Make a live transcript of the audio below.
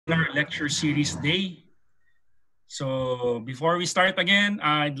webinar lecture series day. So before we start again,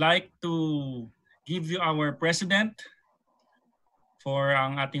 I'd like to give you our president for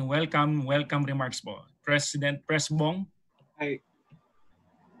ang ating welcome remarks po. President Presbong. Hi.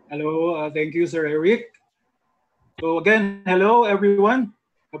 Hello. Thank you, Sir Eric. So again, hello everyone.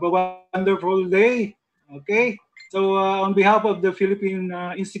 Have a wonderful day. Okay. So on behalf of the Philippine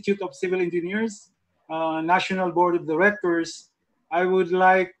Institute of Civil Engineers, National Board of Directors, I would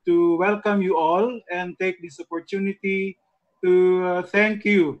like to welcome you all and take this opportunity to thank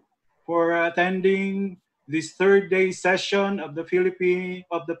you for attending this third day session of the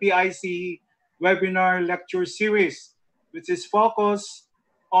PICE webinar lecture series, which is focused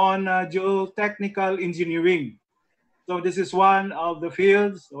on geotechnical engineering. So this is one of the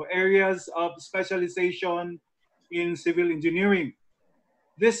fields or areas of specialization in civil engineering.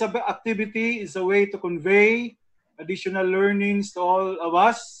 This activity is a way to convey additional learnings to all of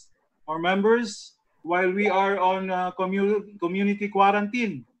us, our members, while we are on community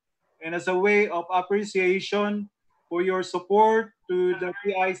quarantine, and as a way of appreciation for your support to the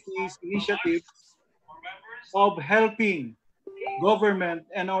PIC's initiatives of helping government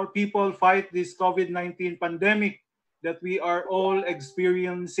and our people fight this COVID-19 pandemic that we are all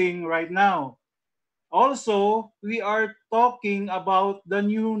experiencing right now. Also, we are talking about the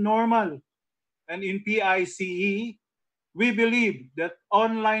new normal. And in PICE, we believe that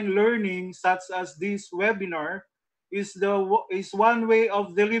online learning, such as this webinar, is one way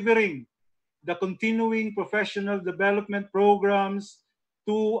of delivering the continuing professional development programs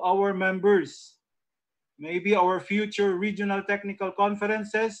to our members. Maybe our future regional technical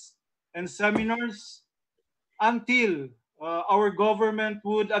conferences and seminars until our government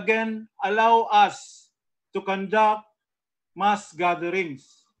would again allow us to conduct mass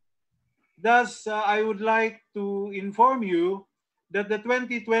gatherings. Thus, I would like to inform you that the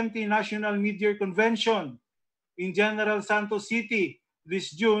 2020 National Media Convention in General Santos City this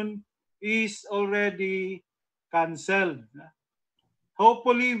June is already canceled.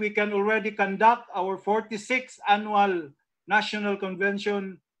 Hopefully, we can already conduct our 46th annual national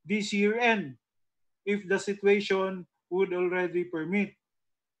convention this year end if the situation would already permit.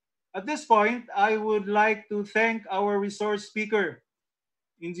 At this point, I would like to thank our resource speaker,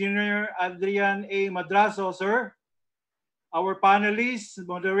 Engineer ADRIAN A. MADRAZO, sir, our panelists,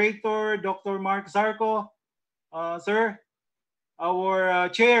 moderator, Dr. Mark Zarco, sir, our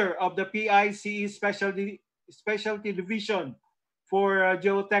chair of the PICE Specialty Division for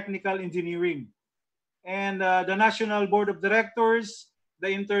Geotechnical Engineering, and the National Board of Directors,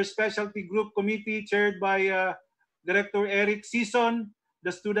 the Interspecialty Group Committee chaired by Director Eric Sison,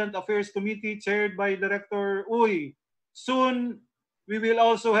 the Student Affairs Committee chaired by Director Uy. Soon, we will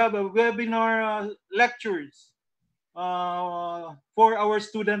also have a webinar lectures for our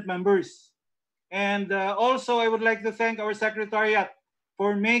student members. And also, I would like to thank our Secretariat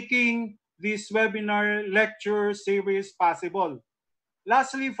for making this webinar lecture series possible.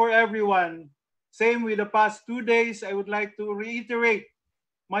 Lastly, for everyone, same with the past 2 days, I would like to reiterate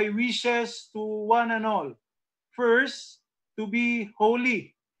my wishes to one and all. First, to be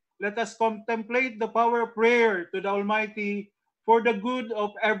holy. Let us contemplate the power of prayer to the Almighty for the good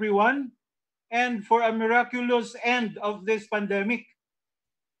of everyone and for a miraculous end of this pandemic.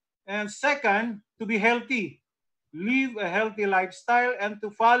 And second, to be healthy. Live a healthy lifestyle and to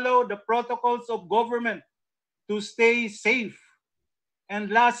follow the protocols of government to stay safe.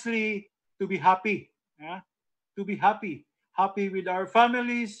 And lastly, to be happy. Yeah? To be happy. Happy with our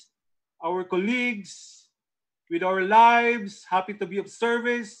families, our colleagues, with our lives, happy to be of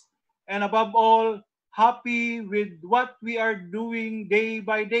service, and above all, happy with what we are doing day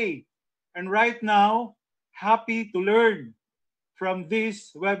by day. And right now, happy to learn from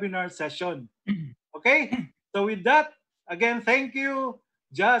this webinar session. Okay? So with that, again, thank you.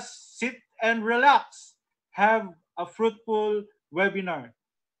 Just sit and relax. Have a fruitful webinar.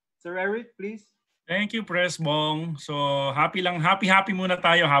 Sir Eric, please. Thank you, Presbong. So happy muna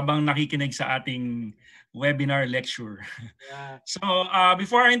tayo habang nakikinig sa ating webinar lecture. Yeah. So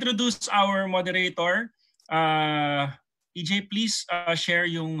before I introduce our moderator, EJ, please share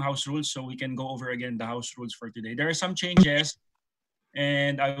yung house rules so we can go over again the house rules for today. There are some changes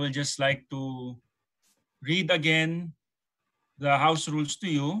and I will just like to read again the house rules to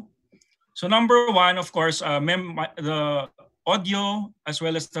you. So number one, of course, the audio as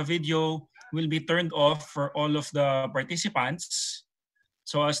well as the video will be turned off for all of the participants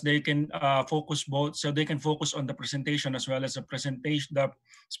so as they can focus on the presentation as well as the presentation. The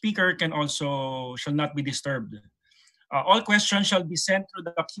speaker shall not be disturbed. All questions shall be sent through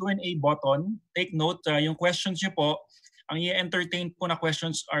the Q&A button. Take note, yung questions nyo po ang i-entertain po na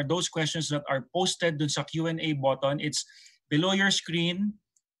questions are those questions that are posted dun sa Q&A button. It's below your screen.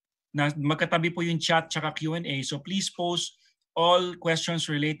 Na magkatabi po yung chat tsaka Q&A. So please post all questions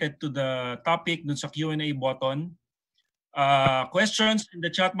related to the topic dun sa Q&A button. Questions in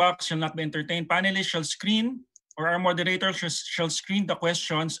the chat box shall not be entertained. Panelists shall screen, or our moderator shall screen the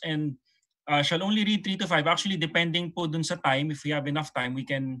questions and shall only read 3 to 5. Actually, depending po dun sa time, if we have enough time, we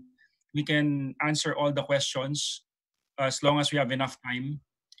can answer all the questions as long as we have enough time.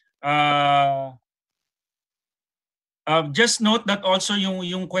 Just note that also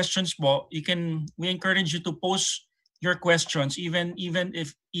yung questions po, we encourage you to post your questions while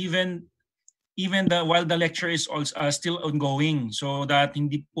the lecture is also still ongoing, so that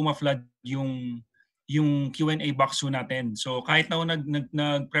hindi po ma-flood yung Q&A box natin. So kahit na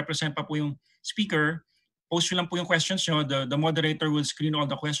nag-represent pa po yung speaker, post nyo lang po yung questions nyo. The moderator will screen all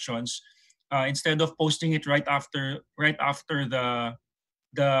the questions instead of posting it right after the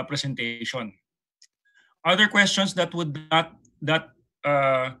presentation. Other questions that was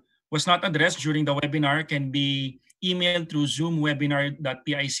not addressed during the webinar can be emailed through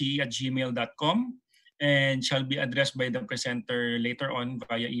zoomwebinar.pice@gmail.com and shall be addressed by the presenter later on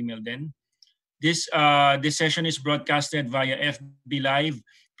via email then. This session is broadcasted via FB Live.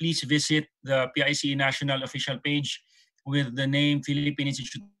 Please visit the PICE National official page with the name Philippine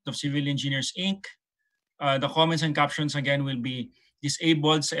Institute of Civil Engineers, Inc. The comments and captions again will be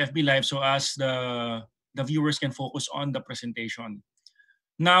disabled sa FB Live so as the viewers can focus on the presentation.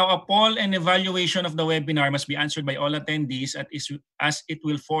 Now, a poll and evaluation of the webinar must be answered by all attendees as it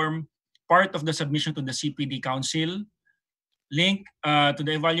will form part of the submission to the CPD Council. Link to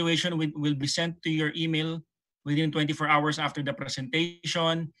the evaluation will be sent to your email within 24 hours after the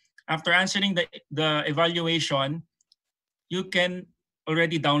presentation. After answering the evaluation, you can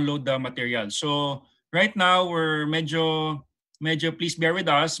already download the material. So right now, we're medyo please bear with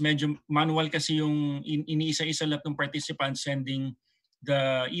us. Medyo manual kasi yung iniisa-isa lahat ng participants sending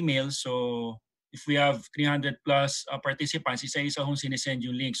the email. So if we have 300 plus participants, isa-isa hong sinesend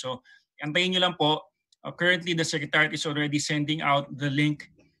yung link. So antayin nyo lang po. Currently, the Secretariat is already sending out the link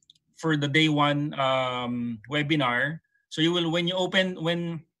for the day 1 webinar. So you will, pag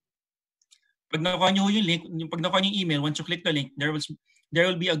nakuha nyo yung link, pag nakuha nyo yung email, once you click the link, there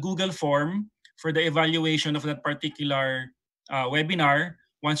will be a Google form for the evaluation of that particular webinar.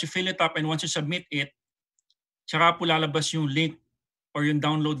 Once you fill it up and once you submit it, tsaka po lalabas yung link or yung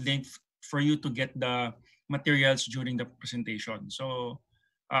download link for you to get the materials during the presentation. So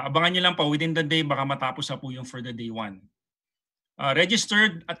abangan nyo lang po, within the day, baka matapos na po yung for the day 1.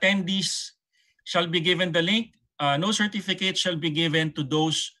 Registered attendees shall be given the link. No certificate shall be given to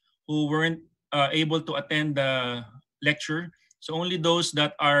those who weren't able to attend the lecture. So only those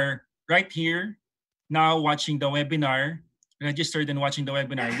that are right here now watching the webinar, registered and watching the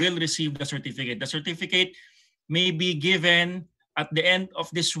webinar, will receive the certificate. The certificate may be given at the end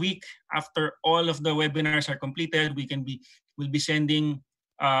of this week after all of the webinars are completed. We'll be sending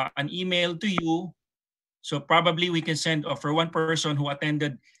an email to you. So probably we can send for one person who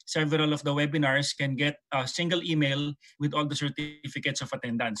attended several of the webinars can get a single email with all the certificates of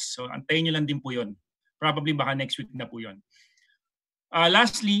attendance. So antayin nyo lang din po yun. Probably baka next week na po yun.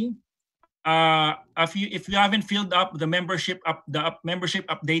 Lastly, if you haven't filled up the membership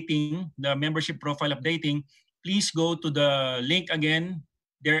updating, the membership profile updating, please go to the link again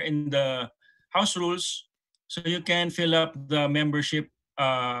there in the house rules so you can fill up the membership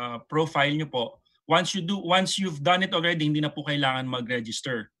profile nyo po. Once you've done it already, hindi na po kailangan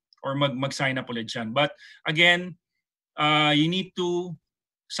mag-register or mag-sign up ulit dyan. But again, you need to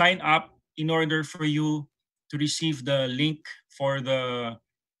sign up in order for you to receive the link for the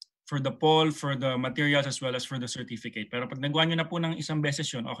poll, for the materials, as well as for the certificate. Pero pag nagawa nyo na po ng isang beses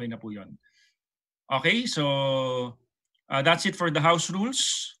yun, okay na po yun. Okay, so that's it for the house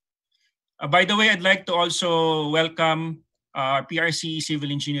rules. By the way, I'd like to also welcome PRC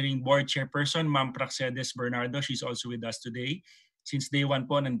Civil Engineering Board Chairperson, Ma'am Praxedes Bernardo. She's also with us today. Since day 1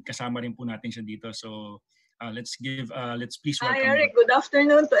 po, kasama rin po natin siya dito. So let's please welcome. Hi, Eric. Good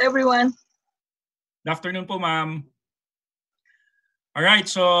afternoon to everyone. Good afternoon po, ma'am. All right,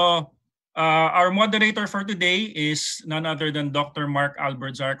 so our moderator for today is none other than Dr. Mark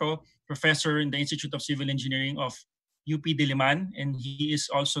Albert Zarco, professor in the Institute of Civil Engineering of UP Diliman, and he is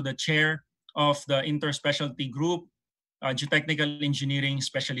also the chair of the Interspecialty Group Geotechnical Engineering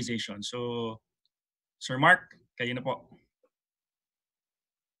Specialization. So, Sir Mark, kayo na po.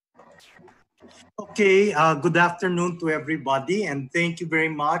 Okay, good afternoon to everybody, and thank you very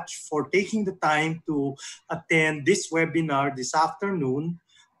much for taking the time to attend this webinar this afternoon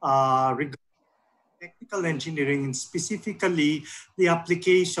regarding geotechnical engineering and specifically the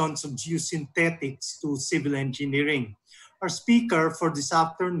applications of geosynthetics to civil engineering. Our speaker for this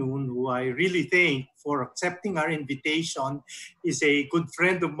afternoon, who I really thank for accepting our invitation, is a good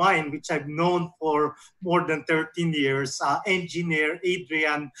friend of mine, which I've known for more than 13 years, engineer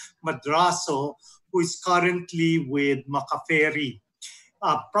ADRIAN MADRAZO, who is currently with Maccaferri.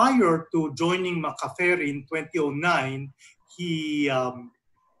 Prior to joining Maccaferri in 2009, he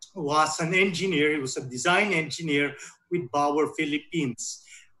was an engineer. He was a design engineer with Bauer Philippines.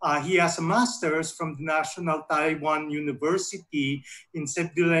 He has a master's from the National Taiwan University in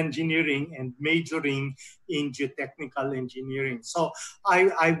civil engineering and majoring in geotechnical engineering. So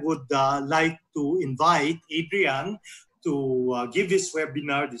I would like to invite Adrian to give his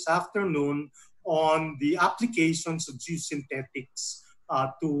webinar this afternoon on the applications of geosynthetics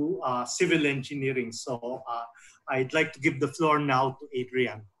to civil engineering. So I'd like to give the floor now to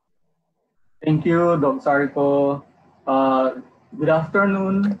Adrian. Thank you, Dr. Sarko. Good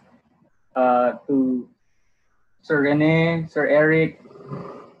afternoon to Sir Rene, Sir Eric.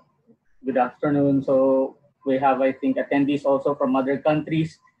 Good afternoon. So we have, I think, attendees also from other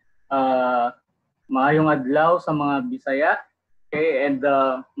countries. Maayong adlaw sa mga Bisaya. Okay, and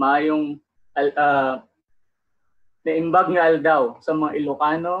maayong naimbag nga aldaw sa mga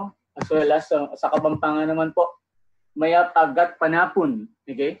Ilocano as well as sa Kabampangan naman po. Mayap agat panapon.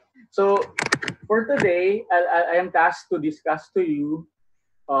 Okay? So for today, I am tasked to discuss to you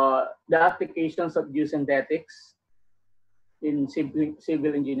the applications of geosynthetics in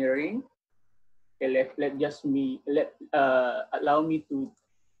civil engineering. Okay, allow me to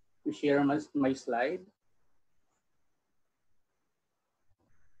share my slide.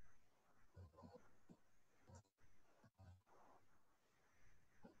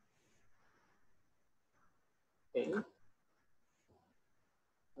 Okay.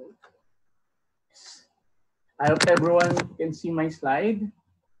 I hope everyone can see my slide.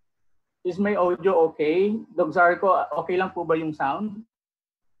 Is my audio okay? Dr. Zarko, okay lang po ba yung sound?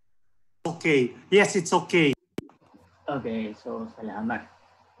 Okay. Yes, it's okay. Okay, so salamat.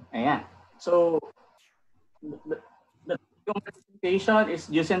 Ayan. So the presentation is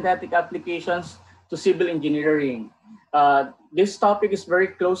geosynthetic applications to civil engineering. This topic is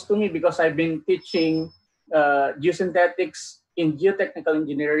very close to me because I've been teaching geosynthetics in geotechnical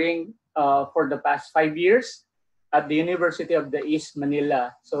engineering for the past 5 years at the University of the East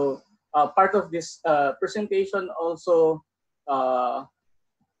Manila. So part of this presentation also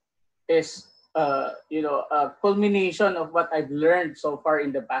is a culmination of what I've learned so far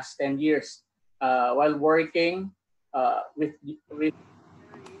in the past 10 years while working with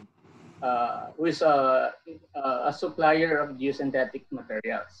a supplier of geosynthetic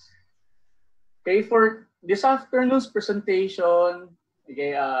materials. Okay, for this afternoon's presentation,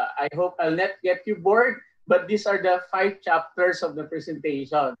 okay, I hope I'll not get you bored, but these are the 5 chapters of the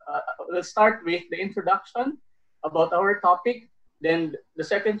presentation. We'll start with the introduction about our topic. Then the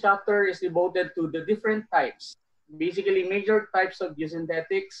second chapter is devoted to the different types, basically major types of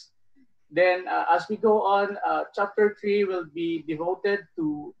geosynthetics. Then as we go on, chapter 3 will be devoted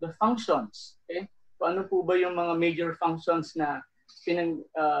to the functions. Okay? Kung ano po ba yung mga major functions na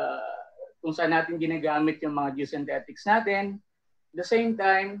kung saan natin ginagamit yung mga geosynthetics natin. At the same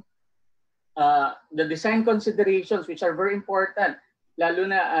time, the design considerations which are very important, lalo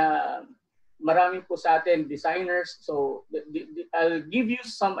na marami po sa atin designers. So I'll give you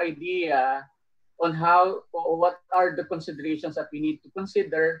some idea on what are the considerations that we need to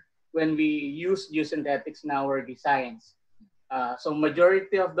consider when we use geosynthetics in our designs. So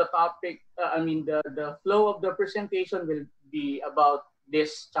majority of the topic, the flow of the presentation will be about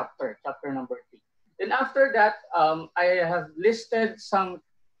this chapter number 3. Then after that, I have listed some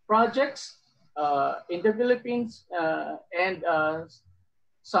projects in the Philippines and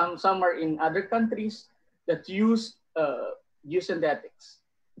some are in other countries that use geosynthetics.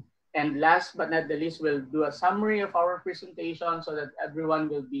 And last but not the least, we'll do a summary of our presentation so that everyone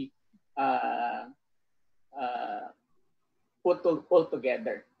will be put all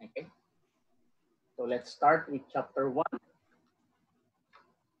together. Okay. So let's start with chapter 1,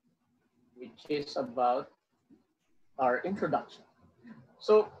 which is about our introduction.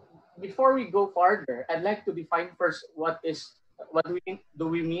 So before we go further, I'd like to define first what do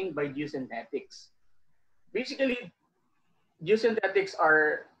we mean by geosynthetics. Basically, geosynthetics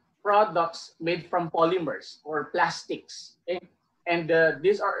are products made from polymers or plastics. Okay? And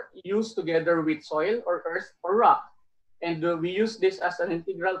these are used together with soil or earth or rock. And we use this as an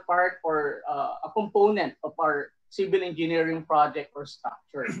integral part or a component of our civil engineering project or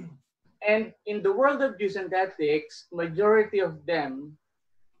structure. And in the world of geosynthetics, majority of them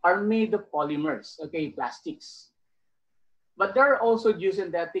are made of polymers, okay, plastics. But there are also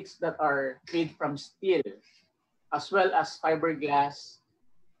geosynthetics that are made from steel, as well as fiberglass,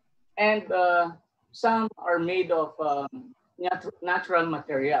 and some are made of natural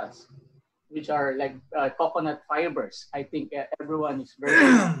materials, which are like coconut fibers. I think everyone is very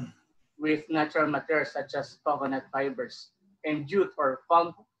familiar with natural materials such as coconut fibers and jute or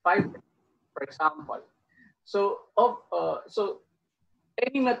palm fiber, for example. So, so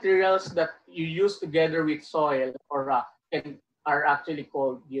any materials that you use together with soil or rock are actually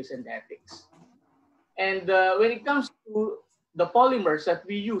called geosynthetics. And when it comes to the polymers that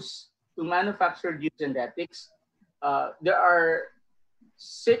we use to manufacture geosynthetics, there are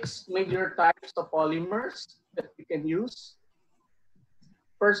 6 major types of polymers that we can use.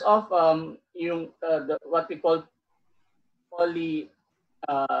 First off, what we call the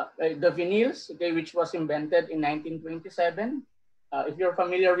vinyls, okay, which was invented in 1927. If you're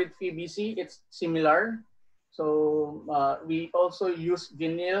familiar with PVC, it's similar. So we also use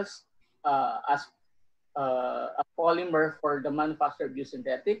vinyls as a polymer for the manufacture of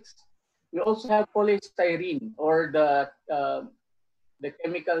geosynthetics. We also have polystyrene, or the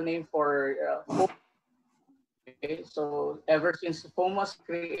chemical name for foam. Okay, so ever since foam was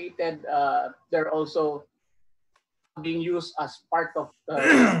created, they're also being used as part of the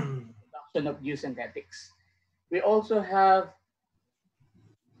production of geosynthetics. We also have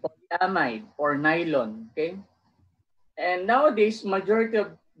polyamide or nylon, okay? And nowadays, majority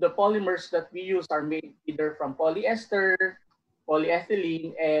of the polymers that we use are made either from polyester,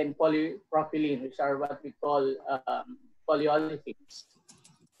 polyethylene, and polypropylene, which are what we call polyolefins.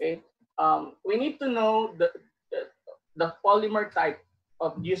 Okay, we need to know the polymer type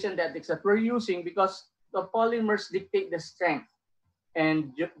of geosynthetics that we're using, because the polymers dictate the strength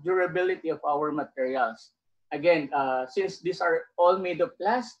and durability of our materials. Again, since these are all made of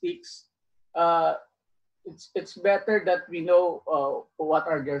plastics, it's better that we know what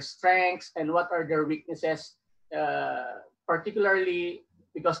are their strengths and what are their weaknesses, particularly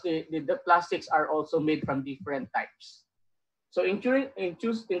because the plastics are also made from different types. So in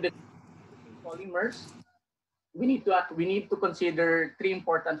choosing the polymers, we need to consider 3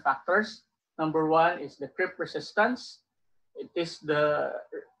 important factors. Number 1 is the creep resistance. It is the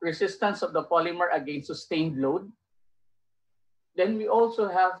resistance of the polymer against sustained load. Then we also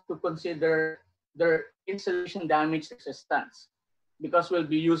have to consider their insulation damage resistance, because we'll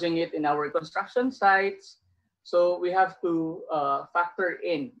be using it in our construction sites. So we have to factor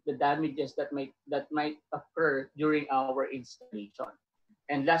in the damages that might occur during our installation.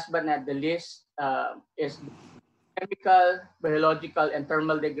 And last but not the least is chemical, biological, and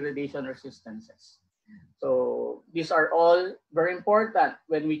thermal degradation resistances. So these are all very important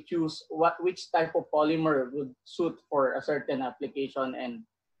when we choose which type of polymer would suit for a certain application and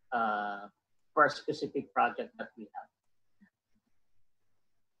for a specific project that we have.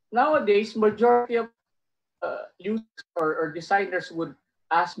 Nowadays, majority of users or designers would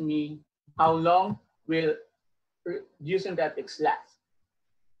ask me, how long will geosynthetics last?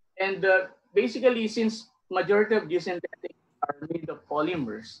 And basically, since majority of geosynthetics are made of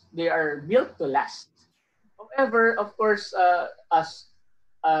polymers, they are built to last. However, of course,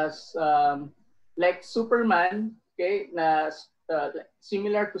 like Superman, okay,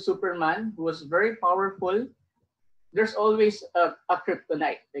 similar to Superman, who was very powerful, there's always a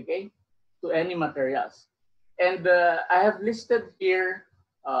kryptonite, okay, to any materials. And I have listed here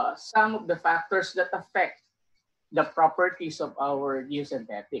some of the factors that affect the properties of our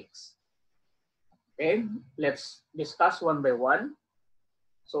geosynthetics. Okay, let's discuss one by one.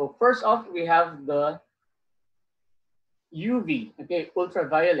 So first off, we have the UV, okay,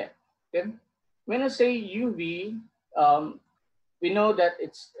 ultraviolet. Okay, when I say UV, we know that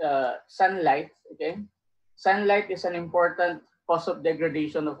it's sunlight. Okay, sunlight is an important cause of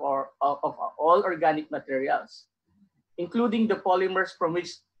degradation of all organic materials, including the polymers from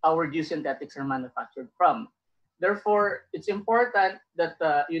which our geosynthetics are manufactured from. Therefore, it's important that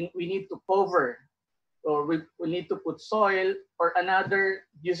we need to cover, or we need to put soil or another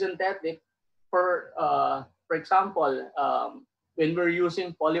geosynthetic for example, when we're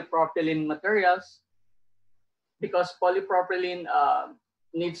using polypropylene materials, because polypropylene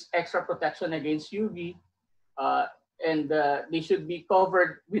needs extra protection against UV, and they should be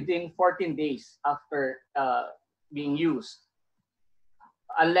covered within 14 days after being used.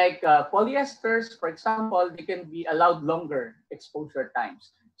 Unlike polyesters, for example, they can be allowed longer exposure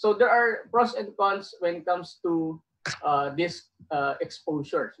times. So there are pros and cons when it comes to this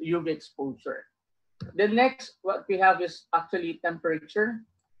exposure, UV exposure. The next, what we have is actually temperature.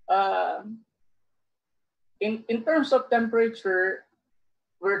 In terms of temperature,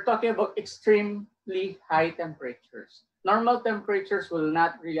 we're talking about extremely high temperatures. Normal temperatures will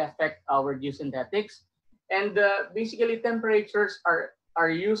not really affect our geosynthetics. And basically temperatures are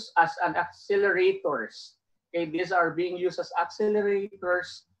used as an accelerators. Okay, these are being used as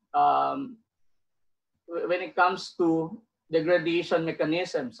accelerators when it comes to degradation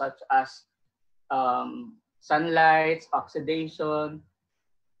mechanisms such as sunlight, oxidation,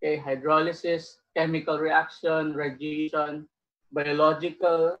 okay, hydrolysis, chemical reaction, radiation,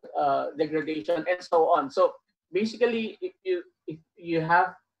 biological degradation, and so on. So basically, if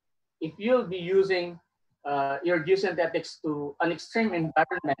you'll be using your geosynthetics to an extreme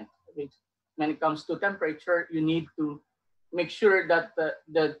environment, which when it comes to temperature, you need to make sure that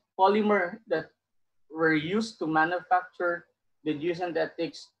the polymer that were used to manufacture the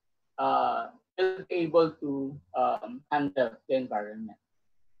geosynthetics will be able to handle the environment.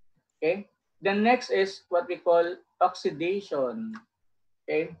 Okay. The next is what we call oxidation.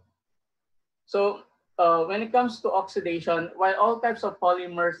 Okay. So when it comes to oxidation, while all types of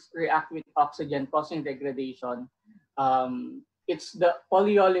polymers react with oxygen causing degradation, it's the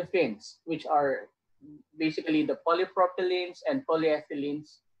polyolefins, which are basically the polypropylenes and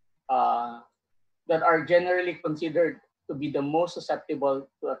polyethylenes that are generally considered to be the most susceptible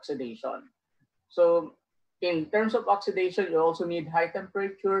to oxidation. So in terms of oxidation, you also need high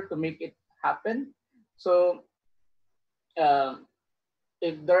temperature to make it happen. So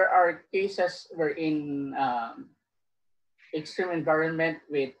if there are cases wherein extreme environment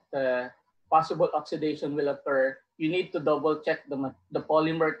with possible oxidation will occur, you need to double check the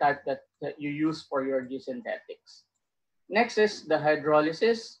polymer type that you use for your geosynthetics. Next is the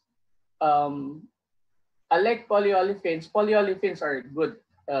hydrolysis. Unlike polyolefins are good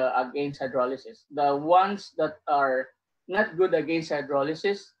against hydrolysis. The ones that are not good against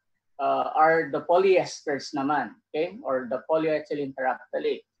hydrolysis are the polyesters naman, okay, or the polyethylene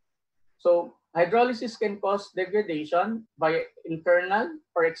terephthalate. So hydrolysis can cause degradation by internal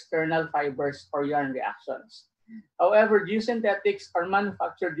or external fibers or yarn reactions. However, geosynthetics are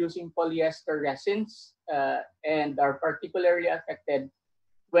manufactured using polyester resins and are particularly affected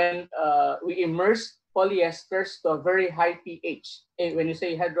when we immerse polyesters to a very high pH. And when you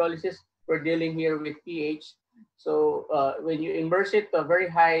say hydrolysis, we're dealing here with pH. So when you immerse it to a very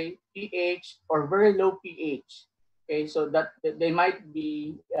high pH or very low pH, okay, so that they might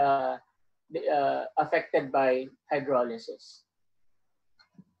be affected by hydrolysis.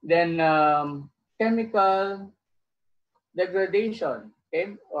 Then chemical degradation,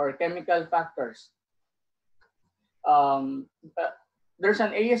 okay, or chemical factors. There's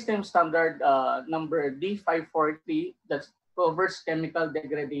an ASTM standard number D540 that covers chemical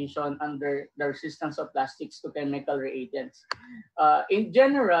degradation under the resistance of plastics to chemical reagents. In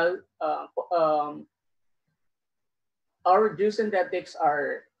general, our geosynthetics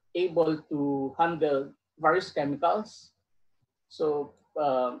are able to handle various chemicals. So,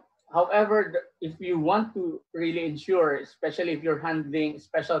 however, if you want to really ensure, especially if you're handling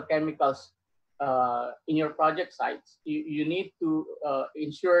special chemicals in your project sites, you need to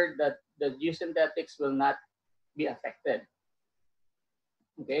ensure that the geosynthetics will not be affected.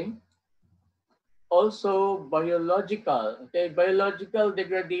 Okay. Also, biological. Okay, biological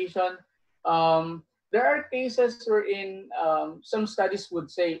degradation. There are cases wherein some studies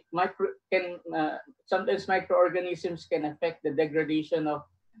would say sometimes microorganisms can affect the degradation of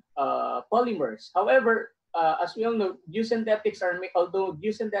polymers. However, as we all know, although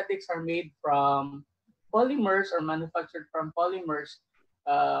geosynthetics are made from polymers or manufactured from polymers,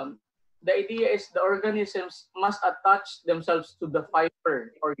 the idea is the organisms must attach themselves to the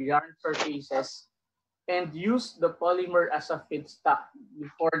fiber or yarn surfaces and use the polymer as a feedstock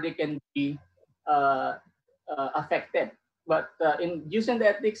before they can be affected. But in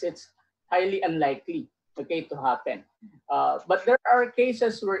geosynthetics, it's highly unlikely, okay, to happen. But there are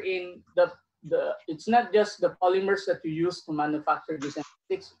cases wherein it's not just the polymers that you use to manufacture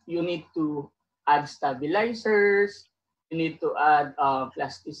geosynthetics. You need to add stabilizers, you need to add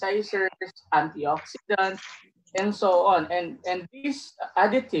plasticizers, antioxidants, and so on. And these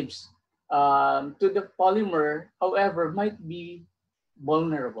additives to the polymer, however, might be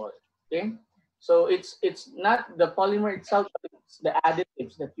vulnerable. Okay, so it's not the polymer itself, but it's the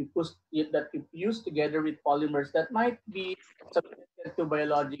additives that you use together with polymers that might be subjected to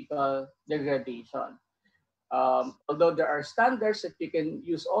biological degradation. Although there are standards that you can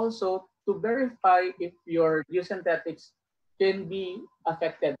use also to verify if your geosynthetics can be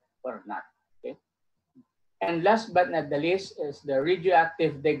affected or not. Okay? And last but not the least is the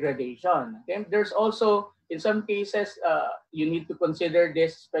radioactive degradation. Okay? There's also, in some cases, you need to consider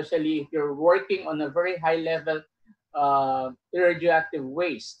this, especially if you're working on a very high level radioactive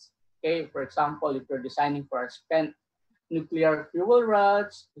waste. Okay, for example, if you're designing for a spent nuclear fuel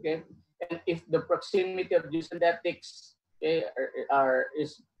rods, okay, and if the proximity of geosynthetics, okay,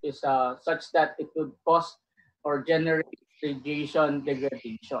 is such that it could cause or generate radiation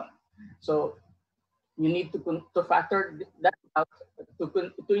degradation. So you need to factor that out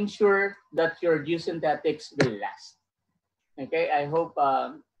to ensure that your geosynthetics will last. Okay, I hope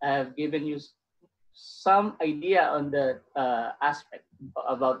I have given you some idea on the aspect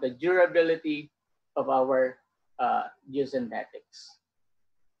about the durability of our geosynthetics.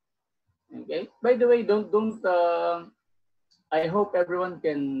 Okay. By the way, don't. I hope everyone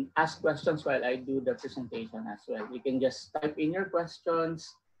can ask questions while I do the presentation as well. You can just type in your questions,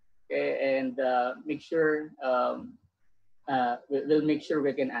 okay, and make sure we'll make sure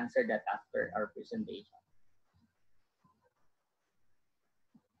we can answer that after our presentation.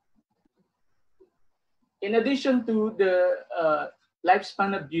 In addition to the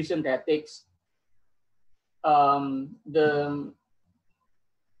lifespan of geosynthetics,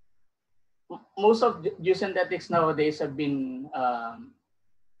 most of the geosynthetics nowadays have been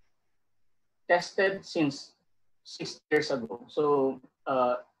tested since 6 years ago. So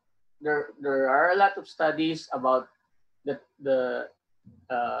there are a lot of studies about the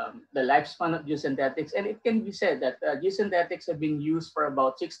lifespan of geosynthetics, and it can be said that geosynthetics have been used for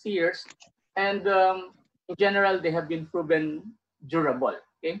about 60 years, and in general they have been proven durable.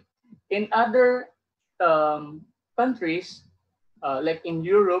 Okay, in other countries, like in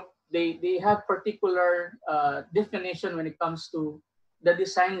Europe, they have particular definition when it comes to the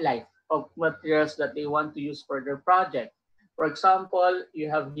design life of materials that they want to use for their project. For example, you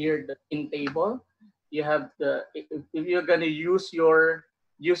have here the in table. You have the, if you're going to use your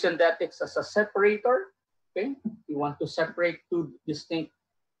geosynthetics as a separator, okay, you want to separate two distinct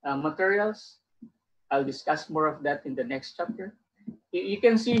materials. I'll discuss more of that in the next chapter. You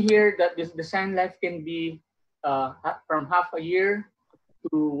can see here that this design life can be from half a year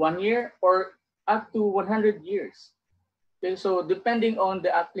to 1 year or up to 100 years. Okay, so depending on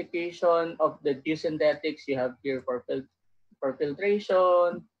the application of the geosynthetics, you have here for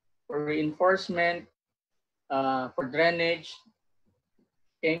filtration, for reinforcement, for drainage,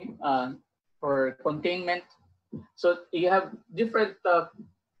 okay, for containment. So you have different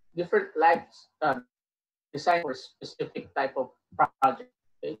lives designed for specific type of project.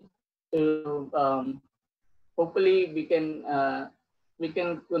 Okay? So hopefully we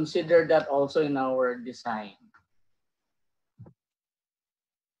can consider that also in our design.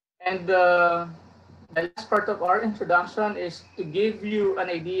 And the last part of our introduction is to give you an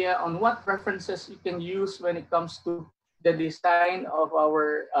idea on what references you can use when it comes to the design of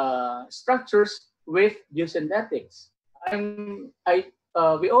our structures with geosynthetics.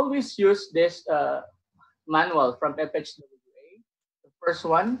 We always use this manual from FHWA. The first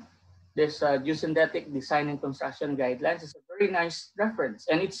one, this Geosynthetic Design and Construction Guidelines, is a very nice reference,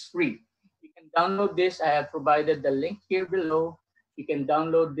 and it's free. You can download this. I have provided the link here below. You can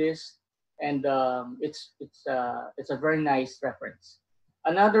download this, and it's a very nice reference.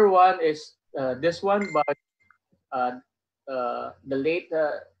 Another one is this one by the late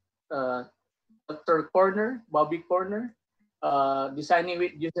Dr. Bobby Corner, Designing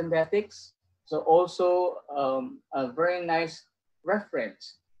with Geosynthetics. So also a very nice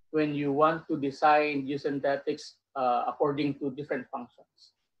reference when you want to design geosynthetics according to different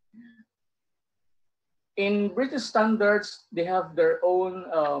functions. In British standards, they have their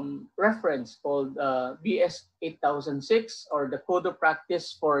own reference called BS 8006, or the Code of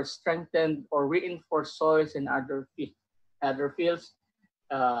Practice for Strengthened or Reinforced Soils and Other Fields.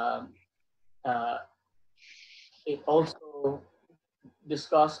 It also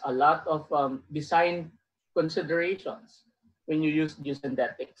discuss a lot of design considerations when you use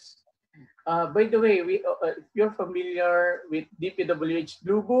geosynthetics. By the way, if you're familiar with DPWH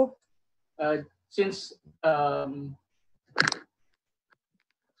Blue Book, since so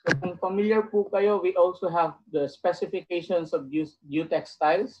kung familiar po kayo, we also have the specifications of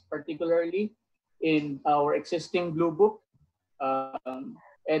geotextiles, particularly in our existing Blue Book.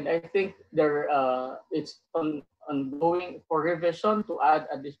 And I think it's ongoing for revision to add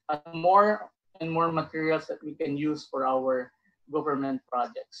more and more materials that we can use for our government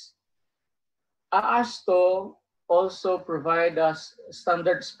projects. AASTO also provide us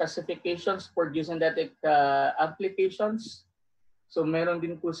standard specifications for geosynthetic applications. So meron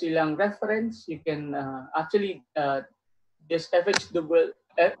din po silang reference. You can actually, this FHWA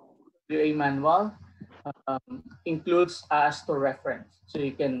manual includes AASTO reference. So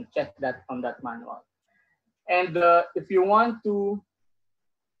you can check that on that manual. And if you want to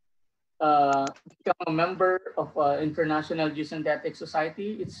become a member of International Geosynthetic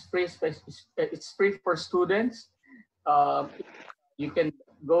Society. It's free. It's free for students. You can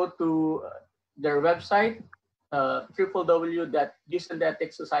go to their website,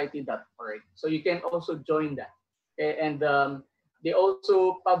 www.geosyntheticsociety.org. So you can also join that. Okay? And they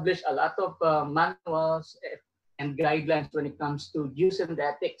also publish a lot of manuals and guidelines when it comes to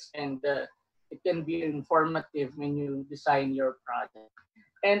geosynthetics, and it can be informative when you design your project.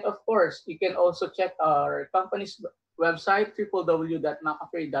 And of course, you can also check our company's website,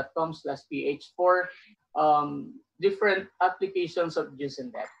 www.maccaferri.com/ph, for different applications of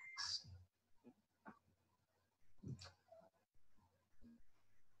geosynthetics.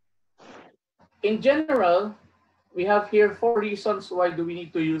 In general, we have here 4 reasons why do we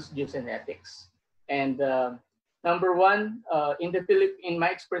need to use geosynthetics. And number one, in my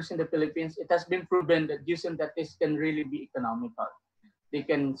experience in the Philippines, it has been proven that geosynthetics can really be economical. They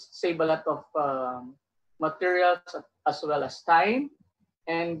can save a lot of materials as well as time.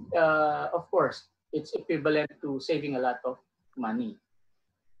 And of course, it's equivalent to saving a lot of money.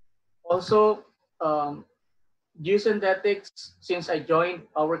 Also, geosynthetics, since I joined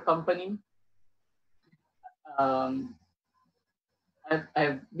our company,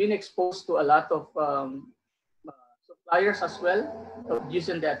 I've been exposed to a lot of suppliers as well of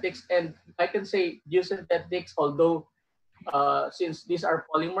geosynthetics. And I can say geosynthetics, although since these are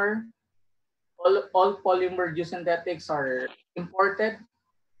polymer, all polymer geosynthetics are imported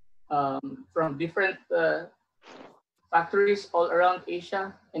from different factories all around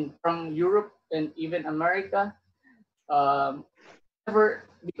Asia and from Europe and even America. However,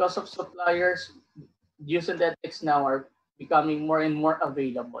 because of suppliers, geosynthetics now are becoming more and more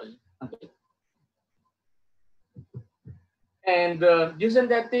available. Okay. And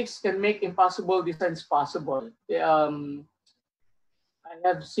geosynthetics can make impossible designs possible. I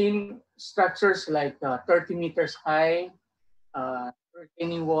have seen structures like 30 meters high,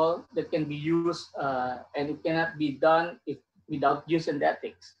 retaining wall that can be used, and it cannot be done without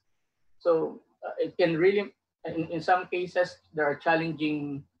geosynthetics. So it can really, in some cases, there are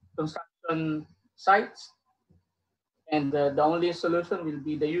challenging construction sites, and the only solution will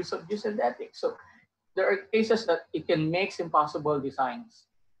be the use of geosynthetics. So there are cases that it can make impossible designs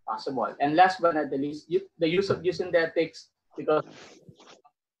possible. And last but not the least, the use of geosynthetics, because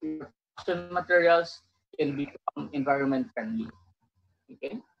construction materials can become environment friendly.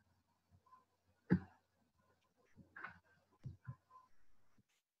 Okay.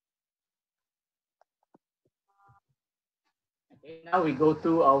 Okay. Now we go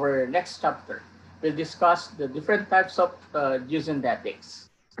to our next chapter. We'll discuss the different types of geosynthetics.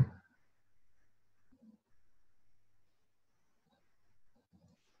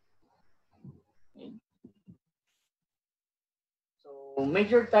 Okay. So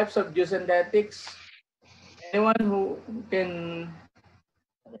major types of geosynthetics. Anyone who can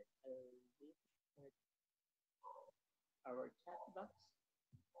our chat box.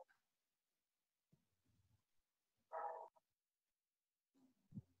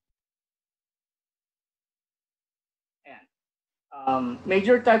 And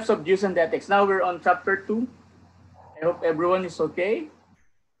major types of geosynthetics. Now we're on chapter 2. I hope everyone is okay.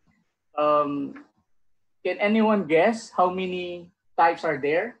 Can anyone guess how many types are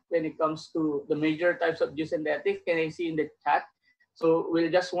there when it comes to the major types of geosynthetics? Can I see in the chat? So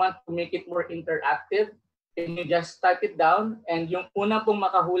we'll just want to make it more interactive. Can you just type it down? And yung una pong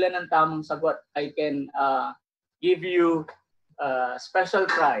makahula ng tamang sagot, I can give you a special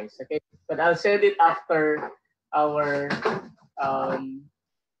prize. Okay, but I'll send it after our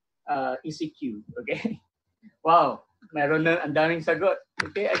ECQ. Okay. Wow, meron na ang daming sagot.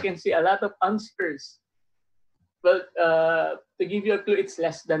 Okay, I can see a lot of answers. Well, to give you a clue, it's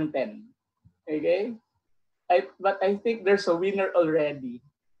less than 10. Okay? But I think there's a winner already.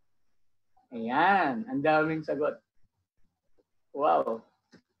 Ayan, ang daming sagot. Wow.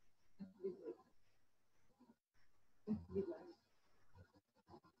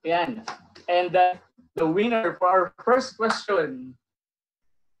 Ayan. And the winner for our first question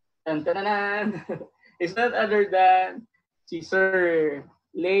is none other than si Sir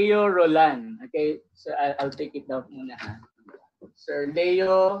Leo Roland. Okay, so I'll take it down muna. Sir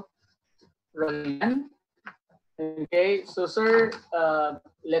Leo Roland. Okay, so sir,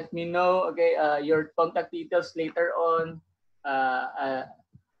 let me know. Okay, your contact details later on.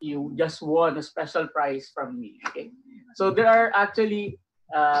 You just won a special prize from me. Okay, so there are actually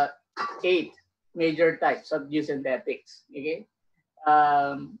 8 major types of geosynthetics. Okay,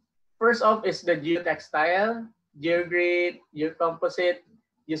 first off is the geotextile, geogrid, geocomposite,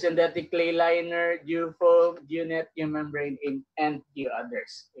 geosynthetic clay liner, geofoam, geonet, geomembrane, and geo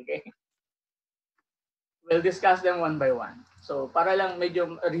others. Okay, we'll discuss them one by one. So para lang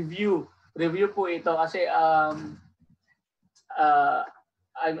medyo review po ito kasi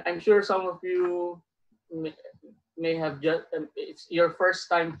I'm sure some of you may have just it's your first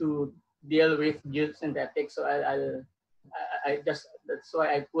time to deal with geosynthetics, so I just that's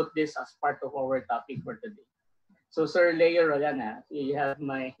why I put this as part of our topic for today. So Sir Leo Rolana, you have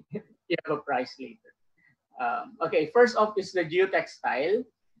you have a prize later. Okay, first up is the geotextile.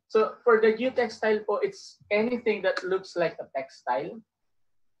 So for the geotextile po, it's anything that looks like a textile.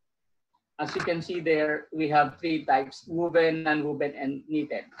 As you can see there, we have three types: woven, non-woven, and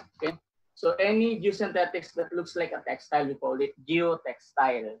knitted. Okay, so any geosynthetics that looks like a textile, we call it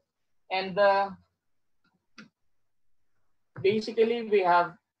geotextile. And basically, we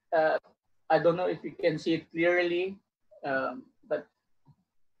have I don't know if you can see it clearly, but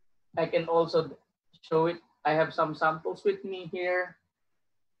I can also show it. I have some samples with me here.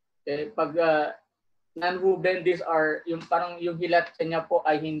 Okay, pag non-woven, these are yung parang yung hilat niya po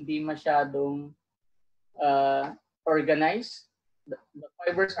ay hindi masyadong organized. The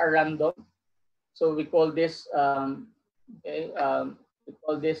fibers are random. So we call this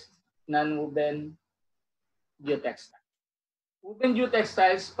non-woven geotextile. Woven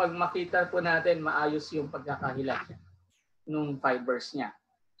geotextiles, pag makita po natin, maayos yung pagkakahilat ng fibers niya.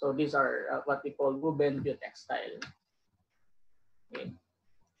 So these are what we call woven geotextile. Okay.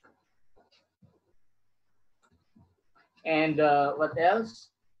 And what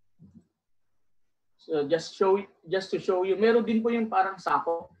else? So just to show you, meron din po yung parang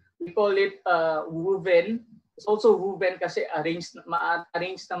sako. We call it woven. It's also woven kasi arranged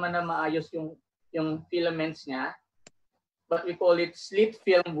naman na maayos yung filaments niya. But we call it slit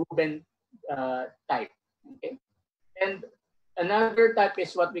film woven type. Okay. And another type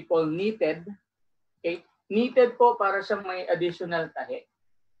is what we call knitted. Okay. Knitted po para siyang may additional tahi.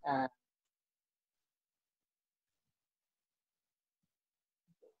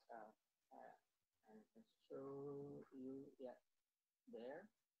 There.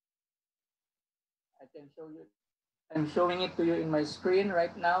 I can show you. I'm showing it to you in my screen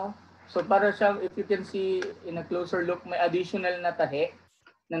right now. So para siya, if you can see in a closer look, may additional na tahi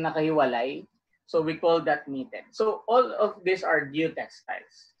na nakahiwalay. So we call that knitted. So all of these are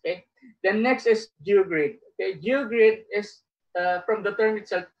geotextiles. Okay. Then next is geogrid. Okay. Geogrid is from the term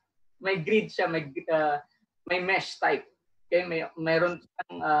itself, may grid siya, may mesh type. Okay. Mayroon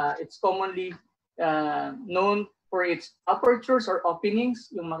it's commonly known for its apertures or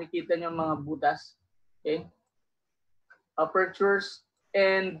openings, yung makikita niyo mga butas. Okay? Apertures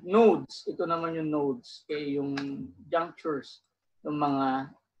and nodes. Ito naman yung nodes. Okay? Yung junctures ng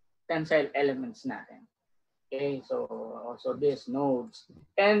mga tensile elements natin. Okay? So, also this, nodes.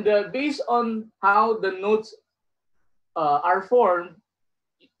 And based on how the nodes are formed,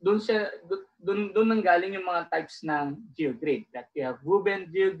 doon nanggaling yung mga types ng geogrid. That we have woven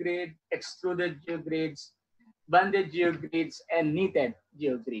geogrid, extruded geogrids, banded geogrids, and knitted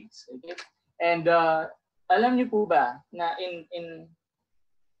geogrids. Okay? And alam niyo po ba na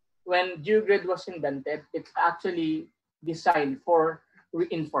when geogrid was invented, it's actually designed for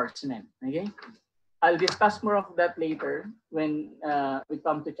reinforcement. Okay? I'll discuss more of that later when we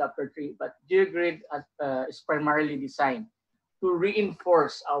come to chapter 3. But geogrid is primarily designed to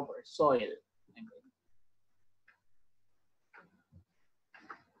reinforce our soil.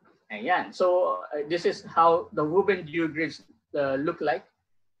 Ayan. So this is how the woven geogrids look like.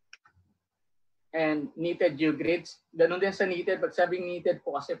 And knitted geogrids. Ganun din sa knitted. Pag sabing knitted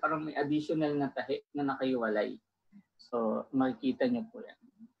po kasi parang may additional na tahi na nakahiwalay. So makikita nyo po yan.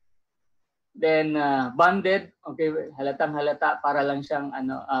 Then banded. Okay. Halatang halata para lang siyang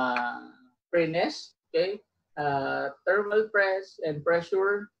furnace. Okay. Thermal press and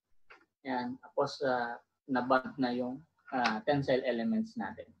pressure. Yan. Tapos naband na yung tensile elements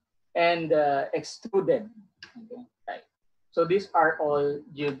natin. And extruded. Okay. So these are all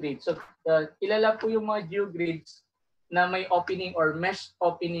geogrids. So kilala po yung mga geogrids na may opening or mesh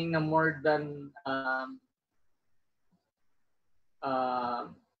opening na more than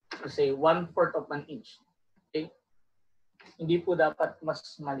say 1/4 of an inch. Okay? Hindi po dapat mas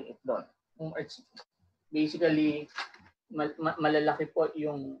maliit doon. It's basically malalaki po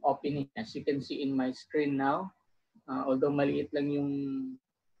yung opening, as you can see in my screen now. Although maliit lang yung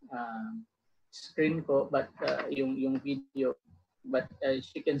screen ko, but yung video, but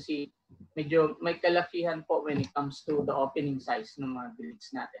as you can see, medyo may kalakihan po when it comes to the opening size ng mga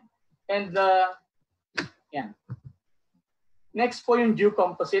grids natin. And yan. Next po yung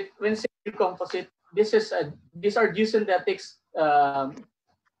geocomposite. When say geocomposite, these are geosynthetics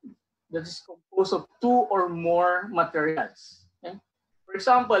that is composed of 2 or more materials. Okay? For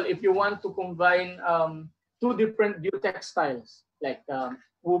example, if you want to combine two different geotextiles, like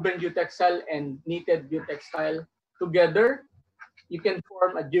woven geotextile and knitted geotextile together, you can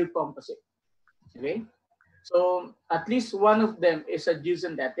form a geocomposite. Okay, so at least one of them is a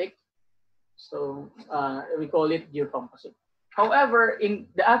geosynthetic, so we call it geocomposite. However, in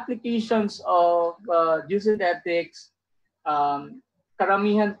the applications of geosynthetics,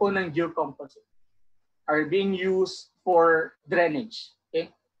 karamihan po ng geocomposite are being used for drainage.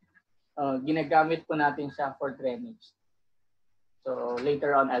 Okay, ginagamit po natin siya for drainage. So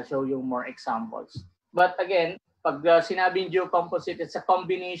later on, I'll show you more examples. But again, pag sinabing geocomposite, it's a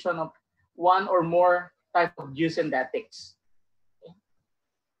combination of one or more type of geosynthetics. Okay.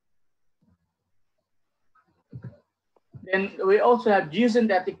 Then we also have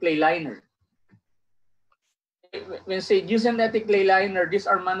geosynthetic clay liner. When we say geosynthetic clay liner, these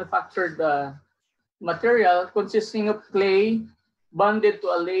are manufactured material consisting of clay bonded to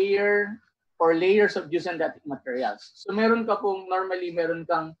a layer or layers of geosynthetic materials. So meron ka pong, normally meron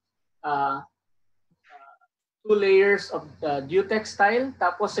kang 2 layers of geotextile,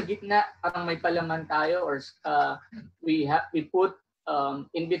 tapos sa gitna parang may palaman tayo, or we put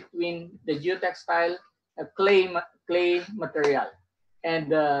in between the geotextile a clay material,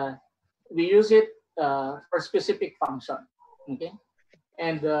 and we use it for specific function. Okay,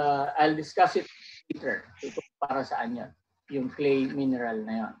 and I'll discuss it later ito para saan yan, yung clay mineral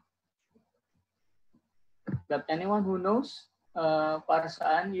na yan. But anyone who knows para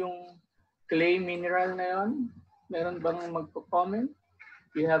saan yung clay mineral na yon? Meron bang magpo-comment?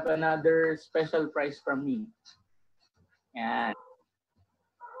 You have another special prize from me. Yan.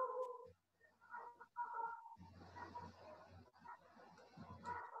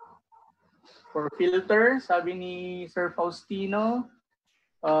 For filter, sabi ni Sir Faustino,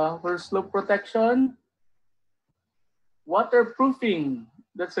 for slope protection, waterproofing.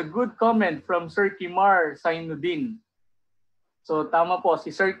 That's a good comment from Sir Kimar Sainuddin. So tama po, si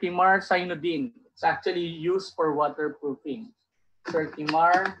Sir Kimar Sainuddin. It's actually used for waterproofing. Sir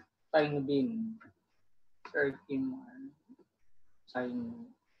Kimar Sainuddin. Sir Kimar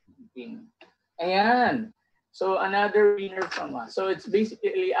Sainuddin. Ayan. So another winner from us. So it's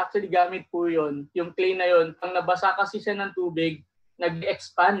basically, actually gamit po yun. Yung clay na yun, pag nabasa kasi siya ng tubig,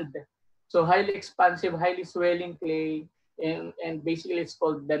 nag-expand. So highly expansive, highly swelling clay, and basically it's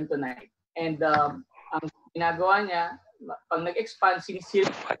called bentonite. And ang ginagawa niya, pag nag-expand, sinisil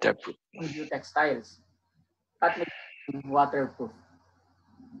ng geotextiles at waterproof.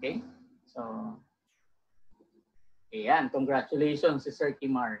 Okay? So, ayan. Congratulations si Sir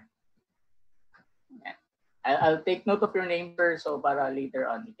Kimar. Ayan. I'll take note of your name, sir, so para later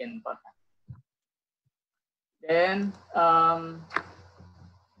on you can contact. Then,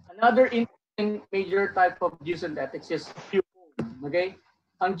 another interesting major type of geosynthetics is geofoam. Okay?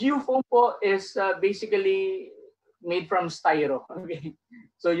 Ang geofoam po is basically made from styro. Okay?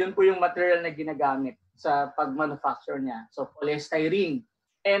 So yun po yung material na ginagamit sa pag-manufacture niya. So polystyrene.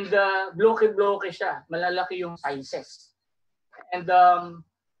 And bloke-bloke siya. Malalaki yung sizes. And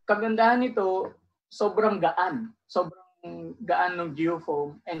kagandahan nito, sobrang gaan. Sobrang gaan ng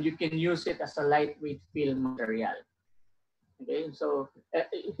geofoam, and you can use it as a lightweight film material. Okay? So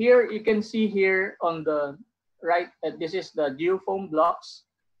here you can see here on the right, this is the geofoam blocks.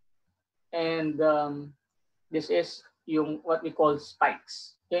 And this is yung what we call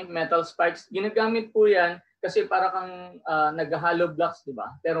spikes. Okay, metal spikes. Ginagamit po yan kasi para kang nag-hollow blocks, di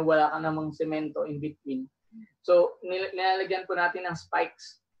ba? Pero wala ka namang semento in between. So, nilalagyan po natin ng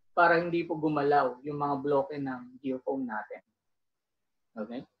spikes para hindi po gumalaw yung mga bloke ng geofoam natin.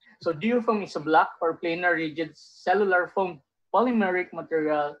 Okay? So, geofoam is a black or planar rigid cellular foam polymeric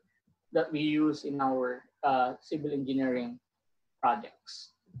material that we use in our civil engineering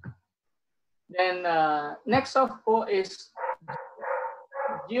projects. Then next off po is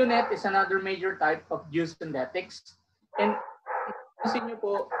GeoNet is another major type of geosynthetics. And kasi nyo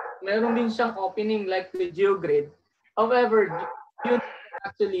po, meron din siyang opening like the GeoGrid. However, GeoNet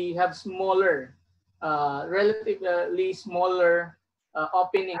actually have smaller, relatively smaller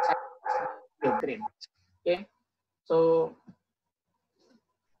openings than GeoGrid. Okay? So,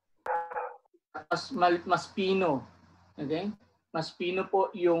 mas pino. Okay? Mas pino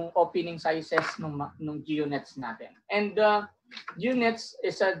po yung opening sizes ng GeoNets natin. And GeoNets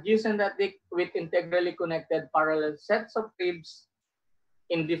is a geosynthetic with integrally connected parallel sets of ribs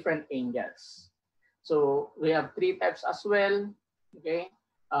in different angles. So we have 3 types as well. Okay,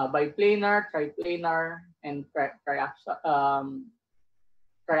 biplanar, triplanar, and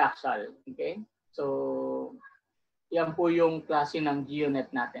triaxial. Okay, so yan po yung klase ng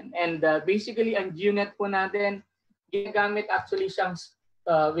GeoNet natin. And basically, ang GeoNet po natin, ginagamit actually siyang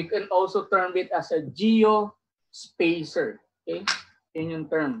we can also term it as a geospacer. Okay, yun yung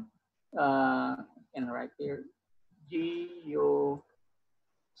term. And right here, geospacer.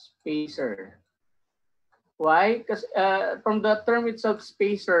 Why? Kasi from the term itself,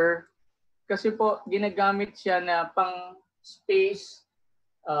 spacer, kasi po ginagamit siya na pang space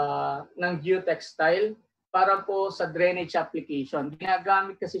ng geotextile para po sa drainage application.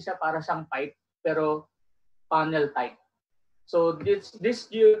 Ginagamit kasi siya para siyang pipe pero funnel type. So this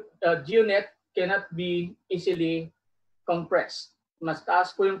geonet cannot be easily compressed. Mas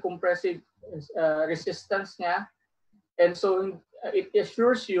taas po yung compressive resistance niya, and so it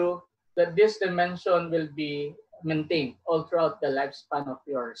assures you that this dimension will be maintained all throughout the lifespan of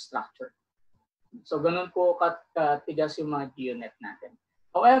your structure. So ganun po katigas yung mga geonet natin.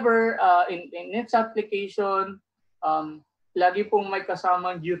 However, in its application, lagi pong may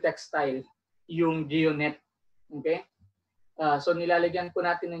kasamang geotextile yung geonet. Okay? So nilalagyan po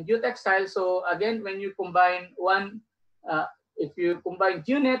natin ng geotextile. So again, when you combine if you combine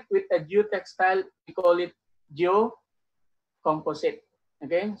geonet with a geotextile, we call it geocomposite.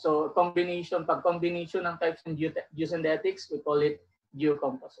 Okay? So pag combination ng types ng geosynthetics, we call it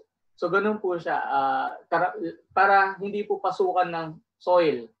geocomposite. So ganun po siya para hindi po pasukan ng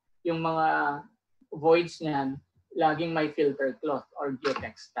soil yung mga voids niyan, laging may filter cloth or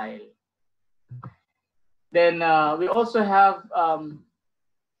geotextile. Then we also have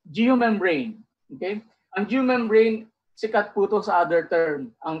geomembrane. Okay? Ang geomembrane, sikat po to sa other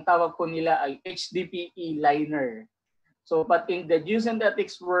term. Ang tawag po nila ay HDPE liner. So but in the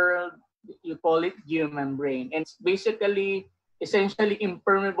geosynthetics world, you call it geomembrane. And it's basically essentially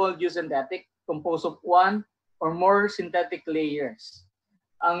impermeable geosynthetic composed of one or more synthetic layers.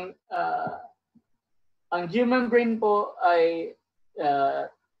 Ang geomembrane po ay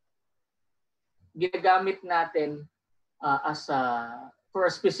ginagamit natin for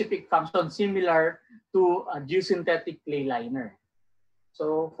a specific function similar to a geosynthetic clay liner.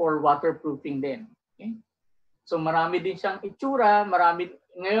 So for waterproofing din. Okay? So marami din siyang itsura,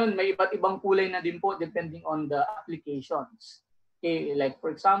 ngayon may iba't ibang kulay na din po depending on the applications. Okay, like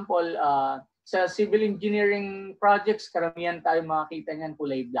for example, sa civil engineering projects, karamihan tayo makakita niyan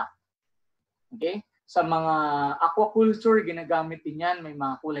kulay black. Okay? Sa mga aquaculture, ginagamit din yan, may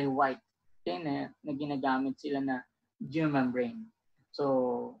mga kulay white. Okay, na ginagamit sila na geomembrane.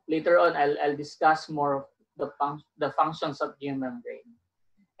 So later on, I'll discuss more of the functions of geomembrane.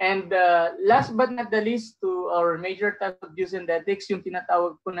 And last but not the least, to our major type of geosynthetics, yung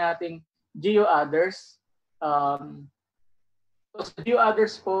tinatawag po nating geothers. So sa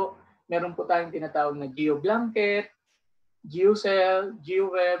geothers po, meron po tayong tinatawag na geoblanket, geocell,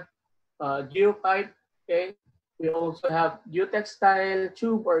 geoweb, geopipe. Okay? We also have geotextile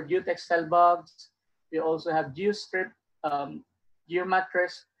tube or geotextile bags. We also have geostrip,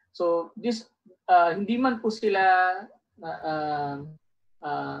 geomattress. So this hindi man po sila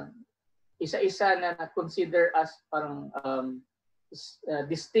isa-isa na consider as parang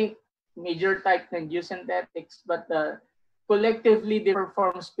distinct major type ng geosynthetics, but collectively they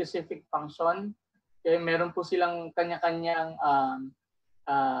perform specific function. Okay, meron po silang kanya-kanyang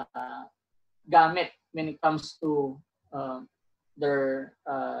gamit when it comes to their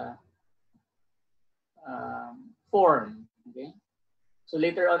form. Okay? So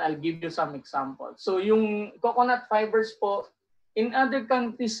later on, I'll give you some examples. So yung coconut fibers po, in other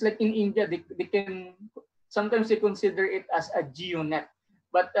countries like in India, they can sometimes they consider it as a geonet.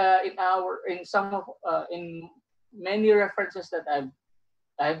 But in many references that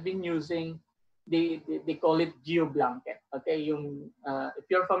I've been using, they call it geoblanket. Okay, yung if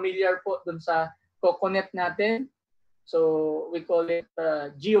you're familiar po dun sa coconut natin, so we call it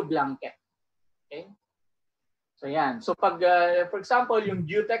geoblanket. Okay? So yan. So pag for example, yung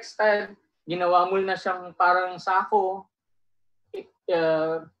geotextile, ginawa mo na siyang parang sako,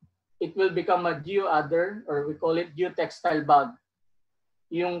 it will become a geoother, or we call it geotextile bag.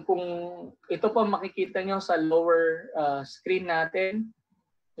 Yung kung ito po makikita nyo sa lower screen natin,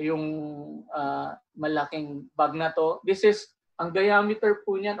 yung malaking bag na to. This is, ang diameter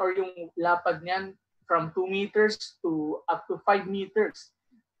po niyan or yung lapad niyan from 2 meters to up to 5 meters.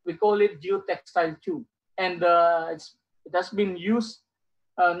 We call it geotextile tube. And it has been used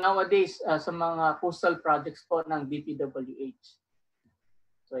nowadays sa mga coastal projects po ng DPWH.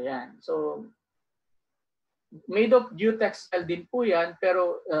 So yan. So made of geotextile din po yan,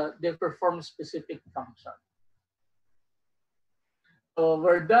 pero they perform specific function. So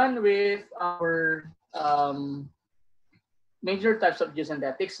we're done with our major types of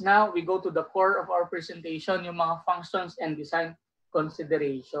geosynthetics. Now we go to the core of our presentation, yung mga functions and design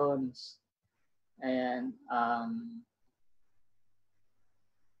considerations. And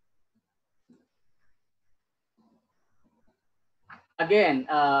again,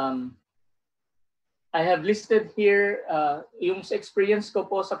 I have listed here yung experience ko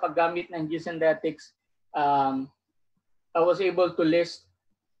po sa paggamit ng geosynthetics. I was able to list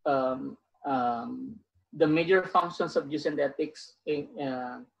the major functions of geosynthetics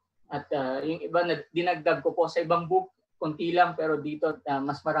at yung iba na dinagdag ko po sa ibang book, konti lang, pero dito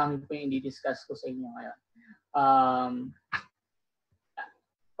mas marami po yung i-discuss ko sa inyo ngayon.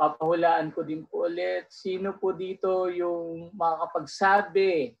 Papahulaan ko din po ulit, sino po dito yung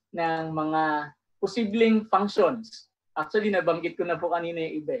makakapagsabi ng mga posibleng functions? Actually, nabanggit ko na po kanina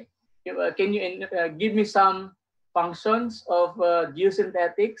yung iba. Can you give me some functions of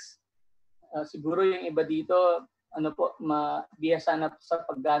geosynthetics? Siguro yung iba dito, ano po, mabiyasa na sa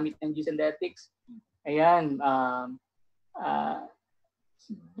paggamit ng geosynthetics. Ayan.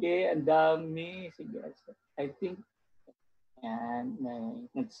 Sige, ang dami. Sige, I think, ayan,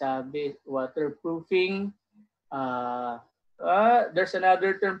 nagsabi, waterproofing. There's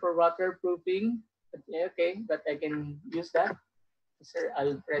another term for waterproofing. Okay, but I can use that. Sir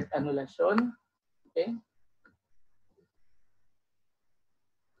Alfred Annulacion. Okay.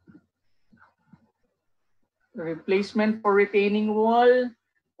 Replacement for retaining wall.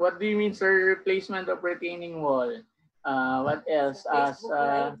 What do you mean, sir? Replacement of retaining wall. What else? As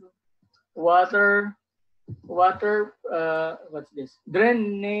water. What's this?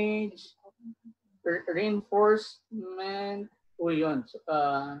 Drainage, reinforcement. Yun.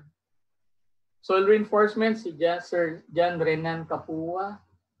 Soil reinforcement. Si Sir John Renan Kapua.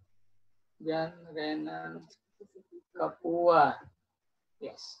 John Renan Kapua.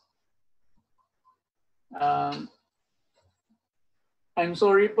 Yes. I'm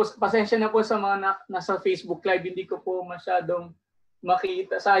sorry po, pasensya na po sa mga nasa Facebook Live, hindi ko po masyadong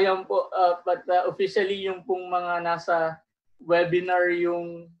makita. Sayang po, but officially yung pong mga nasa webinar,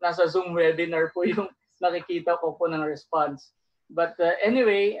 yung nasa Zoom webinar po yung nakikita ko po ng response. But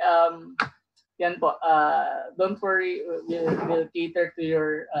anyway, yan po, don't worry, we'll cater to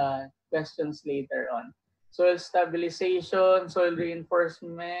your questions later on. Soil stabilization, soil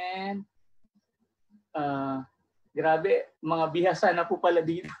reinforcement. Grabe, mga bihasa na po pala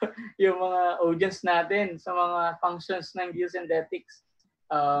dito yung mga audience natin sa mga functions ng geosynthetics.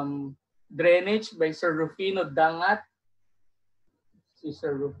 Drainage by Sir Rufino Dangat. Si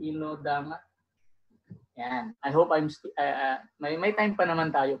Sir Rufino Dangat. Yan. I hope may time pa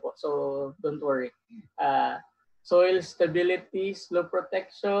naman tayo po. So don't worry. Soil stability, slope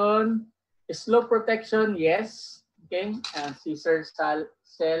protection. Slope protection, yes. Okay. Si Sir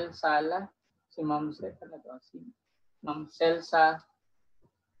Sala. Si Ma'am Celsa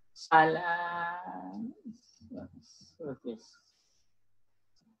Sala. What's this?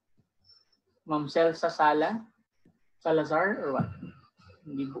 Ma'am Celsa Sala? Salazar or what?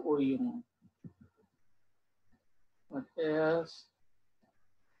 Hindi buo yung... What else?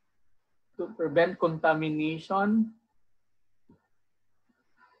 To prevent contamination.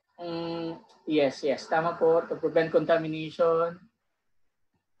 Yes. Tama po. To prevent contamination.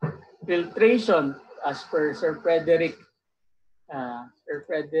 Filtration, as per Sir Frederick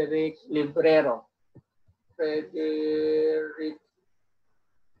Librero.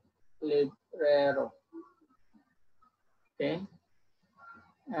 Okay.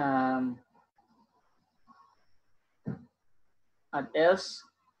 At else,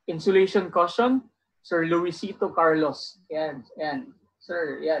 insulation caution, Sir Luisito Carlos. Yan.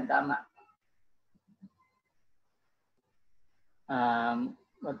 Sir, yan, tama.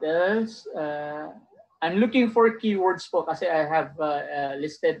 What else? I'm looking for keywords po kasi I have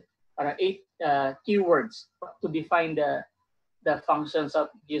listed para 8 keywords to define the functions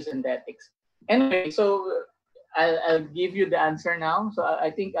of geosynthetics. Anyway, so I'll give you the answer now. So I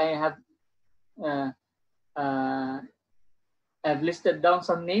think I have I've listed down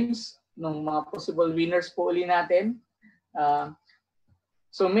some names ng mga possible winners po uli natin.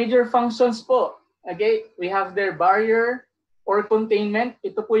 So major functions po. Okay, we have their barrier or containment.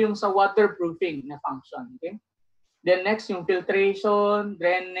 Ito po yung sa waterproofing na function. Okay? Then next, yung filtration,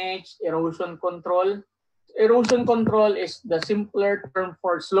 drainage, erosion control. Erosion control is the simpler term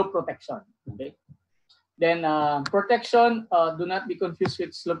for slope protection. Okay? Then protection, do not be confused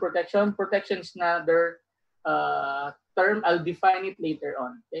with slope protection. Protection is another term. I'll define it later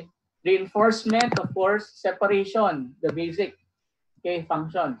on. Okay? Reinforcement, of course, separation, the basic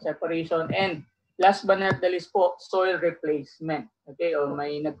function, separation, and last but not the least po, soil replacement. Okay, o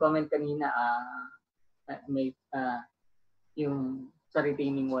may nag-comment kanina, may yung sa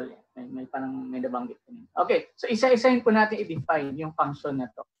retaining wall, may parang may nabanggit kanina. Okay, so isa-isahin po natin i-define yung function na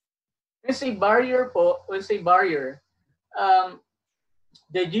to. When say barrier po,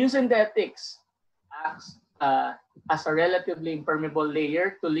 the geosynthetics acts as a relatively impermeable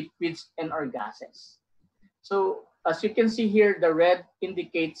layer to liquids and or gases. So as you can see here, the red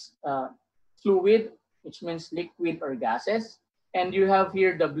indicates fluid, which means liquid or gases. And you have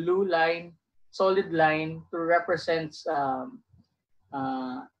here the blue line, solid line, to represent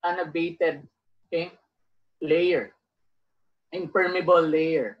unabated, okay, layer, impermeable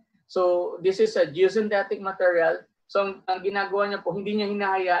layer. So this is a geosynthetic material. So ang ginagawa niya po, hindi niya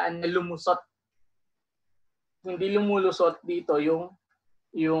hinahayaan na lumusot. Hindi lumulusot dito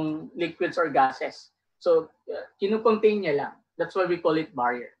yung liquids or gases. So kinu-contain niya lang. That's why we call it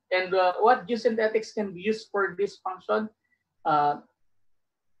barrier. And what geosynthetics can be used for this function?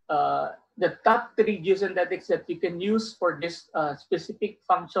 The top 3 geosynthetics that you can use for this specific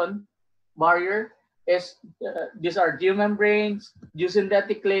function, barrier, is these are geomembranes,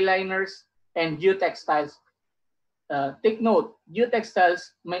 geosynthetic clay liners, and geotextiles. Take note, geotextiles,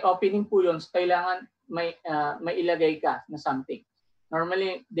 may opening po yun, so kailangan may ilagay ka na something.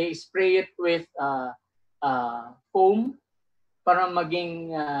 Normally, they spray it with foam para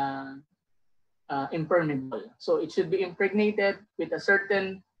maging impermeable. So it should be impregnated with a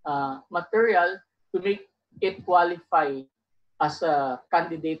certain material to make it qualify as a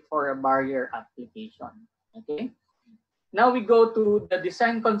candidate for a barrier application. Okay? Now we go to the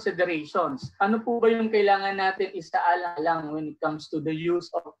design considerations. Ano po ba yung kailangan natin isaalang when it comes to the use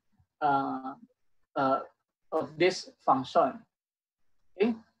of this function?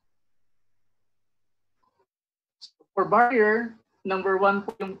 Okay? So for barrier, number 1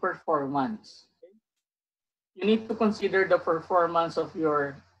 po yung performance. Okay? You need to consider the performance of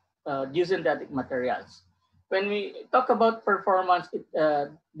your geosynthetic materials. When we talk about performance, it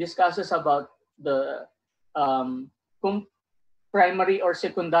discusses about the kung primary or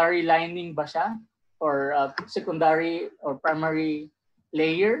secondary lining ba siya, or secondary or primary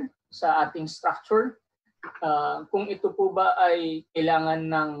layer sa ating structure. Kung ito po ba ay kailangan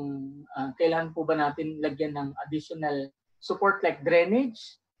po ba natin lagyan ng additional support like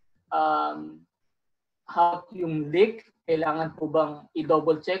drainage, how yung leak, kailangan po bang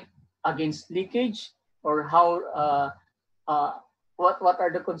i-double check against leakage, or how what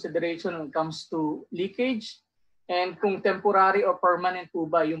are the consideration when it comes to leakage, and kung temporary or permanent po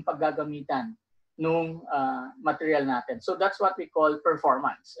ba yung paggagamitan nung material natin. So that's what we call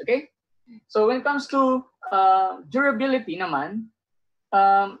performance. Okay? So when it comes to durability naman,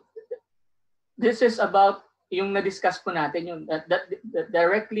 this is about yung na-discuss po natin, yung that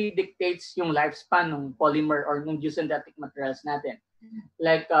directly dictates yung lifespan ng polymer or ng geosynthetic materials natin.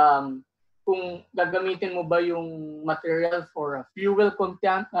 Like kung gagamitin mo ba yung material for fuel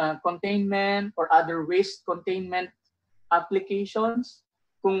containment or other waste containment applications,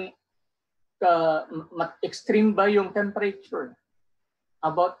 kung extreme ba yung temperature,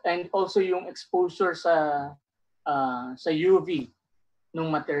 and also yung exposure sa UV ng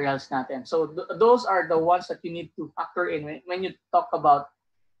materials natin. So those are the ones that you need to factor in when you talk about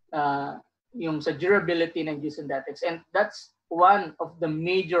yung sa durability ng geosynthetics, and that's one of the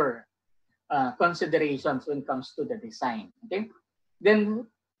major considerations when it comes to the design. Okay? Then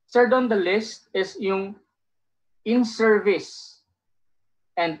third on the list is yung in-service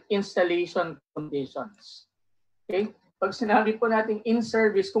and installation conditions. Okay? Pag sinabi po natin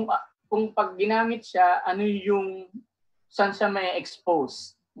in-service, kung pag ginamit siya, ano yung saan siya may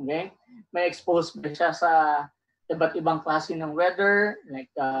expose? Okay? May expose ba siya sa iba't ibang klase ng weather, like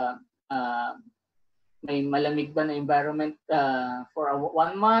may malamig ba na environment for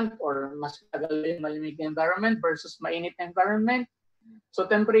 1 month, or mas tagal yung malamig na environment versus mainit na environment. So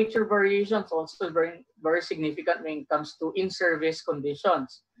temperature variations also very, very significant when it comes to in-service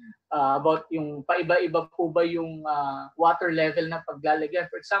conditions. About yung paiba-iba po ba yung water level na paglalagyan.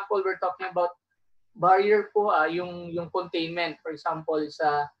 For example, we're talking about barrier po, yung containment. For example,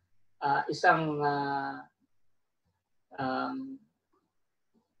 sa isang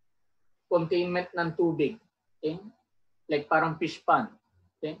containment ng tubig, okay? Like parang fish pond,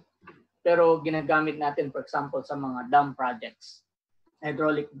 okay? Pero ginagamit natin, for example, sa mga dam projects,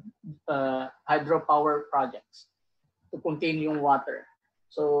 hydropower projects to contain yung water.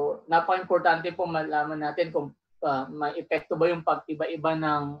 So napaka-importante po malaman natin kung may epekto ba yung pag-iba-iba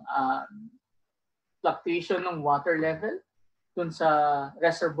ng fluctuation ng water level dun sa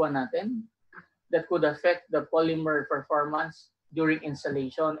reservoir natin that could affect the polymer performance during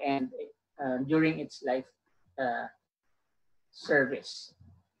installation and during its life service.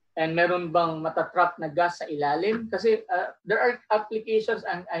 And meron bang matatrap na gas sa ilalim? Kasi there are applications,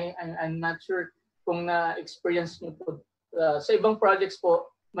 I'm not sure kung na-experience nyo po. Sa ibang projects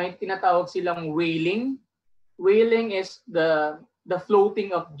po, may tinatawag silang whaling. Whaling is the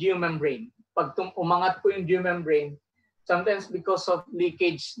floating of geomembrane. pag umangat po yung geomembrane, sometimes because of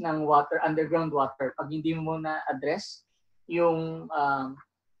leakage ng water, underground water, pag hindi mo na-address yung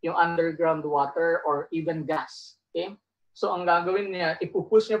underground water or even gas. Okay? So ang gagawin niya,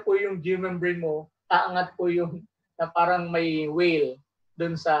 ipupush niya po yung geomembrane mo, aangat po yung na parang may whale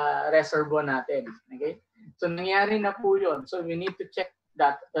dun sa reservoir natin. Okay? So nangyari na po yun. So we need to check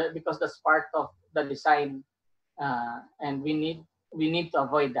that because that's part of the design and we need to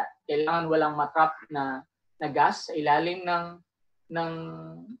avoid that. Kailangan walang matrap na gas sa ilalim ng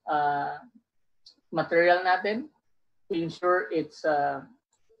material natin to ensure its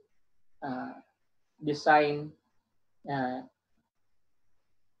design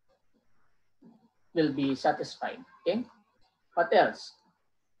will be satisfied. Okay. What else?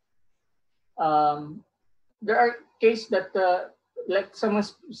 There are cases that like some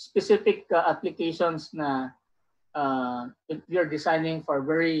specific applications na if you're designing for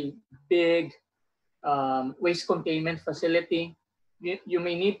very big waste containment facility, you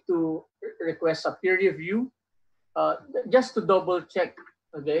may need to request a peer review just to double check,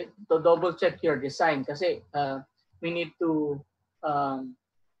 okay, to double check your design kasi we need to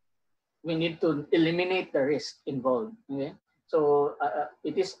eliminate the risk involved. Okay, so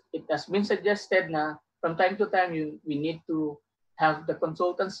it has been suggested na from time to time we need to have the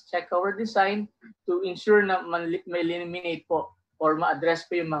consultants check our design to ensure na ma-eliminate po or ma-address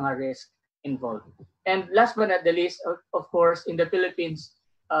po yung mga risk involved. And last but not the least, of course, in the Philippines,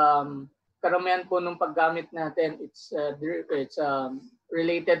 karamihan po nung paggamit natin, it's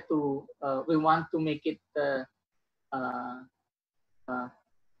related to we want to make it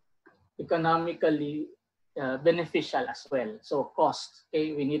economically beneficial as well. So cost,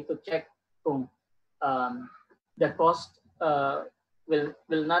 okay, we need to check kung the cost will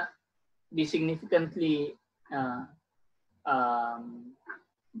not be significantly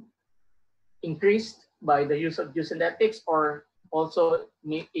increased by the use of geosynthetics, or also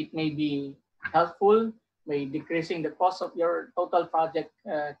it may be helpful by decreasing the cost of your total project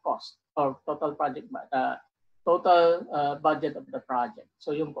cost or total project budget of the project.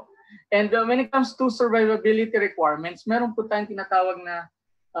 So yun po. And when it comes to survivability requirements, meron po tayong tinatawag na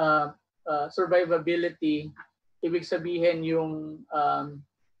survivability. Ibig sabihin yung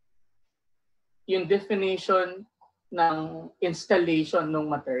definition ng installation ng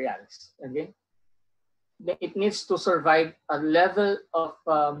materials. Okay? It needs to survive a level of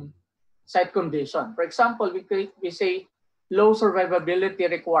site condition. For example, we say low survivability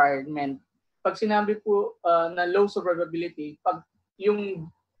requirement. Pag sinabi po na low survivability, pag yung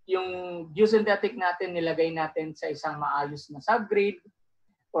geosynthetic natin nilagay natin sa isang maayos na subgrade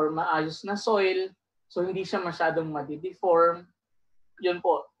or maayos na soil, so hindi siya masyadong madideform, yun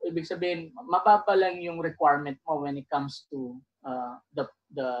po, ibig sabihin, mababa lang yung requirement mo when it comes to the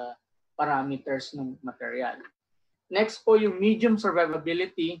parameters ng material. Next po yung medium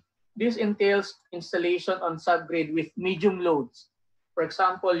survivability. This entails installation on subgrade with medium loads. For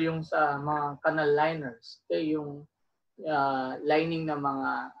example, yung sa mga canal liners, okay, yung lining ng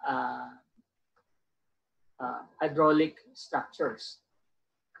mga hydraulic structures.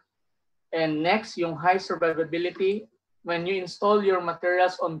 And next, yung high survivability, when you install your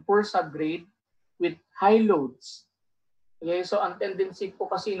materials on poor subgrade with high loads. Okay, so ang tendency po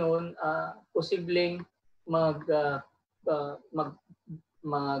kasi noon, posibleng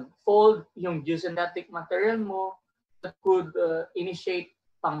mag-fold yung geosynthetic material mo that could initiate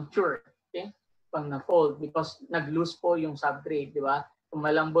puncture, okay? Pag na-fold because nag-loose po yung subgrade, di ba? Kung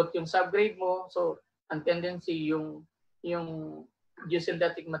malambot yung subgrade mo, so ang tendency yung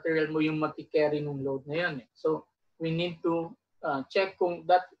geosynthetic material mo yung mag-carry ng load na yun. So we need to check kung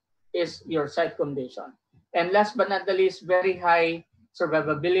that is your site condition. And last but not the least, very high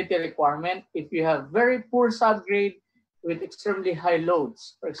survivability requirement. If you have very poor subgrade with extremely high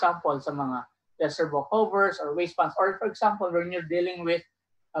loads, for example, sa mga reservoir covers or waste pans, or for example, when you're dealing with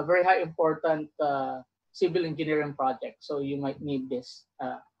a very high important civil engineering project, so you might need this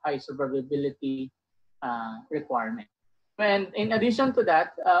high survivability requirement. And in addition to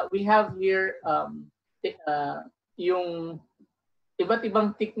that, we have here yung iba't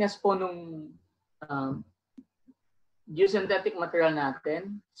ibang thickness po nung geosynthetic material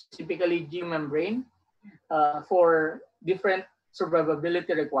natin, specifically geomembrane, for different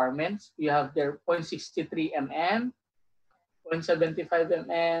survivability requirements. You have their 0.63 mm, 0.75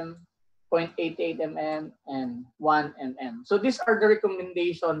 mm, 0.88 mm, and 1 mm. So these are the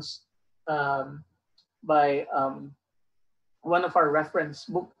recommendations by one of our reference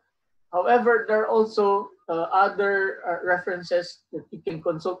book. However, there are also other references that you can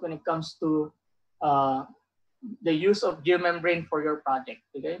consult when it comes to the use of geomembrane for your project.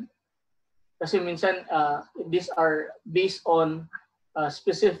 Okay, Kasi minsan, these are based on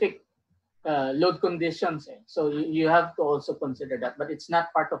specific load conditions. So you have to also consider that, but it's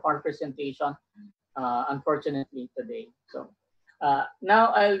not part of our presentation, unfortunately, today. So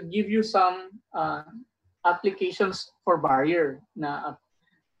now I'll give you some applications for barrier na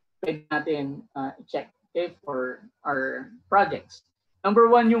pwede natin check, okay, for our projects. Number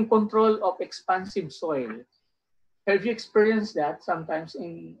one, yung control of expansive soil. Have you experienced that sometimes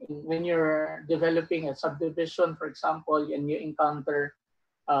when you're developing a subdivision, for example, and you encounter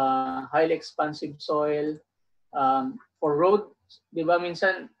highly expansive soil for roads, di ba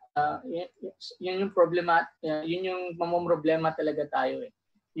minsan yun yung problema, yun yung mamomroblema talaga tayo eh.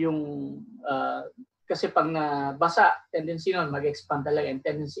 Yung kasi pag nabasa, tendency nun mag-expand talaga, and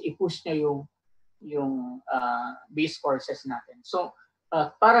tendency i-push niya yung base courses natin. So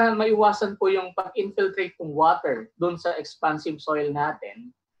para maiwasan po yung pag-infiltrate ng water doon sa expansive soil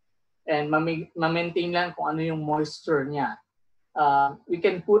natin and ma-maintain lang kung ano yung moisture niya, we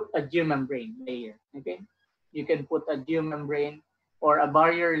can put a geomembrane layer. Okay, you can put a geomembrane or a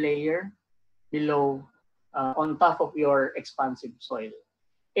barrier layer below on top of your expansive soil.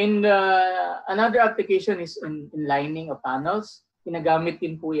 And another application is in lining of tunnels. Ginagamit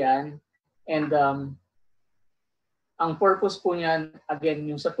din po yan, and ang purpose po niyan, again,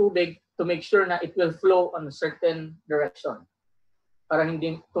 yung sa tubig, to make sure na it will flow on a certain direction para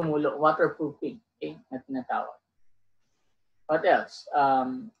hindi tumulo, waterproofing, okay, na tinatawag. What else?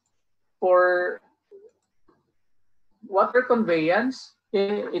 For water conveyance,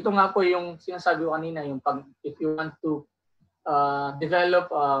 ito nga po yung sinasabi ko kanina, yung if you want to develop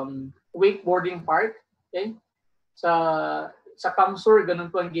wakeboarding park, okay? Sa Kamsur,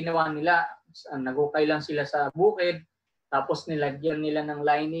 ganun po ang ginawa nila. Nagukay lang sila sa bukid, tapos nilagyan nila ng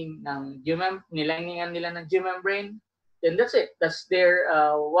lining ng niliningan nila ng geomembrane. Then that's it. That's their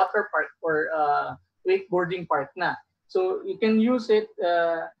water park or wakeboarding park na. So you can use it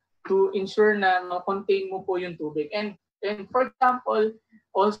to ensure na ma-contain mo po yung tubig. And for example,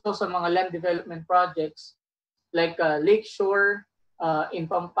 also sa mga land development projects like Lakeshore in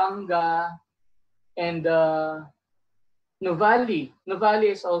Pampanga and Nuvali. Nuvali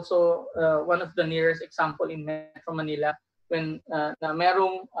is also one of the nearest example in Metro Manila when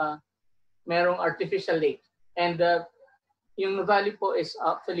merong artificial lake. And yung Nuvali po is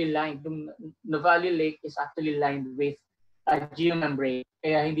actually lined. Yung Nuvali Lake is actually lined with a geomembrane.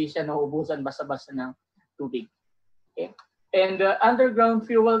 Kaya hindi siya nauubusan basta-basta ng tubig. Okay? And underground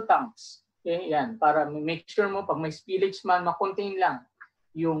fuel tanks. Okay? Yan, para make sure mo pag may spillage man, ma-contain lang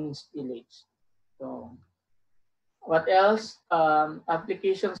yung spillage. So, what else?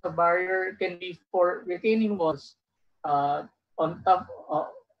 Applications of barrier can be for retaining walls. On top,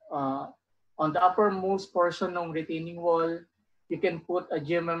 on the uppermost portion ng retaining wall, you can put a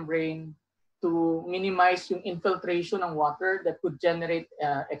geomembrane to minimize yung infiltration ng water that could generate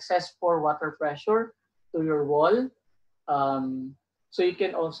excess for water pressure to your wall. So you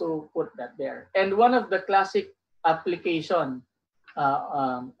can also put that there. And one of the classic application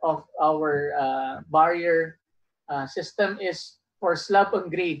of our barrier system is for slab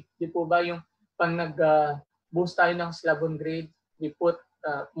on grade. Di po ba yung pag nag-boost tayo ng slab on grade, we put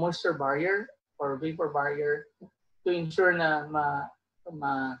moisture barrier or vapor barrier to ensure na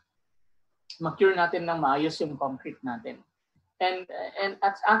ma-cure natin ng maayos yung concrete natin. And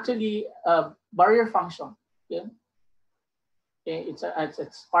that's actually a barrier function. Okay? Okay, it's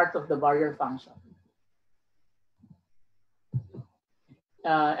part of the barrier function.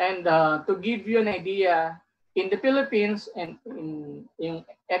 And to give you an idea, in the Philippines and in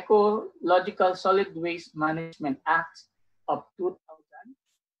Ecological Solid Waste Management Act of 2000,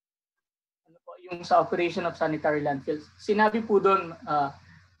 ano po yung sa operation of sanitary landfills, sinabi po doon,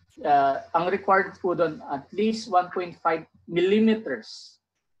 ang required po doon at least 1.5 millimeters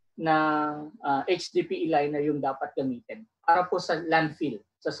ng HDPE liner yung dapat gamitin para po sa landfill,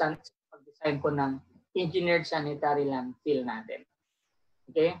 sa pag-design po ng engineered sanitary landfill natin.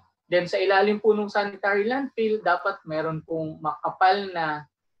 Okay? Then sa ilalim po ng sanitary landfill, dapat meron pong makapal na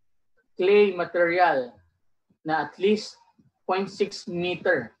clay material na at least 0.6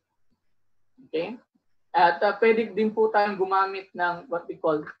 meter. Okay? At pwede din po tayong gumamit ng what we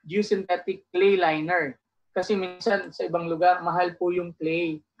call geosynthetic clay liner. Kasi minsan sa ibang lugar, mahal po yung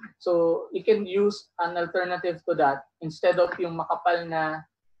clay. So you can use an alternative to that. Instead of yung makapal na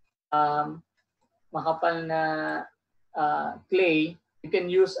clay, you can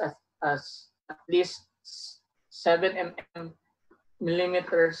use as at least 7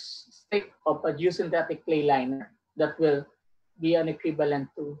 millimeters thick of a geosynthetic clay liner that will be an equivalent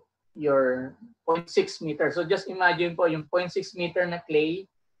to your 0.6 meter. So just imagine po yung 0.6 meter na clay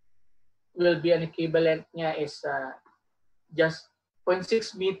will be an equivalent niya is just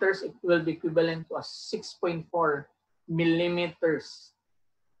 0.6 meters. It will be equivalent to a 6.4 millimeters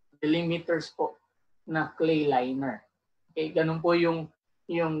po na clay liner. Okay, ganun po yung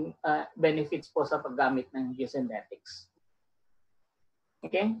benefits po sa paggamit ng geosynthetics.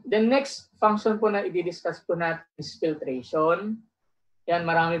 Okay, the next function po na i-discuss po natin is filtration. Yan,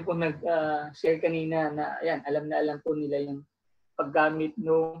 marami po nag-share kanina na yan, alam po nila yung paggamit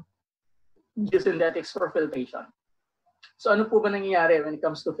ng geosynthetics for filtration. So ano po ba nangyayari when it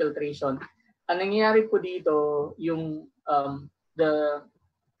comes to filtration? Ang nangyayari po dito, yung the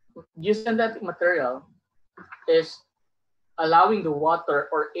geosynthetic material is allowing the water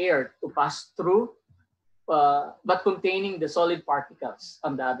or air to pass through, but containing the solid particles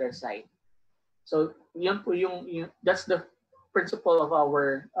on the other side. So yun po that's the principle of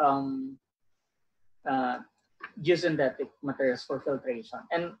our geosynthetic materials for filtration.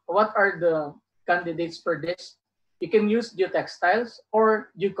 And what are the candidates for this? You can use geotextiles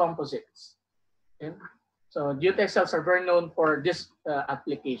or geocomposites. Okay? So geotextiles are very known for this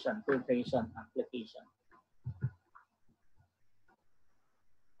application, filtration application.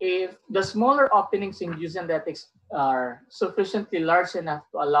 If the smaller openings in geosynthetics are sufficiently large enough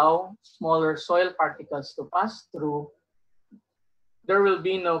to allow smaller soil particles to pass through, there will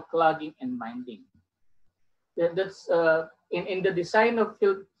be no clogging and binding. That's in the design of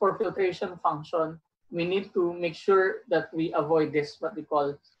for filtration function, we need to make sure that we avoid this, what we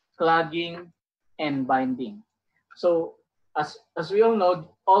call clogging and binding. So as we all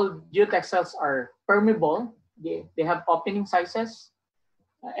know, all geotextiles are permeable. They have opening sizes,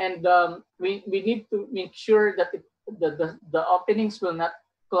 and we need to make sure that the openings will not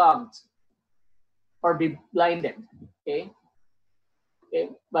clog or be blinded, okay,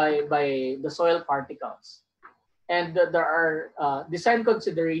 by the soil particles. And there are design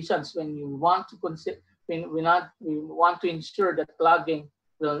considerations when you want to we want to ensure that clogging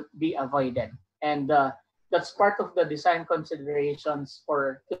will be avoided, and that's part of the design considerations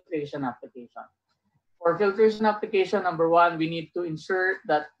for filtration application. For filtration application, number one, we need to ensure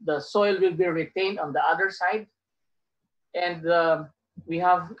that the soil will be retained on the other side, and we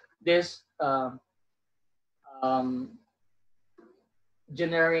have this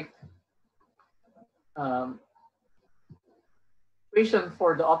generic equation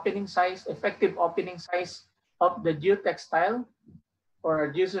for the opening size, effective opening size of the geotextile or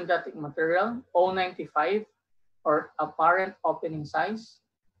a geosynthetic material, O95, or apparent opening size,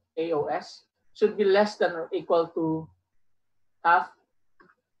 AOS, should be less than or equal to half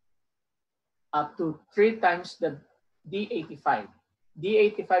up to 3 times the D85.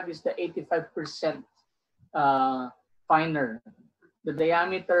 D85 is the 85% finer, the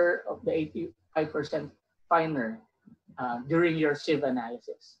diameter of the 85% finer during your sieve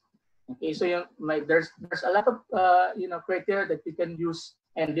analysis. Okay, so there's a lot of criteria that you can use,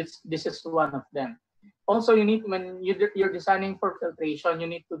 and this is one of them. Also, you need, when you're designing for filtration, you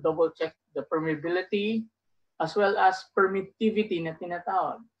need to double check the permeability as well as permittivity na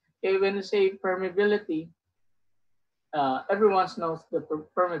tinatawag. Okay, when you say permeability, everyone knows the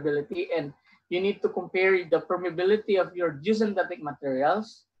permeability, and you need to compare the permeability of your geosynthetic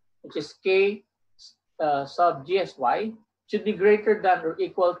materials, which is K sub GSY, should be greater than or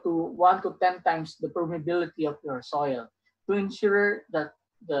equal to 1 to 10 times the permeability of your soil to ensure that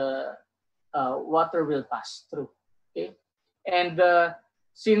the water will pass through. Okay, and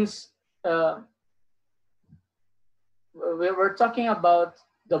since we're talking about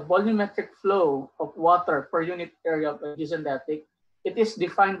the volumetric flow of water per unit area of a geosynthetic, it is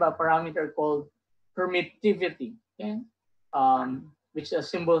defined by a parameter called permittivity, okay? Which is a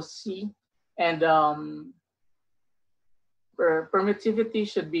symbol C, and permittivity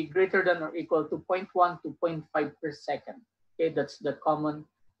should be greater than or equal to 0.1 to 0.5 per second. Okay, that's the common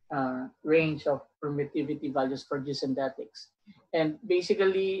range of permittivity values for geosynthetics. And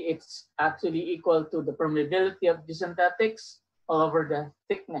basically, it's actually equal to the permeability of geosynthetics all over the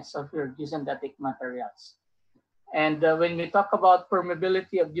thickness of your geosynthetic materials. And when we talk about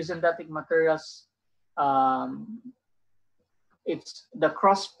permeability of geosynthetic materials, it's the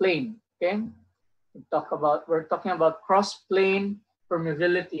cross plane. Okay, we're talking about cross plane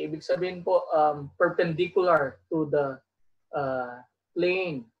permeability. Ibig sabihin po, perpendicular to the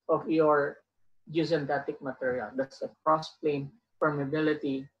plane of your geosynthetic material. That's a cross plane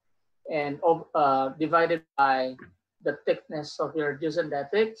permeability, and divided by the thickness of your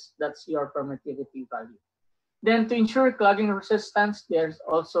geosynthetics. That's your permittivity value. Then, to ensure clogging resistance, there's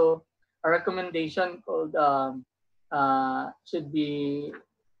also a recommendation called should be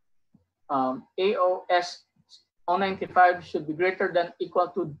AOS O95 should be greater than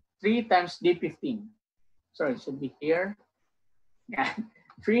equal to 3 times D15. Sorry, it should be here. Yeah,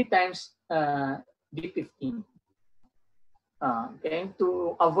 3 times D15. Okay,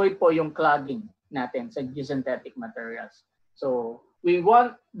 to avoid po yung clogging natin sa geosynthetic materials. So we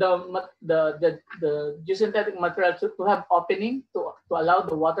want the geosynthetic material to have opening to allow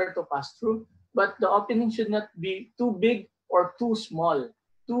the water to pass through, but the opening should not be too big or too small.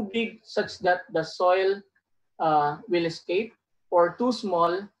 Too big such that the soil will escape, or too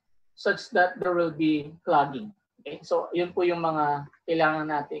small such that there will be clogging. Okay, so yun po yung mga kailangan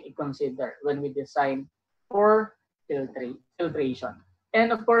natin i-consider when we design for filtration.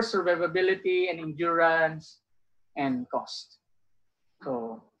 And of course, survivability and endurance and cost.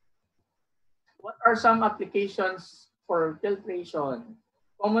 So what are some applications for filtration?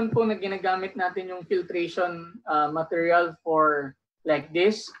 Common po na ginagamit natin yung filtration material for like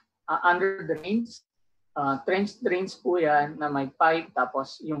this, under drains. Trench drains po yan na may pipe,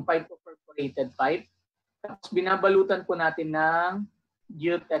 tapos yung pipe po perforated pipe. Tapos binabalutan po natin ng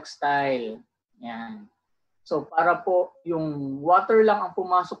geotextile. Yan. So para po yung water lang ang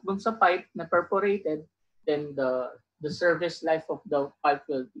pumasok dun sa pipe na perforated, then the service life of the pipe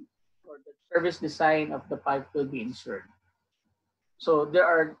will be, or the service design of the pipe will be ensured. So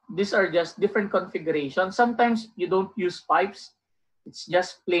these are just different configurations. Sometimes you don't use pipes. It's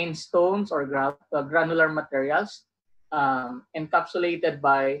just plain stones or granular materials encapsulated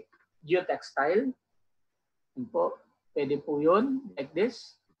by geotextile. Yun po, pwede po yun, like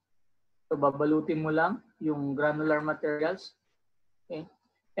this. So babalutin mo lang yung granular materials. Okay?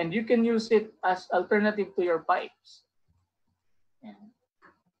 And you can use it as alternative to your pipes. Yeah.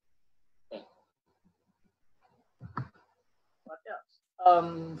 Okay. What else?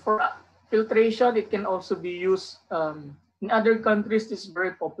 For filtration, it can also be used in other countries. This is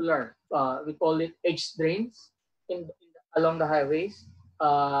very popular. We call it H drains along the highways.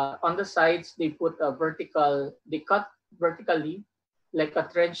 On the sides, they put they cut vertically, like a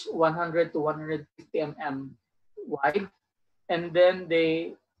trench 100 to 150 mm wide, and then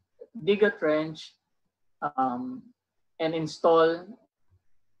they dig a trench and install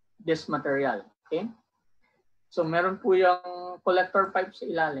this material. Okay, so meron po yung collector pipe sa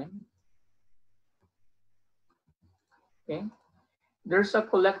ilalim. Okay, there's a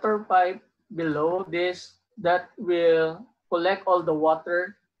collector pipe below this that will collect all the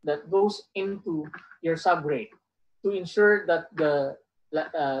water that goes into your subgrade to ensure that the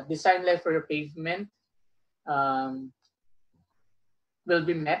design life for your pavement will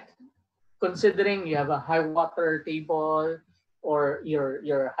be met, considering you have a high water table or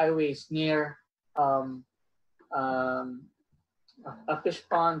your highways near a fish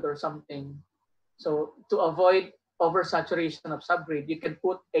pond or something. So to avoid oversaturation of subgrade, you can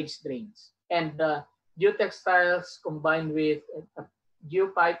put edge drains, and geotextiles combined with a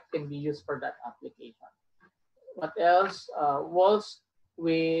geopipe can be used for that application. What else? Walls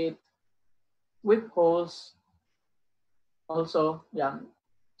with holes. Also, yeah.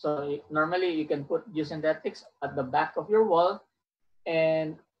 So normally you can put geosynthetics at the back of your wall,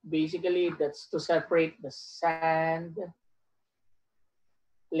 and basically that's to separate the sand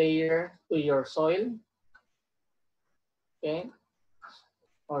layer to your soil, okay,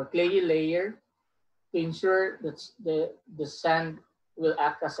 or clayey layer, to ensure that the sand will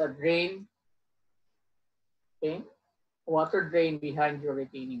act as a drain, okay, water drain behind your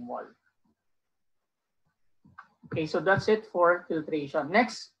retaining wall. Okay, so that's it for filtration.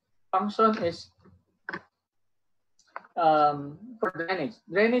 Next function is for drainage.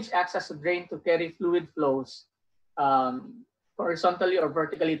 Drainage acts as a drain to carry fluid flows horizontally or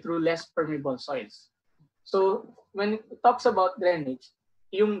vertically through less permeable soils. So when it talks about drainage,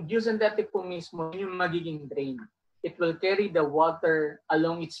 yung geosynthetic po mismo yung magiging drain. It will carry the water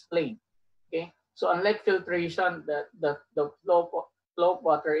along its plane. Okay, so unlike filtration, the flow of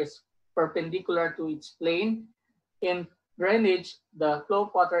water is perpendicular to its plane. In drainage, the flow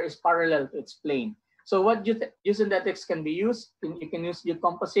of water is parallel to its plane. So what geosynthetics can be used? You can use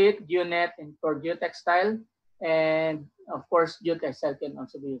geocomposite, geonet, and for geotextile, and of course geotextile can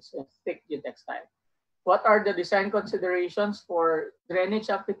also be used, thick geotextile. What are the design considerations for drainage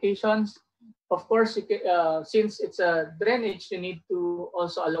applications? Of course, since it's a drainage, you need to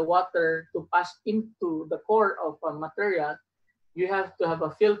also allow water to pass into the core of a material. You have to have a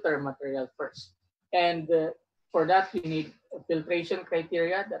filter material first. And for that, you need filtration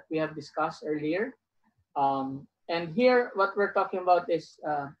criteria that we have discussed earlier. And here, what we're talking about is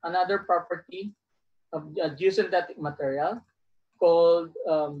another property of a geosynthetic material called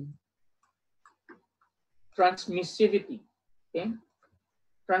transmissivity. Okay,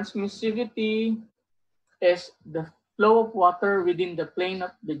 transmissivity is the flow of water within the plane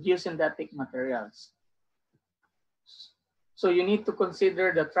of the geosynthetic materials. So you need to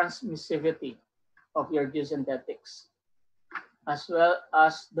consider the transmissivity of your geosynthetics, as well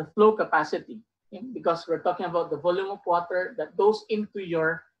as the flow capacity, because we're talking about the volume of water that goes into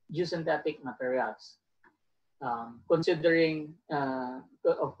your geosynthetic materials. Considering,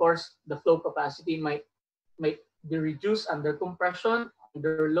 of course, the flow capacity might be reduced under compression,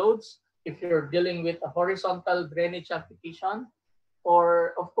 under loads, if you're dealing with a horizontal drainage application,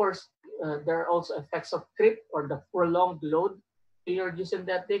 or of course, there are also effects of creep or the prolonged load to your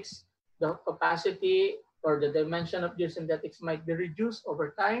geosynthetics. The capacity or the dimension of geosynthetics might be reduced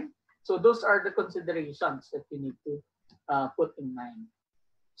over time. So those are the considerations that you need to put in mind.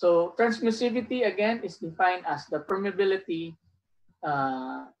 So transmissivity, again, is defined as the permeability,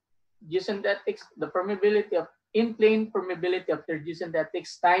 geosynthetics, the permeability of in-plane permeability of your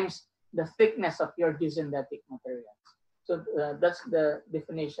geosynthetics times the thickness of your geosynthetic materials. So that's the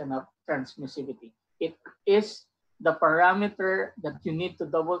definition of transmissivity. It is the parameter that you need to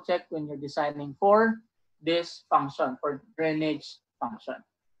double check when you're designing for this function, for drainage function.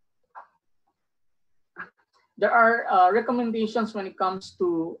 There are recommendations when it comes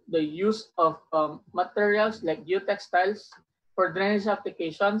to the use of materials like geotextiles for drainage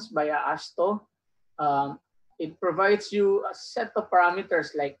applications via ASTO. It provides you a set of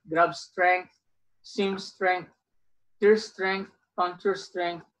parameters like grab strength, seam strength, tear strength, contour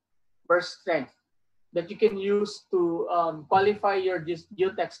strength, burst strength that you can use to qualify your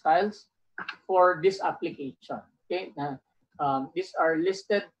geotextiles for this application. Okay, these are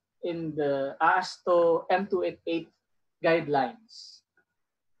listed in the ASTO M288 guidelines.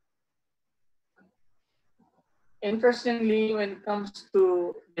 Interestingly, when it comes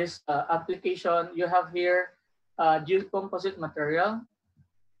to this application, you have here geocomposite material.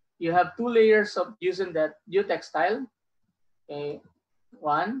 You have two layers of using that geotextile, okay,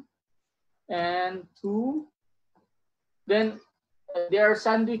 1 and 2. Then they are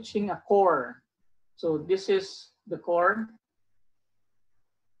sandwiching a core. So this is the core.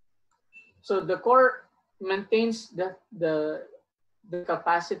 So the core maintains the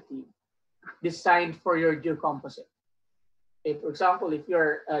capacity designed for your geocomposite. For example, if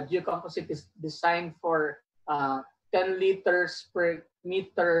your geocomposite is designed for 10 liters per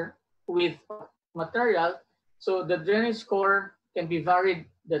meter width of material, so the drainage core can be varied.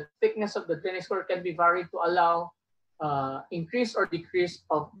 The thickness of the drainage core can be varied to allow increase or decrease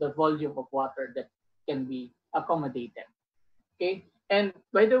of the volume of water that can be accommodated. Okay, and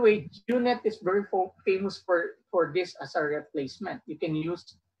by the way, GeoNet is very famous for this as a replacement. You can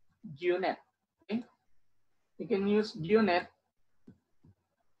use GeoNet. Okay, you can use GeoNet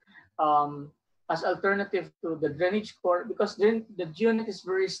as alternative to the drainage core because then the GeoNet is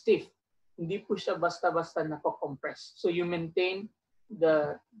very stiff. Hindi po siya basta-basta nako-compress. So you maintain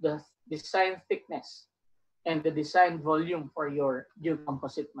the design thickness and the design volume for your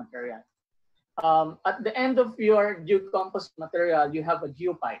geocomposite material. At the end of your geocomposite material, you have a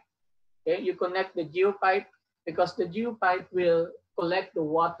geopipe. Okay, you connect the geopipe because the geopipe will collect the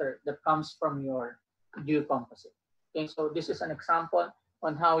water that comes from your geocomposite. Okay, so this is an example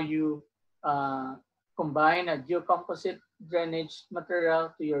on how you combine a geocomposite drainage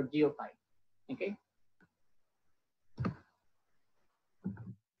material to your geopipe. Okay.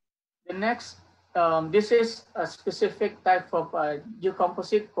 The next, this is a specific type of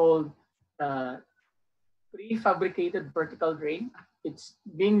geocomposite called prefabricated vertical drain. It's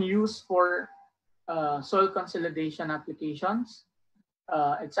being used for soil consolidation applications.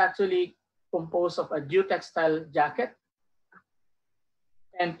 It's actually composed of a geotextile jacket,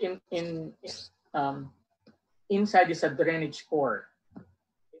 and inside is a drainage core.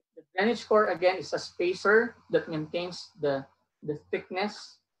 The drainage core again is a spacer that maintains the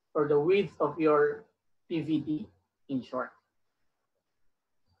thickness or the width of your PVD, in short.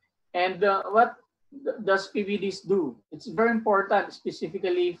 And what does PVDs do? It's very important,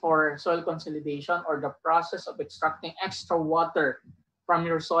 specifically for soil consolidation or the process of extracting extra water from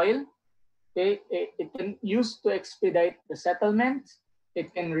your soil. Okay, it can use to expedite the settlement.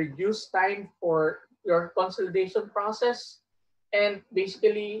 It can reduce time for your consolidation process, and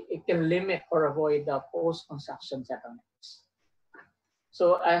basically it can limit or avoid the post-construction settlements.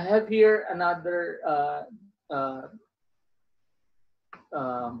 So I have here another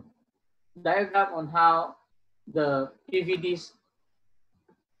diagram on how the PVDs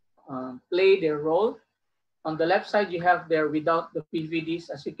play their role. On the left side, you have there without the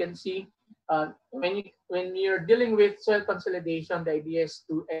PVDs. As you can see, when you're dealing with soil consolidation, the idea is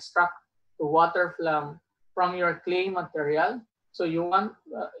to extract the water from your clay material. So you want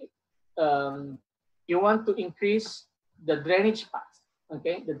to increase the drainage path,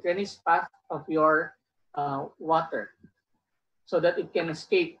 okay, the drainage path of your water, so that it can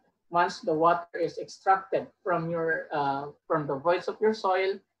escape once the water is extracted from your from the voids of your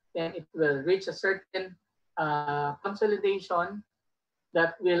soil. Then it will reach a certain consolidation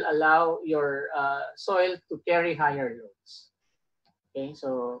that will allow your soil to carry higher loads. Okay,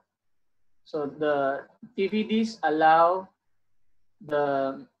 so the TVDs allow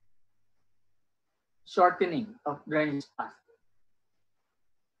the shortening of drainage path.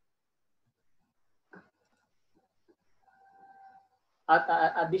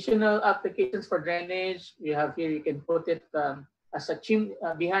 Additional applications for drainage, you have here, you can put it as a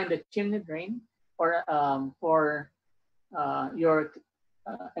behind the chimney drain, or for your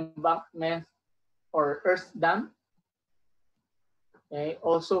embankment or earth dam. Okay.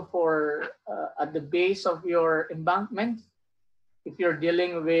 Also for at the base of your embankment, if you're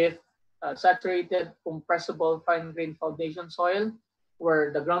dealing with saturated compressible fine-grained foundation soil,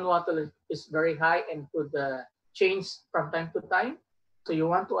 where the groundwater is very high and could change from time to time. So you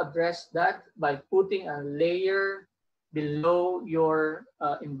want to address that by putting a layer below your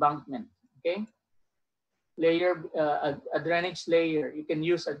embankment, okay? Layer, a drainage layer. You can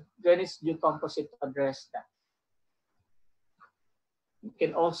use a drainage geocomposite to address that. You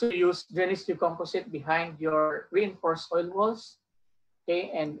can also use drainage geocomposite behind your reinforced soil walls,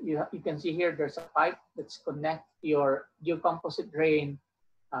 okay? And you can see here, there's a pipe that's connect your geocomposite drain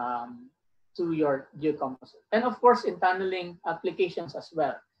to your geocomposite. And of course, in tunneling applications as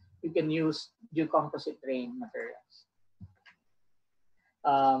well, you can use geocomposite drain materials.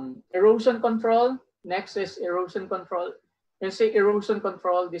 Erosion control. Next is erosion control. When say erosion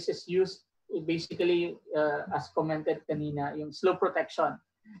control, this is used basically, as commented kanina, yung slope protection.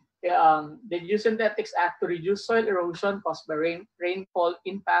 The Geosynthetics Act to reduce soil erosion caused by rainfall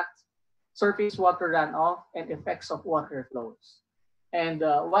impact, surface water runoff, and effects of water flows. And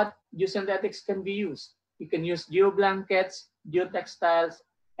what geosynthetics can be used? You can use geoblankets, geotextiles,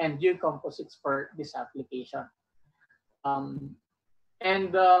 and geocomposites for this application.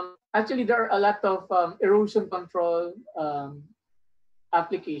 Actually, there are a lot of erosion control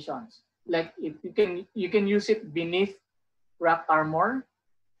applications. Like if you can use it beneath rock armor,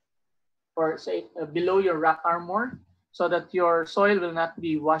 or say below your rock armor, so that your soil will not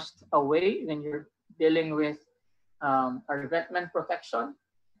be washed away when you're dealing with a revetment protection.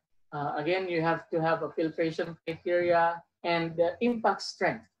 Again, you have to have a filtration criteria and the impact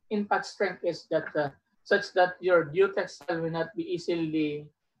strength. Impact strength is that such that your geotextile will not be easily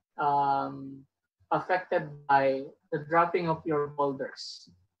affected by the dropping of your boulders.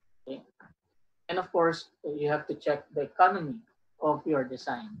 Okay? And of course, you have to check the economy of your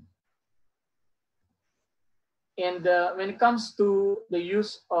design. And when it comes to the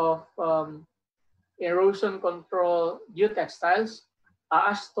use of erosion control geotextiles,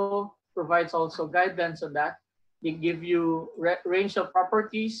 AASTO provides also guidance on that. They give you range of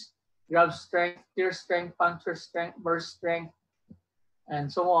properties, grab strength, tear strength, puncture strength, burst strength,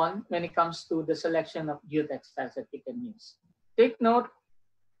 and so on when it comes to the selection of geotextiles that you can use. Take note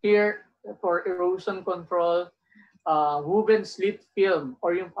here for erosion control, woven slit film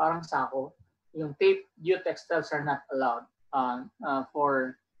or yung parang sako, yung tape geotextiles are not allowed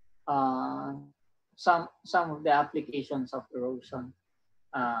for some of the applications of erosion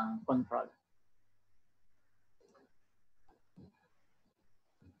control.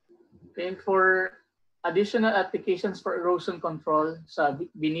 Okay, for additional applications for erosion control sa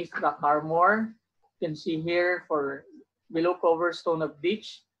beneath rock armor, you can see here for below cover stone of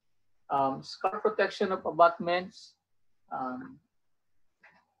ditch, scar protection of abutments,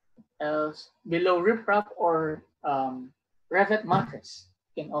 else below riprap or revet mattress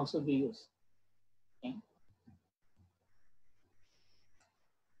can also be used. Okay.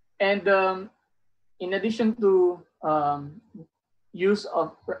 And in addition to use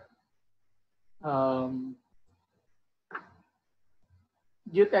of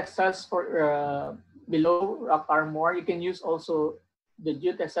geotextiles for below rock armor, you can use also the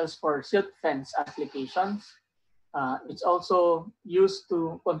geotextiles for silt fence applications. It's also used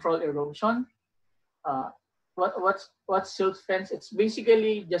to control erosion. What's silt fence? It's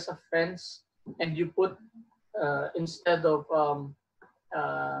basically just a fence, and you put instead of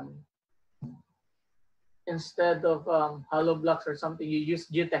hollow blocks or something, you use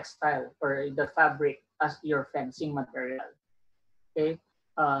geotextile or the fabric as your fencing material. Okay.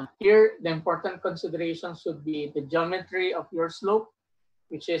 Here, the important considerations should be the geometry of your slope,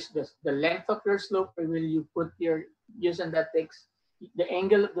 which is the length of your slope, where will you put your geosynthetics, the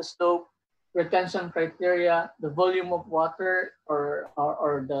angle of the slope, retention criteria, the volume of water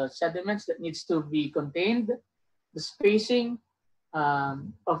or the sediments that needs to be contained, the spacing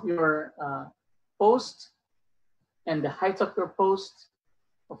of your post and the height of your post.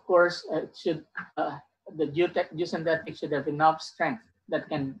 Of course, it should the geosynthetic should have enough strength that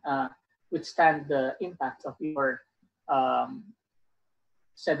can withstand the impact of your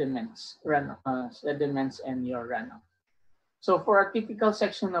sediments and your runoff. So for a typical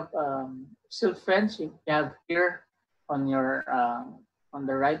section of silt fence, you have here on your on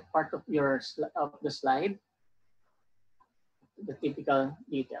the right part of your of the slide the typical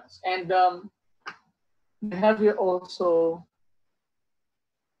details, and you have here also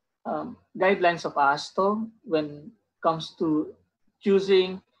guidelines of ASTO when it comes to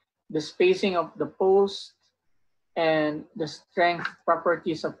choosing the spacing of the post and the strength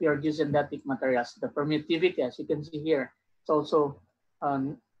properties of your geosynthetic materials. The permittivity, as you can see here, it's also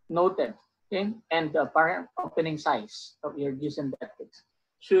noted. Okay, and the apparent opening size of your geosynthetics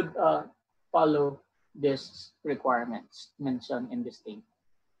should follow these requirements mentioned in this table.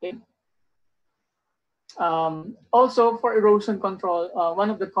 Okay. Also, for erosion control, one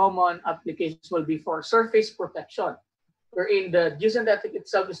of the common applications will be for surface protection, wherein the geosynthetic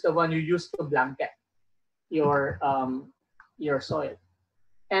itself is the one you use to blanket your soil.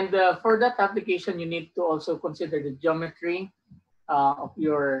 And for that application, you need to also consider the geometry of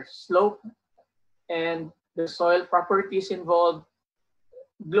your slope and the soil properties involved.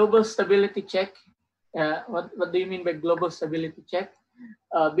 Global stability check. What do you mean by global stability check?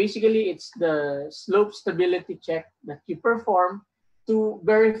 Basically, it's the slope stability check that you perform to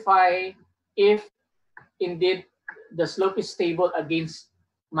verify if indeed the slope is stable against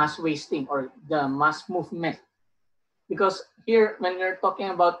mass wasting or the mass movement. Because here, when we're talking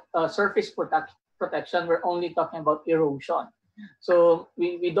about surface protection, we're only talking about erosion. So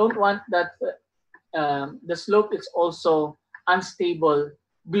we don't want that the slope is also unstable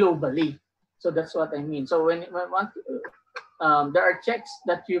globally. So that's what I mean. So when there are checks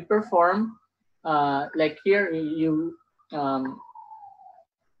that you perform, like here you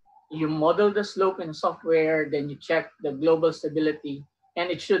model the slope in software, then you check the global stability, and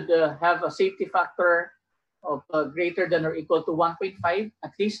it should have a safety factor of greater than or equal to 1.5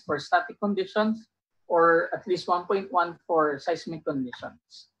 at least for static conditions, or at least 1.1 for seismic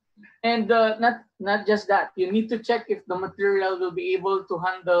conditions. And not just that, you need to check if the material will be able to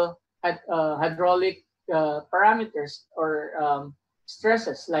handle hydraulic parameters or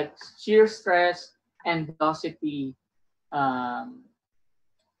stresses like shear stress and velocity on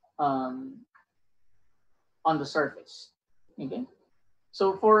the surface. Okay,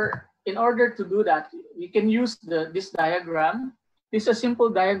 so in order to do that, you can use this diagram. This is a simple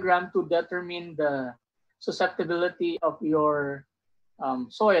diagram to determine the susceptibility of your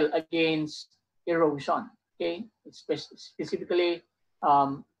soil against erosion. Okay, specifically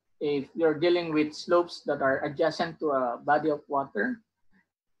if you're dealing with slopes that are adjacent to a body of water,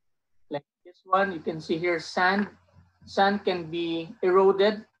 like this one, you can see here sand. Sand can be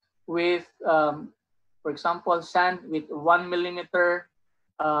eroded with, for example, sand with 1 millimeter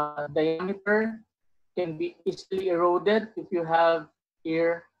diameter can be easily eroded if you have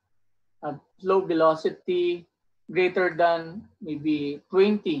here a flow velocity greater than maybe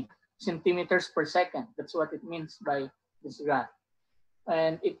 20 centimeters per second. That's what it means by this graph.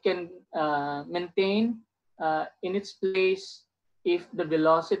 And it can maintain in its place if the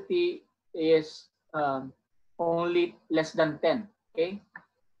velocity is only less than 10. Okay.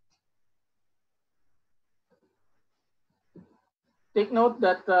 Take note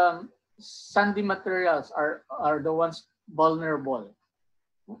that sandy materials are the ones vulnerable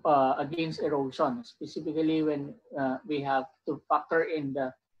against erosion, specifically when we have to factor in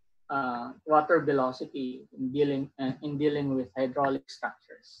the water velocity in dealing with hydraulic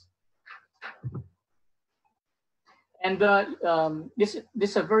structures. And this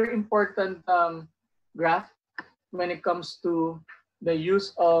is a very important graph when it comes to the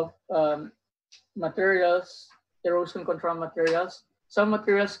use of materials, erosion control materials. Some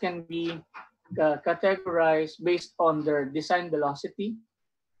materials can be categorized based on their design velocity.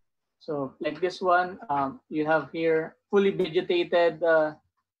 So like this one, you have here fully vegetated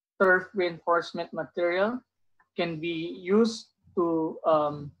turf reinforcement material can be used to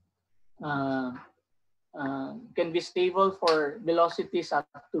can be stable for velocities up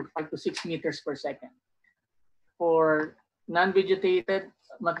to 5 to 6 meters per second. For non-vegetated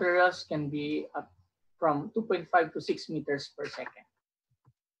materials can be up from 2.5 to 6 meters per second.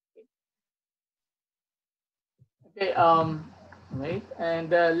 Okay, right. And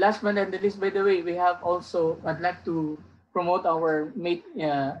last but not least, by the way, we have also, I'd like to promote our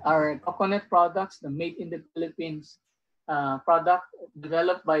our coconut products, the Made in the Philippines product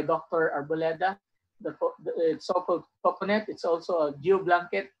developed by Dr. Arboleda. it's so-called coconut. It's also a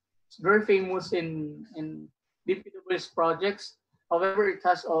geoblanket. It's very famous in DPW's projects. However, it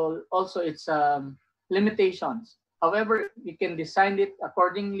has also its limitations. However, you can design it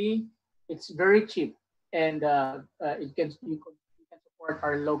accordingly. It's very cheap, and you can support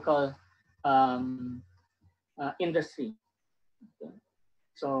our local industry. Okay.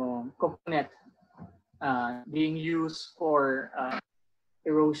 So coconut being used for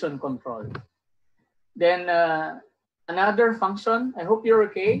erosion control. Then another function. I hope you're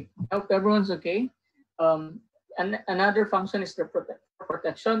okay. I hope everyone's okay. And another function is the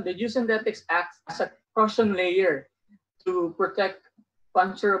protection. The geosynthetics acts as a cushion layer to protect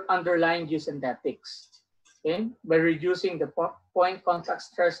puncture of underlying geosynthetics, okay, by reducing the point contact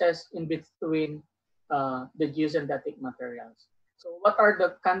stresses in between the geosynthetic materials. So what are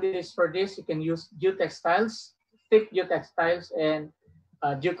the candidates for this? You can use geotextiles, thick geotextiles, and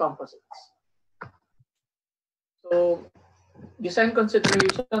geocomposites. So design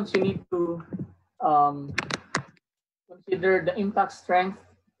considerations, you need to consider the impact strength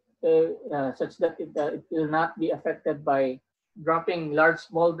such that it will not be affected by dropping large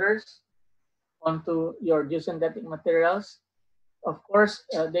boulders onto your geosynthetic materials. Of course,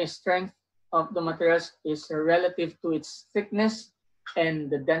 the strength of the materials is relative to its thickness and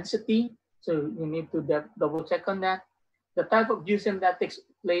the density. So you need to double check on that. The type of geosynthetics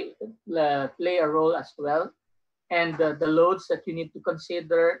play a role as well. And the loads that you need to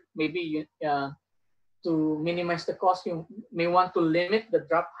consider, maybe to minimize the cost, you may want to limit the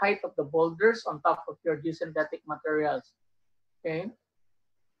drop height of the boulders on top of your geosynthetic materials. Okay.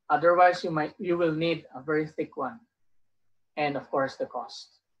 Otherwise, you will need a very thick one, and of course the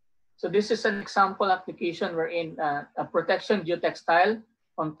cost. So this is an example application wherein a protection geotextile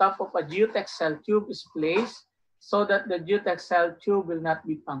on top of a geotextile tube is placed so that the geotextile tube will not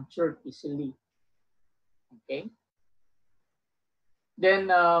be punctured easily. Okay.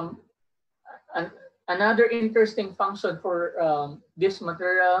 Then another interesting function for this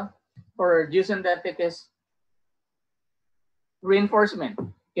material for geosynthetic is reinforcement.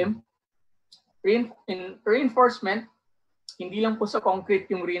 Okay? In reinforcement, hindi lang po sa concrete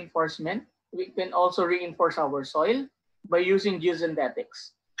yung reinforcement. We can also reinforce our soil by using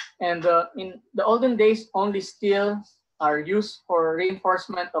geosynthetics. And in the olden days, only steel are used for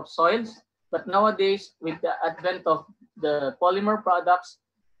reinforcement of soils. But nowadays, with the advent of the polymer products,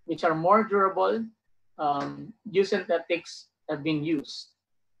 which are more durable, geosynthetics have been used.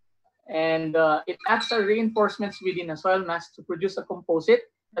 And it acts as reinforcements within a soil mass to produce a composite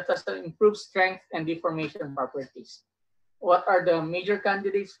that has improved strength and deformation properties. What are the major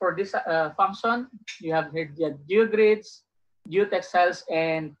candidates for this function? You have here the geogrids, geotextiles,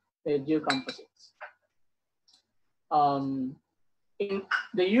 and the geocomposites. In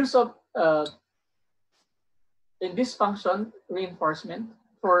the use of in this function, reinforcement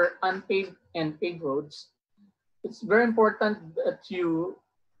for unpaved and paved roads, it's very important that you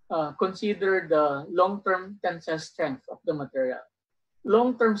consider the long-term tensile strength of the material.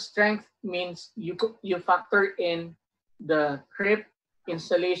 Long-term strength means you factor in the creep,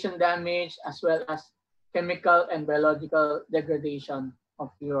 installation damage, as well as chemical and biological degradation of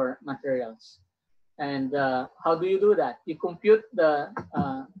your materials. And how do you do that? You compute the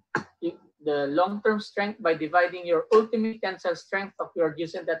long-term strength by dividing your ultimate tensile strength of your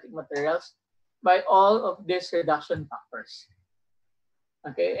geosynthetic materials by all of these reduction factors.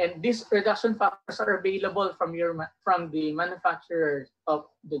 Okay, and these reduction factors are available from the manufacturers of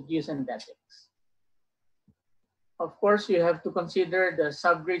the geosynthetics. Of course, you have to consider the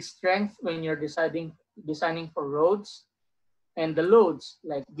subgrade strength when you're designing for roads, and the loads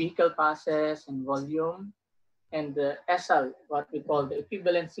like vehicle passes and volume, and the SL, what we call the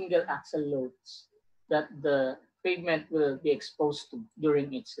equivalent single axle loads that the pavement will be exposed to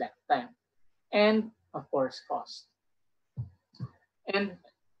during its lifetime, and of course cost. And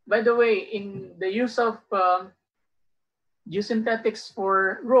by the way, in the use of geosynthetics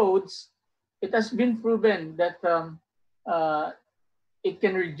for roads, it has been proven that it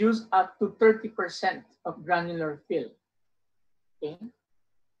can reduce up to 30% of granular fill, okay,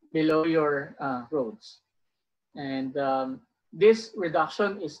 below your roads. And this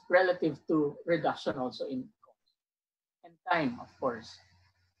reduction is relative to reduction also in cost and time, of course.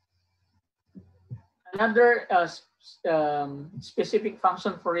 Another specific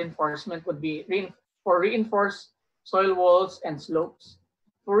function for reinforcement would be for reinforced soil walls and slopes.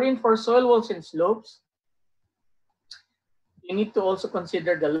 For reinforced soil walls and slopes, you need to also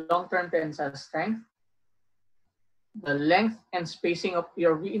consider the long-term tensile strength, the length and spacing of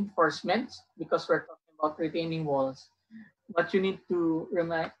your reinforcements, because we're talking about retaining walls, what you need to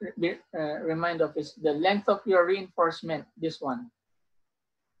remind of is the length of your reinforcement, this one.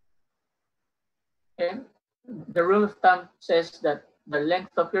 Okay? The rule of thumb says that the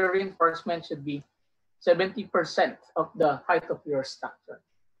length of your reinforcement should be 70% of the height of your structure.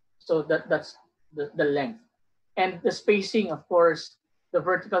 So that's the length. And the spacing, of course, the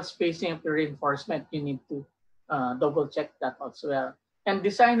vertical spacing of the reinforcement, you need to double check that as well. And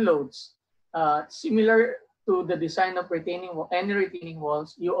design loads, similar to the design of any retaining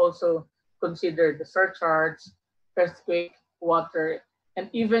walls, you also consider the surcharge, earthquake, water, and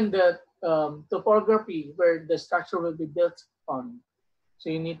even the topography where the structure will be built on. So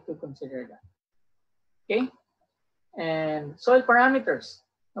you need to consider that. Okay? And soil parameters.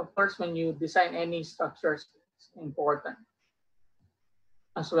 Of course, when you design any structures, it's important,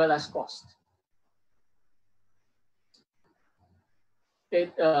 as well as cost. Okay,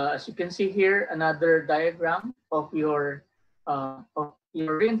 as you can see here, another diagram of your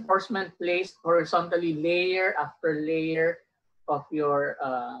reinforcement placed horizontally, layer after layer of your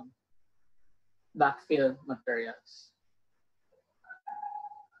backfill materials.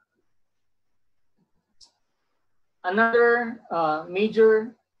 Another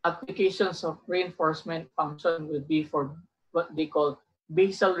major applications of reinforcement function would be for what they call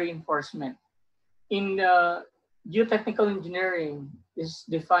basal reinforcement. In geotechnical engineering, is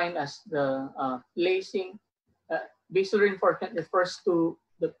defined as the placing. Basal reinforcement refers to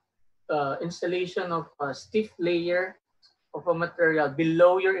the installation of a stiff layer of a material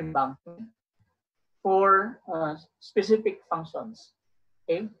below your embankment for specific functions.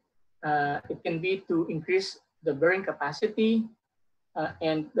 Okay, it can be to increase the bearing capacity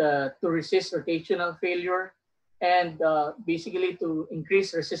and to resist rotational failure, and basically to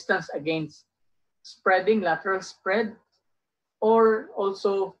increase resistance against spreading, lateral spread, or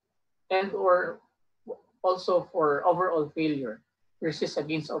also for overall failure, resist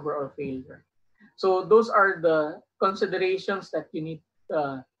against overall failure. So those are the considerations that you need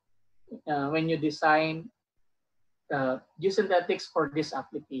when you design geosynthetics for this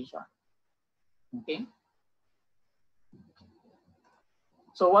application. Okay.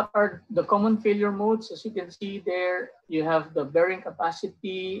 So what are the common failure modes? As you can see there, you have the bearing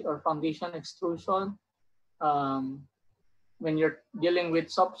capacity or foundation extrusion. When you're dealing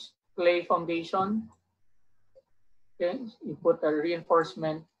with soft clay foundation, okay, you put a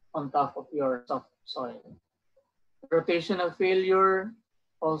reinforcement on top of your soft soil. Rotational failure,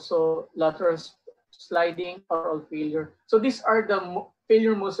 also lateral sliding, or all failure. So these are the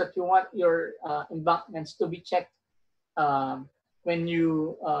failure modes that you want your embankments to be checked when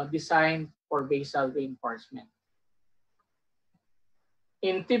you design for basal reinforcement.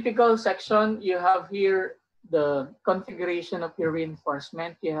 In typical section, you have here the configuration of your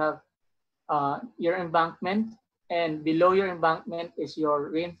reinforcement. You have your embankment, and below your embankment is your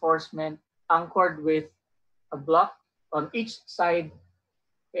reinforcement anchored with a block on each side.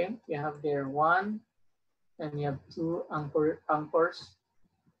 Okay, you have there one, and you have two anchors,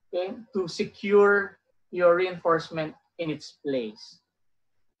 okay, to secure your reinforcement in its place.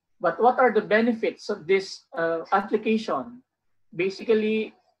 But what are the benefits of this application?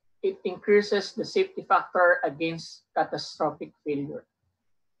 Basically, it increases the safety factor against catastrophic failure.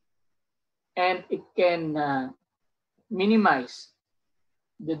 And it can minimize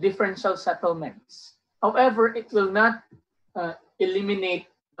the differential settlements. However, it will not eliminate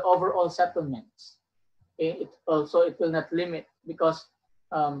the overall settlements. Okay? It will not limit, because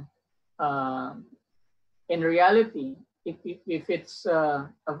in reality, if it's a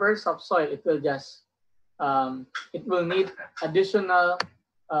very soft soil, it will just it will need additional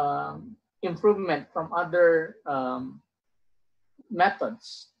improvement from other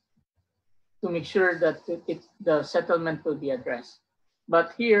methods to make sure that the settlement will be addressed.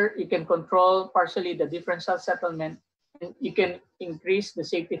 But here you can control partially the differential settlement, and you can increase the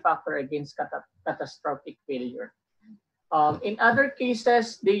safety factor against catastrophic failure. In other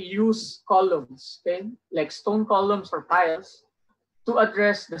cases, they use columns, okay, like stone columns or piles, to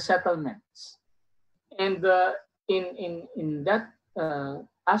address the settlements. And in that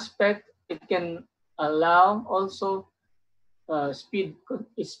aspect, it can allow also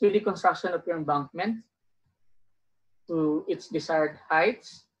speedy construction of your embankment to its desired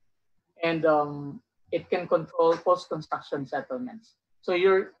heights, and it can control post-construction settlements. So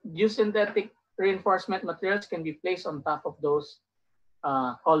your geosynthetic reinforcement materials can be placed on top of those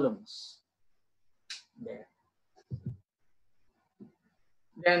columns. There.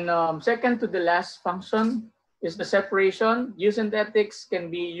 Then second to the last function is the separation. Geosynthetics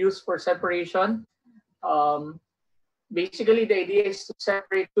can be used for separation. Basically, the idea is to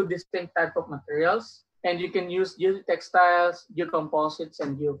separate two distinct types of materials. And you can use geotextiles, geocomposites,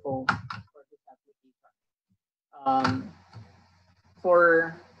 and geofoam for this application.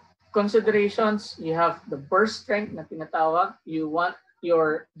 For considerations, you have the burst strength na tinatawag. You want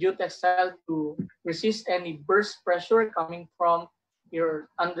your geotextile to resist any burst pressure coming from your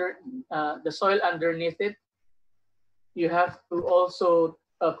the soil underneath it. You have to also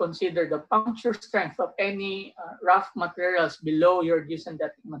consider the puncture strength of any rough materials below your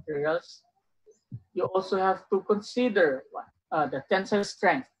geosynthetic materials. You also have to consider the tensile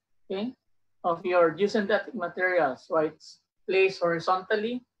strength, okay, of your geosynthetic materials. So it's placed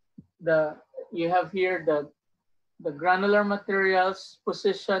horizontally. You have here the granular materials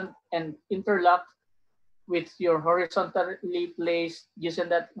positioned and interlocked with your horizontally placed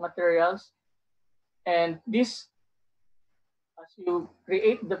geosynthetic materials. And this, as you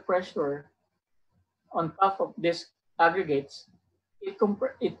create the pressure on top of these aggregates, it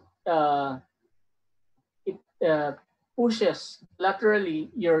pushes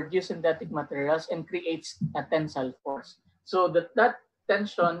laterally your geosynthetic materials and creates a tensile force. So that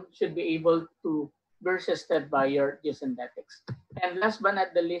tension should be able to be resisted by your geosynthetics. And last but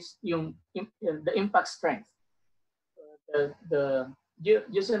not the least, the impact strength. The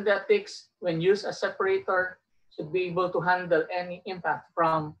geosynthetics, when used as separator, should be able to handle any impact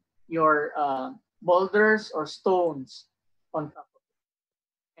from your boulders or stones on top of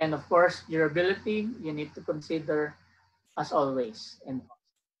it. And of course, durability, you need to consider as always. And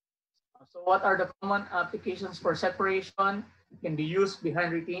so what are the common applications for separation? Can be used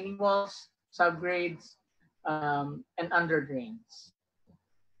behind retaining walls, subgrades, and under drains.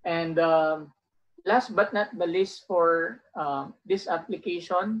 And last but not the least for this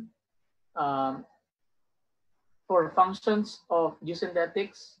application, for functions of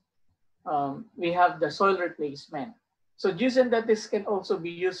geosynthetics, we have the soil replacement. So geosynthetics can also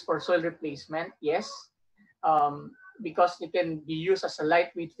be used for soil replacement, yes, because it can be used as a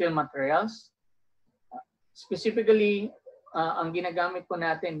lightweight fill materials. Specifically, ang ginagamit po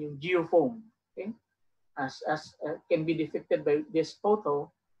natin yung geofoam, okay? As can be depicted by this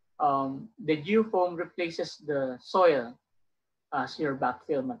photo, the geofoam replaces the soil as your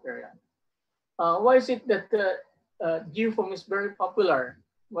backfill material. Why is it that geofoam is very popular?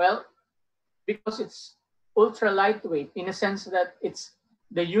 Well, because it's ultra lightweight in a sense that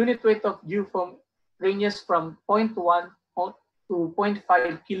the unit weight of geofoam ranges from 0.1 to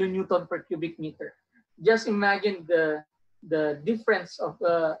 0.5 kilonewton per cubic meter. Just imagine the difference of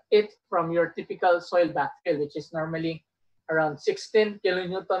it from your typical soil backfill, which is normally around 16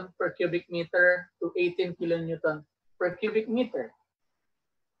 kilonewton per cubic meter to 18 kilonewton per cubic meter.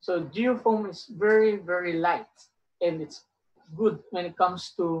 So geofoam is very, very light, and it's good when it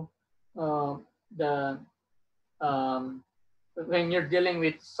comes to when you're dealing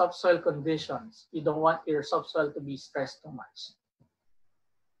with subsoil conditions. You don't want your subsoil to be stressed too much.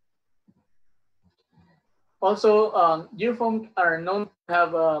 Also, geofoam are known to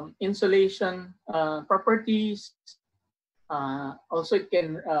have insulation properties. Also, it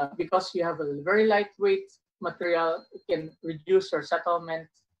can, because you have a very lightweight material, it can reduce your settlement.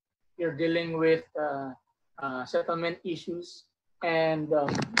 You're dealing with settlement issues and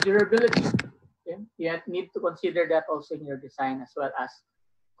durability. Okay? You need to consider that also in your design as well as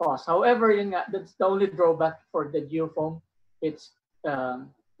cost. However, that's the only drawback for the geofoam. It's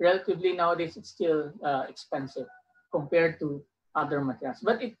relatively nowadays it's still expensive compared to other materials,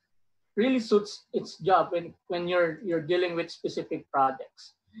 but it really suits its job when you're dealing with specific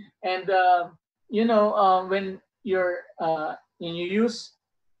projects. And when you use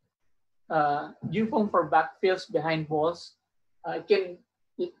geofoam for backfills behind walls, it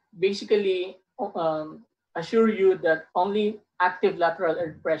basically assure you that only active lateral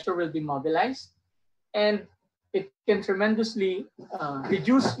earth pressure will be mobilized, and it can tremendously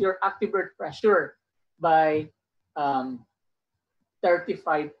reduce your active earth pressure by 35%.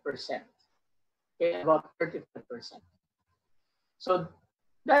 Okay, about 35%. So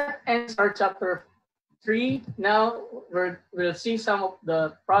that ends our chapter 3. Now we'll see some of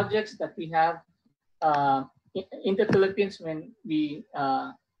the projects that we have in the Philippines when we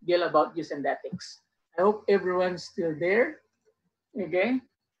deal about geosynthetics. I hope everyone's still there. Okay.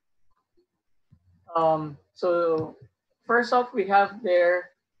 So first off, we have there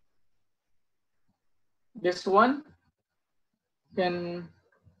this one. Then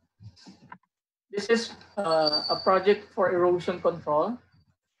this is a project for erosion control.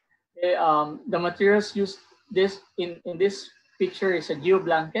 Okay, the materials used in this picture is a geo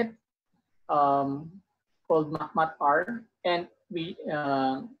blanket called Maccaferri, and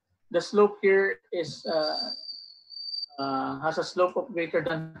the slope here is has a slope of greater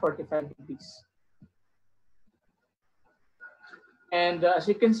than 45 degrees. And as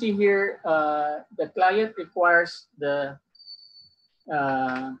you can see here, the client requires the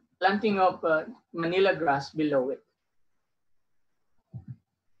planting of Manila grass below it.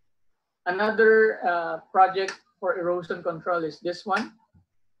 Another project for erosion control is this one.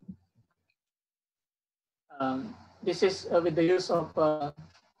 This is with the use of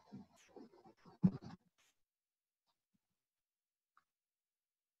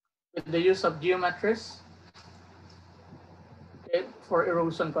geometries, okay, for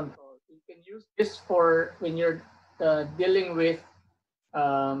erosion control. You can use this for when you're dealing with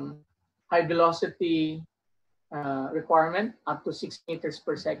high velocity requirement up to 6 meters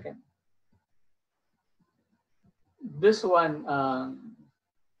per second. This one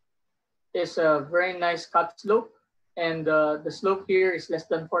is a very nice cut slope, and the slope here is less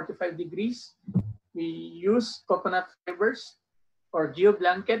than 45 degrees. We use coconut fibers or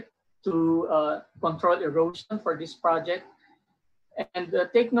geoblanket to control erosion for this project. And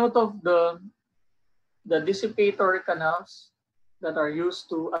take note of the dissipatory canals that are used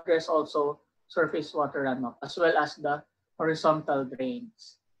to address also surface water runoff, as well as the horizontal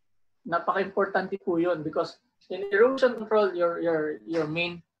drains. Napaka-importante po yun because in erosion control, your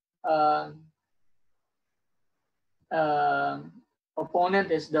main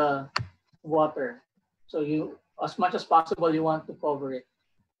opponent is the water. So you, as much as possible, you want to cover it.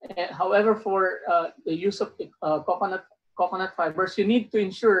 However, for the use of coconut fibers, you need to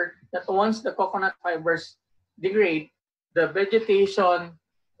ensure that once the coconut fibers degrade, the vegetation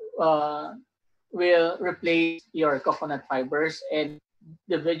will replace your coconut fibers, and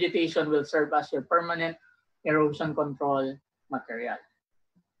the vegetation will serve as your permanent erosion control material.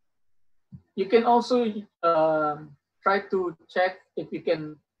 You can also try to check if you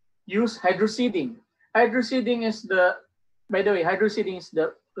can use hydroseeding. Hydroseeding is by the way, hydroseeding is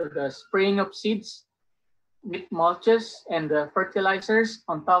the spraying of seeds with mulches and the fertilizers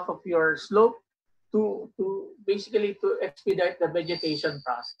on top of your slope to basically to expedite the vegetation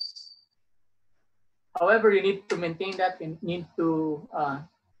process. However, you need to maintain that. You need to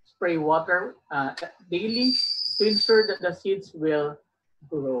spray water daily to ensure that the seeds will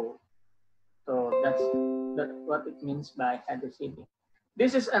grow. So that's what it means by hydroseeding.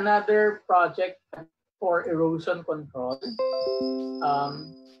 This is another project for erosion control.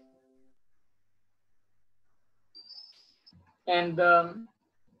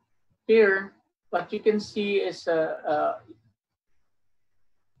 Here, what you can see is a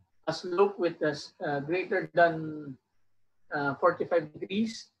slope with greater than 45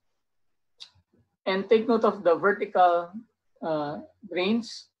 degrees. And take note of the vertical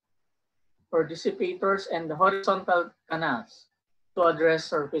drains or dissipators and the horizontal canals to address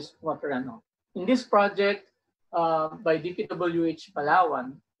surface water runoff. In this project by DPWH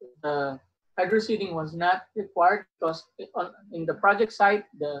Palawan, the hydroseeding was not required because in the project site,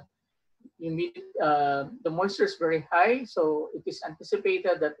 the moisture is very high, so it is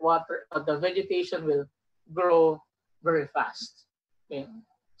anticipated that the vegetation will grow very fast. Okay,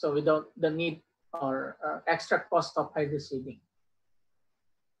 so without the need or extra cost of hydroseeding.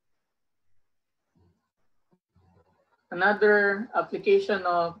 Another application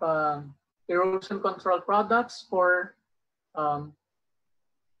of erosion control products for a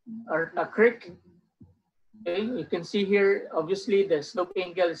creek. Okay, you can see here, obviously the slope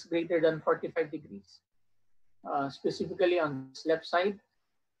angle is greater than 45 degrees, specifically on this left side.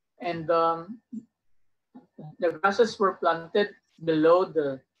 And the grasses were planted below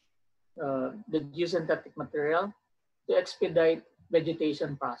the geosynthetic material to expedite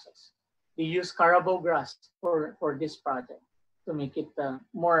vegetation process. They use carabao grass for this project to make it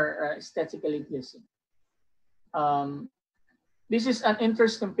more aesthetically pleasing. This is an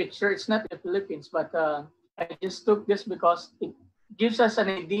interesting picture. It's not the Philippines, but I just took this because it gives us an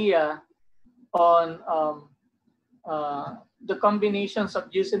idea on the combinations of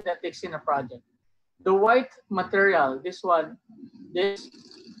geosynthetics in a project. The white material, this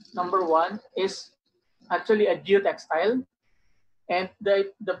number one, is actually a geotextile. And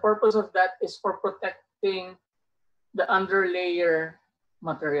the purpose of that is for protecting the underlayer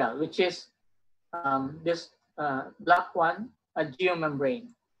material, which is this black one, a geomembrane.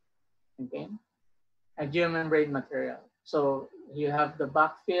 Okay, a geomembrane material. So you have the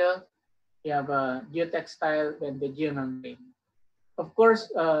backfill, you have a geotextile, and the geomembrane. Of course,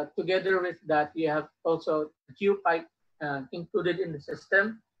 together with that, you have also geopipe included in the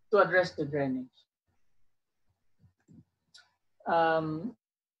system to address the drainage. I'm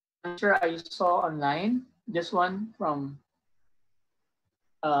sure I saw online this one from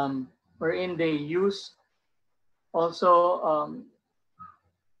wherein they use also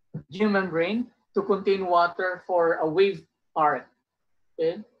geomembrane to contain water for a wave park.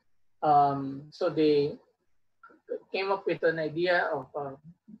 Okay? So they came up with an idea of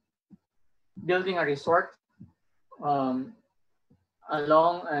building a resort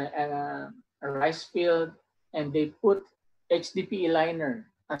along a rice field, and they put HDPE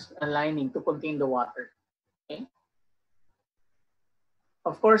liner as a lining to contain the water. Okay?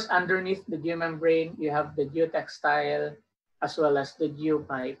 Of course, underneath the geomembrane, you have the geotextile as well as the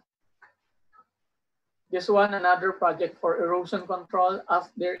geopipe. This one, another project for erosion control up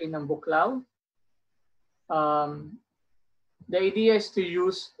there in Ambuklao. The idea is to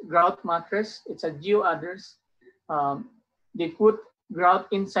use grout mattress. It's a geoadders. They put grout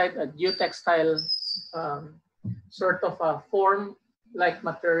inside a geotextile sort of a form-like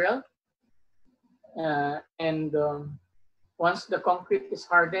material. Once the concrete is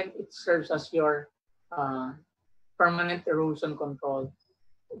hardened, it serves as your permanent erosion control.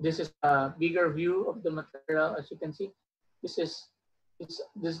 This is a bigger view of the material, as you can see. This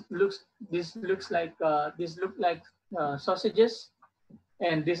looks like sausages,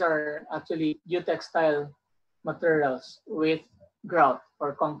 and these are actually geotextile materials with grout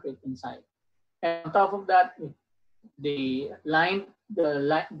or concrete inside. And on top of that, they lined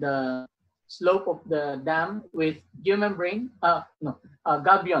the slope of the dam with geomembrane,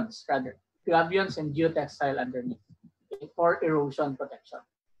 gabions and geotextile underneath for erosion protection.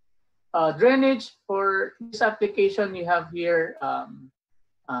 Drainage for this application, you have here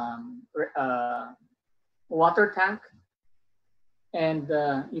water tank, and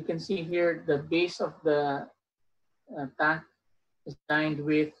you can see here the base of the tank is lined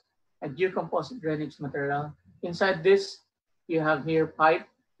with a geocomposite drainage material. Inside this, you have here pipe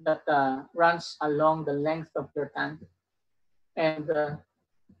that runs along the length of your tank, and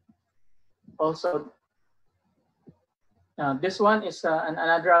also this one is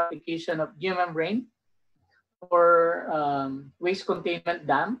another application of geomembrane for waste containment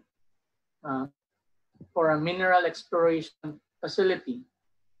dam for a mineral exploration facility.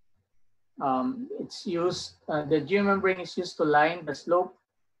 It's used, the geomembrane is used to line the slope,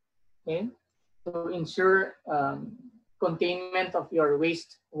 okay, to ensure containment of your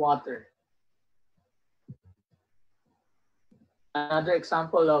waste water. Another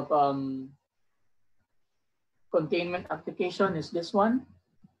example of containment application is this one,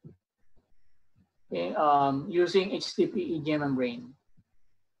 okay, using HDPE geomembrane.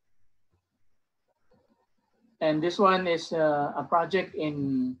 And this one is a project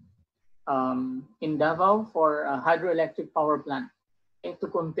in Davao for a hydroelectric power plant, okay, to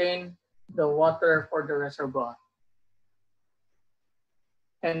contain the water for the reservoir.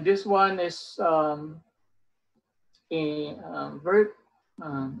 And this one is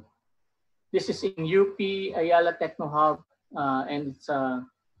this is in UP Ayala Techno Hub, and it's a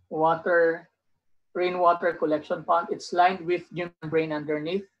rainwater collection pond. It's lined with geomembrane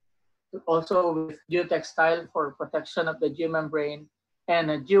underneath, also with geotextile for protection of the geomembrane,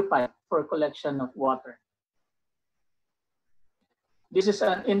 and a geopipe for collection of water. This is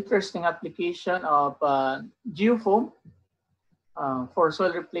an interesting application of geofoam for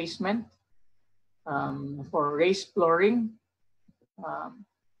soil replacement, for raised flooring,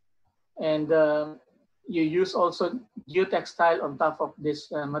 and you use also geotextile on top of this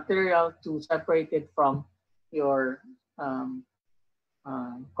material to separate it from your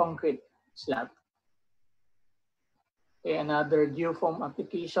concrete slab. Okay, another geofoam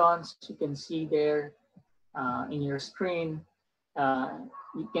applications you can see there in your screen.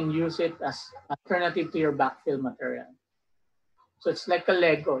 You can use it as alternative to your backfill material. So it's like a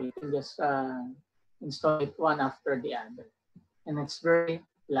Lego. You can just install it one after the other, and it's very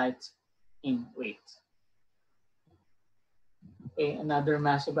light in weight. Okay, another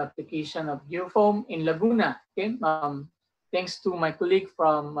massive application of geofoam in Laguna. Okay, thanks to my colleague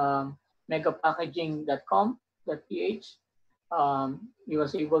from megapackaging.com.ph, he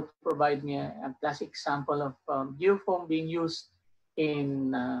was able to provide me a classic sample of geofoam being used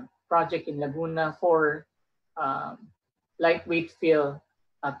in a project in Laguna for lightweight fill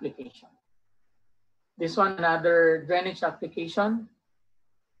application. This one, another drainage application.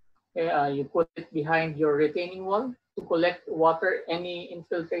 Okay, you put it behind your retaining wall to collect water, any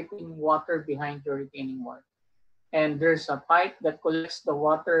infiltrating water behind your retaining wall. And there's a pipe that collects the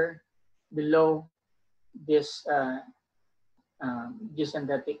water below this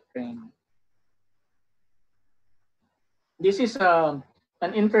geosynthetic drain. This is an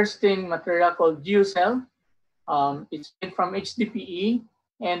interesting material called GeoCell. It's made from HDPE,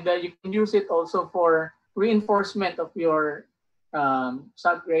 and you can use it also for reinforcement of your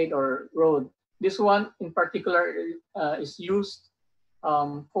subgrade or road. This one in particular is used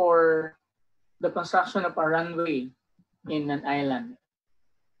for the construction of a runway in an island.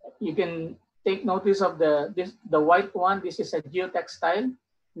 you can take notice of the white one. This is a geotextile.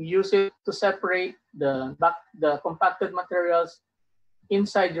 We use it to separate the compacted materials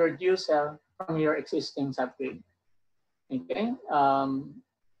inside your geocell from your existing subgrade. Okay,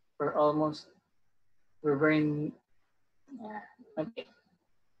 we're very okay.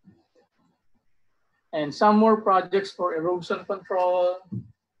 And some more projects for erosion control,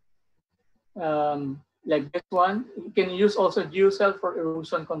 like this one. You can use also geocell for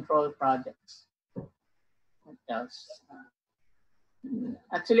erosion control projects. What else?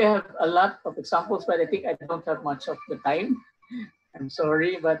 Actually, I have a lot of examples, but I think I don't have much of the time. I'm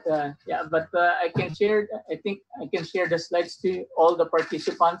sorry, but yeah, but I can share. I think I can share the slides to all the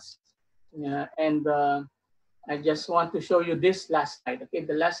participants. Yeah, and I just want to show you this last slide. Okay,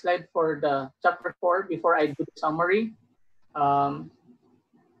 the last slide for the chapter 4 before I do the summary.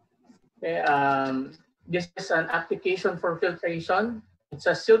 This is an application for filtration. It's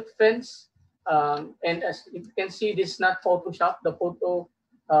a silt fence, and as you can see, this is not Photoshop. The photo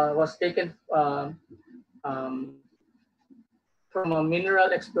was taken from a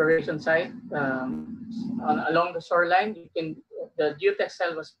mineral exploration site along the shoreline. The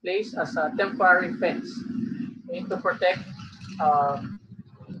geotextile was placed as a temporary fence to protect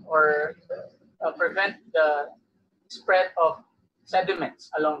or prevent the spread of sediments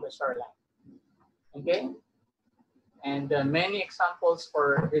along the shoreline. Okay, and many examples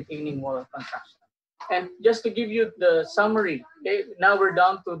for retaining wall construction. And just to give you the summary, okay, now we're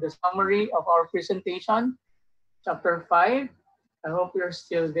down to the summary of our presentation, chapter 5. I hope you're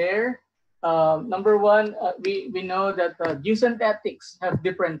still there. Number one, we know that geosynthetics have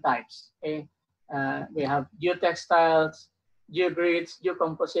different types. Okay, we have geotextiles, geogrids,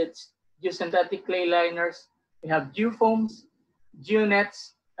 geocomposites, geosynthetic clay liners. We have geofoams,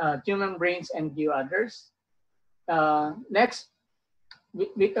 geonets, geomembranes, and geothers. Next,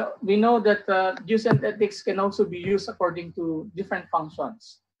 we know that geosynthetics can also be used according to different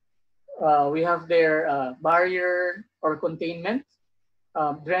functions. We have their barrier or containment,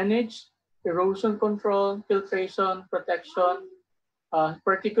 drainage, erosion control, filtration, protection,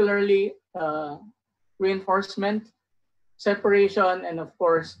 particularly reinforcement, separation, and of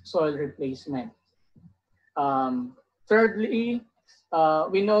course, soil replacement. Thirdly,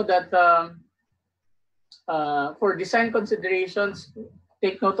 we know that for design considerations,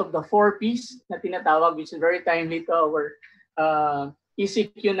 take note of the 4 Ps na tinatawag, which is very timely to our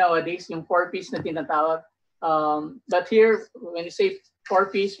ECQ nowadays, yung 4 Ps na tinatawag. But here, when you say 4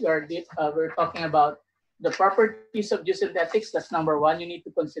 Ps, we're talking about the properties of geosynthetics. That's number 1. You need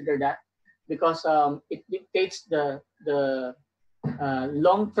to consider that because it dictates the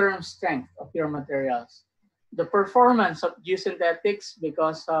long-term strength of your materials. The performance of geosynthetics,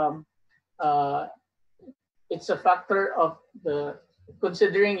 because it's a factor of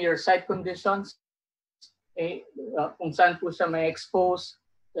considering your site conditions, kung saan po siya may expose,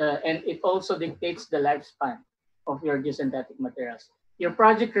 and it also dictates the lifespan of your geosynthetic materials. Your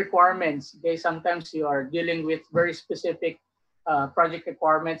project requirements, okay, sometimes you are dealing with very specific project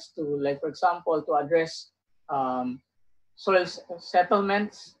requirements to, like for example, to address soil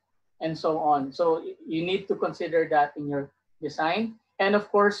settlements and so on. So you need to consider that in your design. And of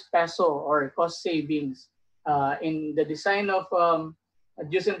course, peso or cost savings. In the design of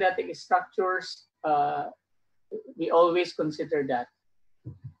geosynthetic structures, we always consider that.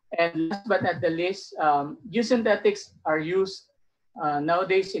 And last but not the least, geosynthetics are used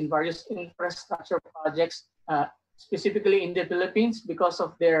nowadays in various infrastructure projects, specifically in the Philippines because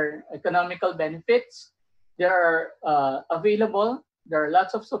of their economical benefits. They are available. There are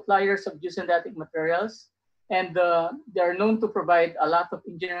lots of suppliers of geosynthetic materials, and they are known to provide a lot of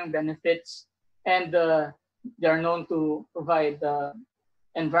engineering benefits, and they are known to provide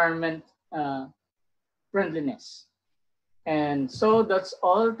environment friendliness. And so that's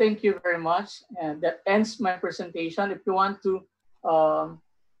all. Thank you very much. And that ends my presentation. If you want to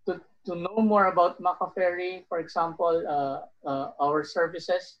know more about Maccaferri, for example, our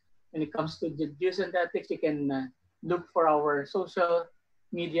services when it comes to the geosynthetics, you can look for our social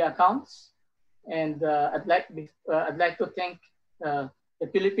media accounts. And I'd like to thank the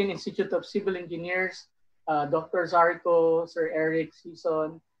Philippine Institute of Civil Engineers, Dr. Zarco, Sir Eric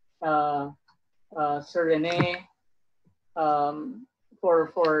Sison, Sir Rene,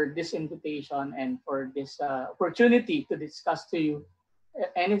 for this invitation and for this opportunity to discuss to you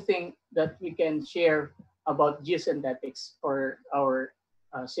anything that we can share about geosynthetics for our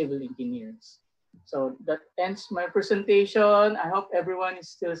civil engineers. So that ends my presentation. I hope everyone is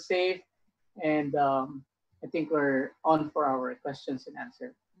still safe, and I think we're on for our questions and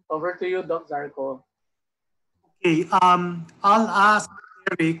answers. Over to you, Dr. Zarco. Okay, I'll ask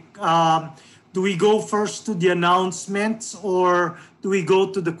Eric, do we go first to the announcements or do we go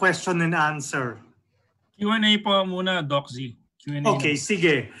to the question and answer? Q&A po muna, Doc Z. Q&A Okay,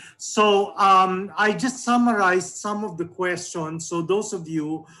 sige. So I just summarized some of the questions. So those of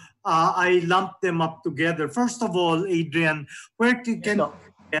you, I lumped them up together. First of all, Adrian, where can you get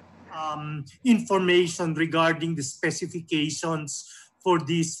information regarding the specifications for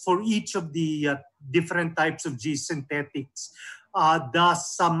each of the different types of geosynthetics?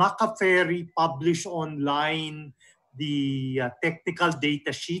 Does Maccaferri publish online the technical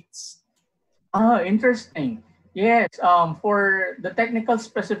data sheets? Ah, interesting. Yes, for the technical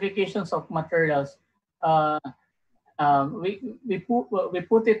specifications of materials, we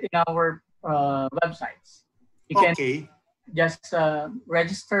put it in our websites. You can just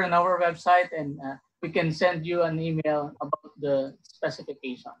register on our website, and we can send you an email about the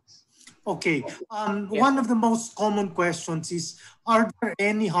specifications. Okay. One of the most common questions is, are there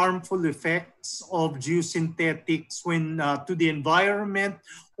any harmful effects of geosynthetics when to the environment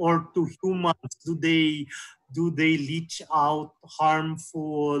or to humans? Do they leach out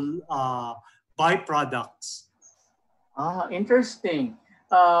harmful byproducts? Ah, interesting.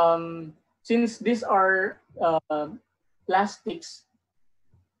 Since these are plastics,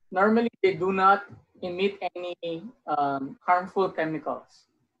 normally they do not emit any harmful chemicals.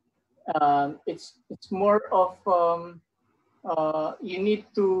 It's more of you need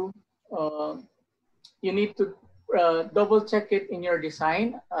to double check it in your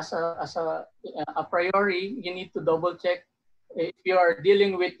design as a priori. You need to double check if you are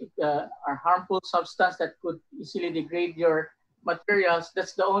dealing with a harmful substance that could easily degrade your materials.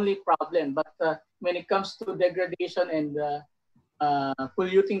 That's the only problem. But when it comes to degradation and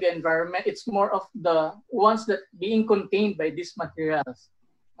polluting the environment, it's more of the ones that being contained by these materials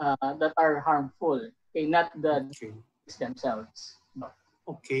that are harmful, okay, not the themselves.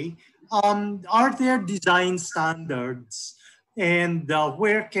 Okay. Are there design standards, and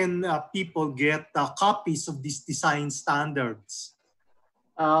where can people get copies of these design standards?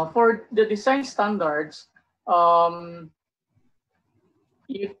 For the design standards, I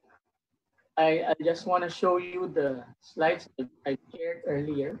just want to show you the slides that I shared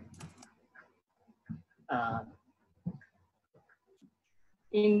earlier.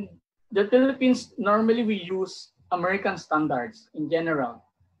 In the Philippines, normally we use American standards in general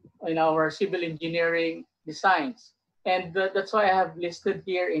in our civil engineering designs, and that's why I have listed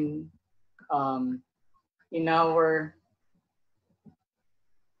here in our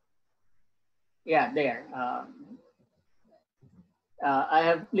there. I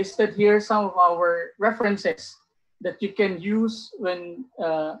have listed here some of our references that you can use when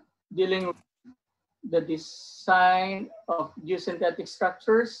dealing with the design of geosynthetic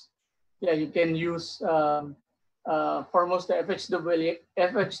structures. Yeah, you can use foremost the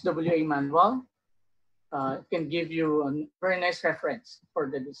FHWA manual. It can give you a very nice reference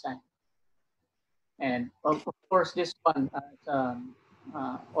for the design. And of course, this one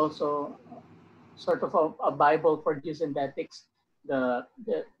also sort of a Bible for geosynthetics, the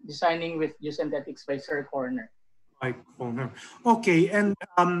designing with geosynthetics by Sir Corner. Okay, and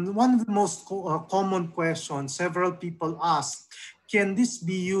one of the most common questions several people ask, can this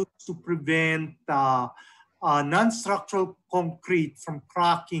be used to prevent non-structural concrete from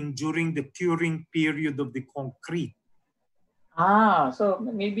cracking during the curing period of the concrete? So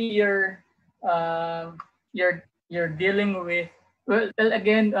maybe you're dealing with, well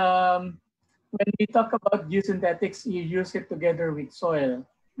again, when we talk about geosynthetics, you use it together with soil.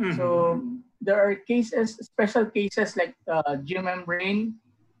 Mm-hmm. So there are cases, special cases like geomembrane.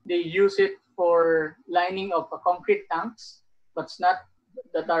 They use it for lining of concrete tanks, but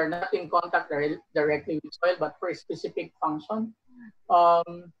that are not in contact directly with soil, but for a specific function.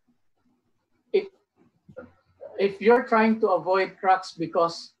 If you're trying to avoid cracks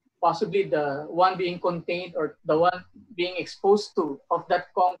because possibly the one being contained or the one being exposed to of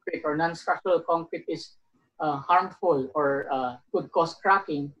that concrete or non-structural concrete is harmful or could cause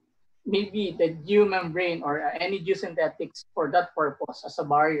cracking, maybe the geomembrane or any geosynthetics for that purpose as a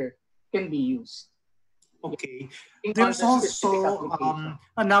barrier can be used. Okay. There's also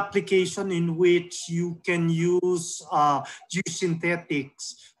an application in which you can use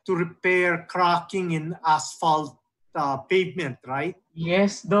geosynthetics to repair cracking in asphalt pavement, right?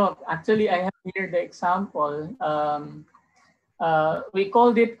 Yes, Doc. Actually, I have here the example. We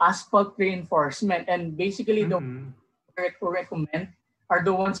called it asphalt reinforcement, and basically the ones we recommend are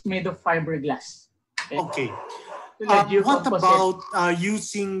the ones made of fiberglass. Okay. What about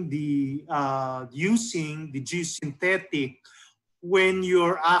using the geosynthetic when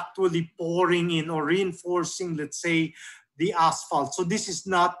you're actually pouring in or reinforcing, let's say, the asphalt. So this is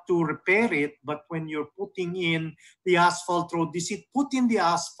not to repair it, but when you're putting in the asphalt road, is it put in the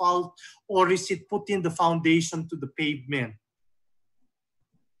asphalt or is it put in the foundation to the pavement?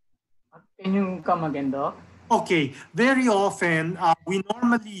 Can you come again, Doc? Okay, very often we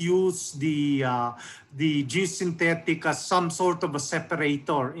normally use the geosynthetic as some sort of a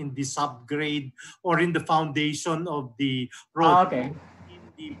separator in the subgrade or in the foundation of the road. Okay.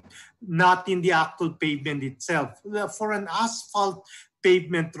 Not in the actual pavement itself. For an asphalt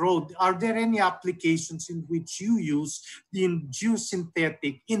pavement road, are there any applications in which you use the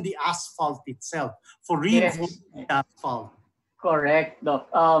geosynthetic in the asphalt itself for reinforcing the asphalt? Correct, Doc.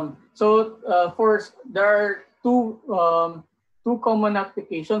 There are two common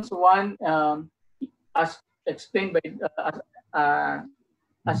applications. One, as explained by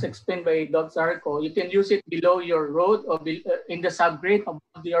Doc Zarco, you can use it below your road or in the subgrade,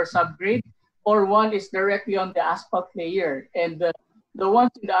 above your subgrade, or one is directly on the asphalt layer. And the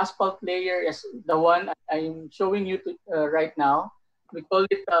ones in the asphalt layer is the one I'm showing you right now. We call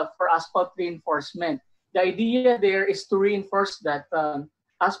it for asphalt reinforcement. The idea there is to reinforce that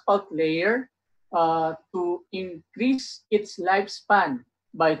asphalt layer to increase its lifespan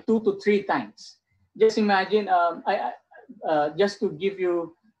by 2 to 3 times. Just imagine, just to give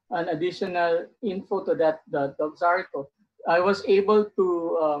you an additional info to that, Dr. Zarco, I was able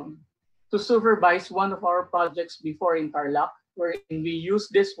to supervise one of our projects before in Tarlac, where we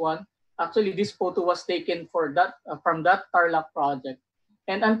used this one. Actually, this photo was taken for that from that Tarlac project.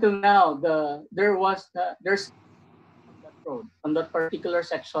 And until now, there's on that road, on that particular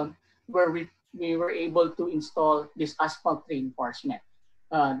section, where we were able to install this asphalt reinforcement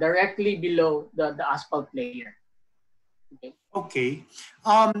directly below the asphalt layer. Okay. Okay.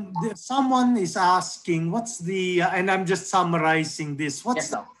 Someone is asking, what's the, and I'm just summarizing this, what's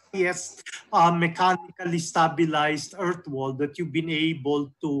the highest mechanically stabilized earth wall that you've been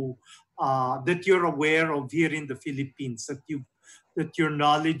able to, that you're aware of here in the Philippines, that you're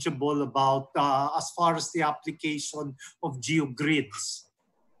knowledgeable about as far as the application of geogrids?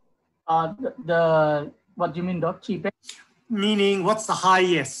 What do you mean, Doc? Cheapest? Meaning, what's the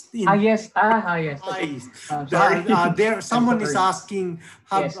highest? Highest. Someone is asking,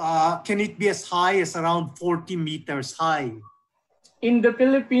 can it be as high as around 40 meters high? In the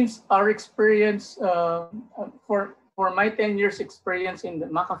Philippines, our experience, for my 10 years experience in the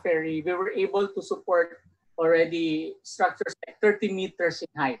Maccaferri, we were able to support already structures like 30 meters in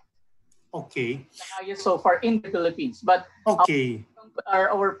height. Okay. The highest so far in the Philippines. But okay,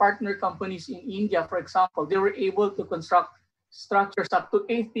 our partner companies in India, for example, they were able to construct structures up to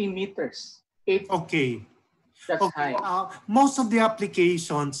 80 meters. 80. Okay. That's high. Most of the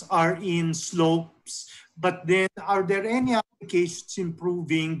applications are in slopes, but then are there any applications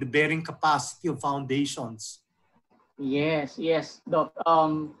improving the bearing capacity of foundations? Yes, Doc.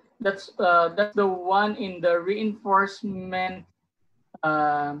 That's the one in the reinforcement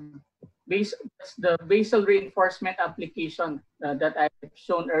that's the basal reinforcement application that I've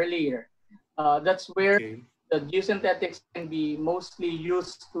shown earlier. That's where the geosynthetics can be mostly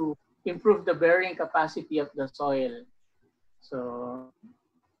used to improve the bearing capacity of the soil. So,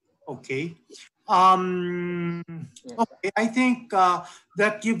 okay. Okay, I think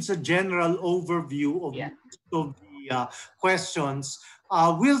that gives a general overview of the questions.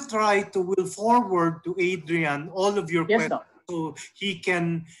 We'll forward to Adrian all of your questions so he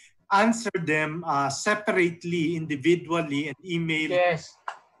can answer them separately, individually, and email. Yes.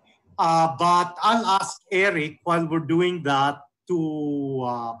 But I'll ask Eric while we're doing that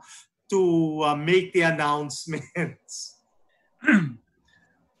to make the announcements.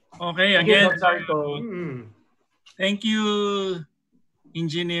 Okay, again, thank you,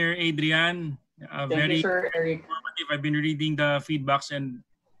 Engineer Adrian. Thank you, Sir Eric. Informative. I've been reading the feedbacks and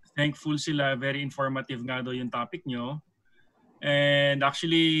thankful sila. Very informative nga daw yung topic nyo. And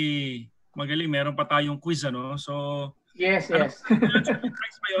actually, magaling, meron pa tayong quiz, ano? So, yes. Prize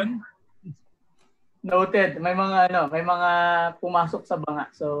ba yun? Noted. May mga pumasok sa banga.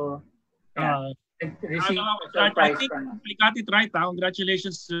 So, yeah. I think we got it right.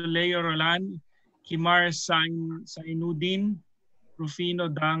 Congratulations to Leo Roland, Kimar Sainudin, Rufino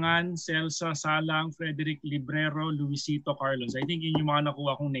Dangan, Celsa Salang, Frederick Librero, Luisito Carlos. I think yun yung mga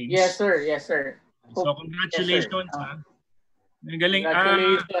nakuha kong names. Yes, sir. So congratulations. Galing.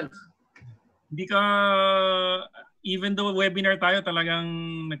 Congratulations. Hindi ka, even though webinar tayo,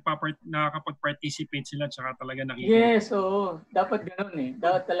 talagang nakakapag-participate sila tsaka talaga nakikita. Yes, oo. Dapat ganun eh.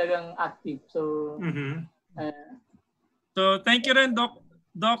 Dapat talagang active. So, so thank you rin, Doc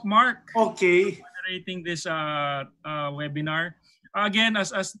Mark. Okay. For moderating this webinar. again,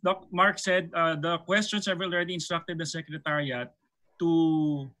 as Doc Mark said, the questions I've already instructed the Secretariat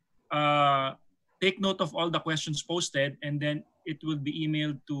to take note of all the questions posted, and then it will be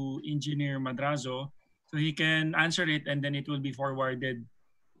emailed to Engineer Madrazo so he can answer it, and then it will be forwarded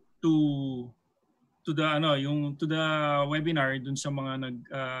to the webinar dun sa mga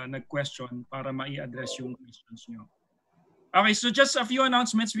nag-question para mai-address yung questions nyo. Okay, so just a few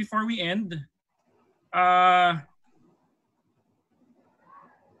announcements before we end.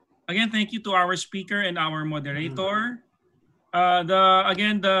 Again, thank you to our speaker and our moderator.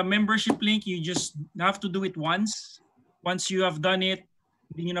 The membership link, you just have to do it once. Once you have done it,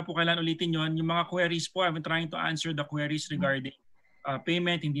 hindi nyo na po kailangan ulitin yon. Yung mga queries po, I've been trying to answer the queries regarding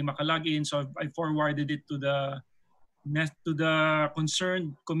payment, hindi makalagin. So I forwarded it to the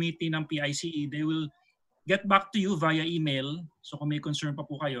concerned committee ng PICE. They will get back to you via email. So kung may concern pa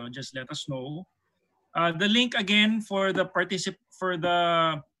po kayo, just let us know. The link again for the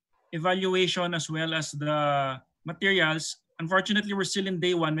evaluation as well as the materials. Unfortunately, we're still in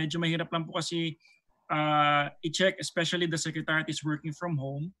day 1. Medyo mahirap lang po kasi i-check, especially the Secretariat is working from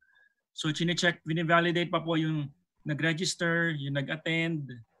home. So chine-check, vini-validate pa po yung nag-register, yung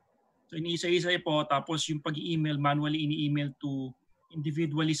nag-attend. So iniisa-isa po, tapos yung pag-email, manually ini-email to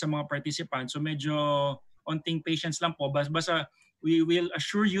individually sa mga participants. So medyo onting patience lang po. Basta we will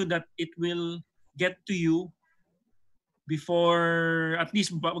assure you that it will get to you before, at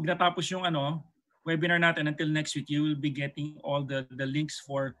least wag natapos yung webinar natin until next week. You will be getting all the links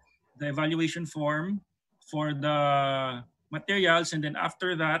for the evaluation form, for the materials, and then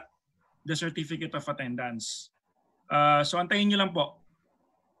after that, the certificate of attendance. So antayin nyo lang po.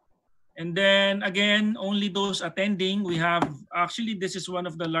 And then again, only those attending, we have, actually this is one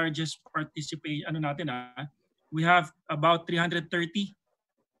of the largest participation, we have about 330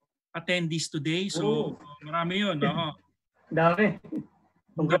 attendees today. So marami yun. Dami.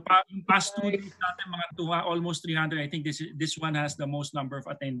 Yung past 2 days natin, almost 300. I think this one has the most number of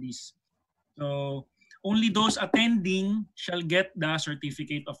attendees. So only those attending shall get the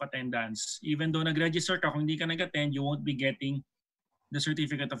certificate of attendance. Even though nag-register ka, kung hindi ka nag-attend, you won't be getting the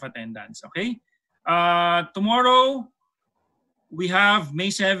certificate of attendance. Okay? Tomorrow, we have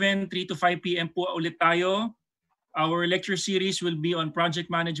May 7, 3 to 5 p.m. po ulit tayo. Our lecture series will be on project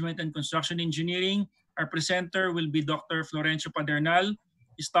management and construction engineering. Our presenter will be Dr. Florencio Padernal.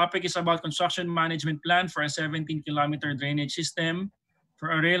 His topic is about construction management plan for a 17-kilometer drainage system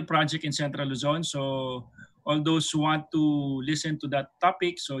for a rail project in Central Luzon. So all those who want to listen to that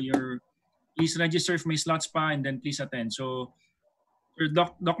topic, so please register if may slots pa, and then please attend. So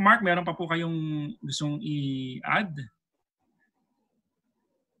Doc Mark, meron pa po kayong gustong i-add?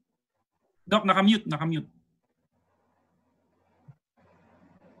 Doc, nakamute.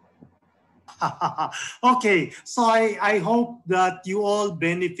 Okay, so I hope that you all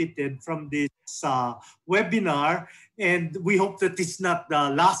benefited from this webinar, and we hope that it's not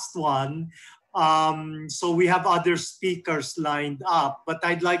the last one. So we have other speakers lined up, but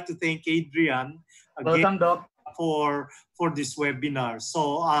I'd like to thank Adrian again. Welcome, Doc. For this webinar.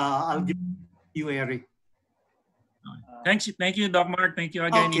 So I'll give you, Eric. Thank you, Doc Mark. Thank you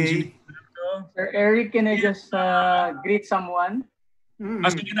again. Okay. Sir Eric, can I just greet someone?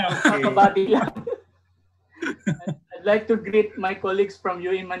 Sige na. Okay. I'd like to greet my colleagues from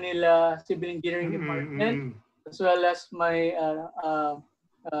UE Manila Civil Engineering Department, as well as my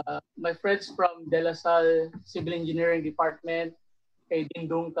friends from De La Salle Civil Engineering Department, kay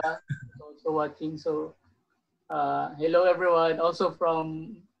Dindungka, also watching. So hello everyone. Also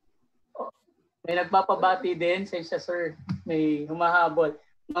from, may nagpapabati din sa isa, sir, may humahabol.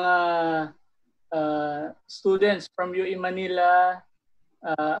 Mga students from UE Manila,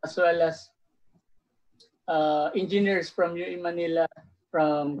 as well as engineers from UE Manila,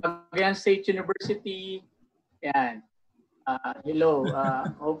 from Cagayan State University. Yan. Hello.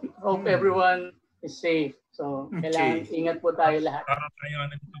 Hope everyone is safe. So, kailangan ingat po tayo lahat.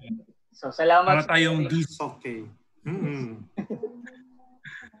 So, salamat. Para tayong okay.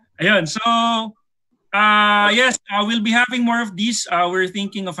 Ayun. So, yes, we'll be having more of these. We're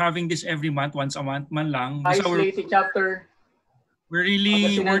thinking of having this every month, once a month man lang. PICE chapter. We're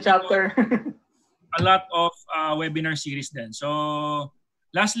really working chapter. a lot of webinar series then. So,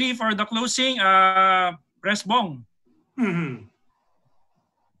 lastly, for the closing, Press Bong.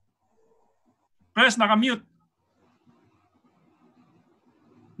 Press, nakamute.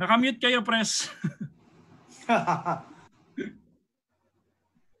 Nakamute kayo, Press.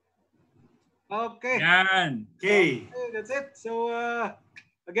 Okay. Yan. Okay. That's it. So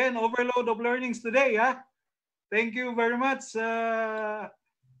again, overload of learnings today. Thank you very much,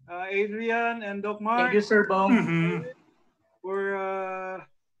 Adrian and Doc Mark. Thank you, Sir Bong. for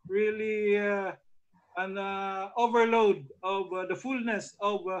really an overload of the fullness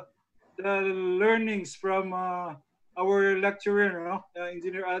of the learnings from our lecturer, no?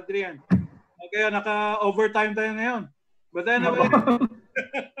 Engineer Adrian. Kaya naka-overtime tayo ngayon. But anyway,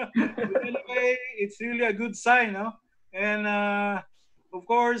 it's really a good sign, no? And of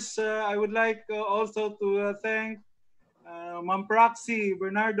course, I would like also to thank Ma'am Proxy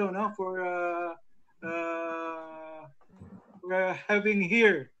Bernardo, no, for having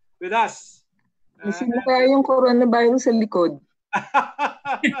here with us. Kasi na kaya yung coronavirus sa likod.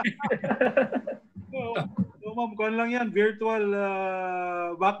 So ma'am, kuwan lang yan, virtual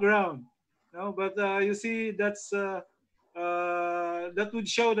background. No, but you see, that would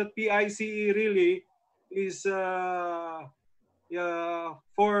show that PICE really is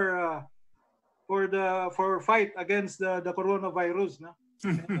for fight against the coronavirus. No?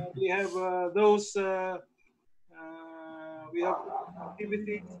 We have those we have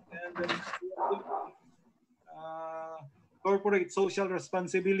activities and corporate social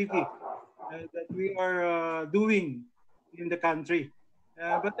responsibility that we are doing in the country.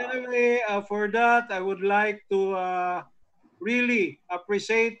 But anyway, for that, I would like to really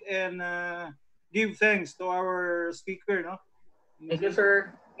appreciate and give thanks to our speaker. No? Thank you,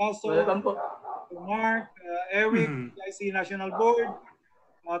 sir. Also, Welcome po. to Mark, Eric, PICE National Board,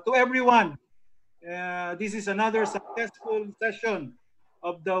 to everyone. This is another successful session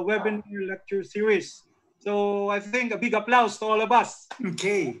of the webinar lecture series. So I think a big applause to all of us.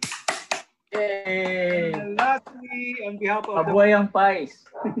 Okay. Yay! Lastly, on behalf of Mabuhay ang PICE.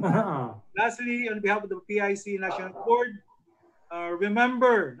 Lastly, on behalf of the PICE National Board,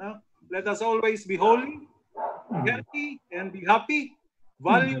 remember, let us always be holy, be healthy, and be happy.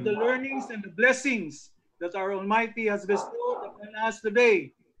 Value the learnings and the blessings that our Almighty has bestowed upon us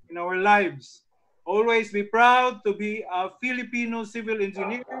today in our lives. Always be proud to be a Filipino civil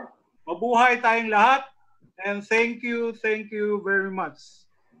engineer. Mabuhay tayong lahat. And thank you very much.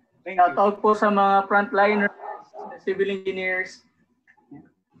 Thank you. Shout out po sa mga frontliners, civil engineers.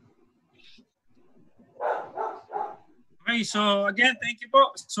 Okay, so again, thank you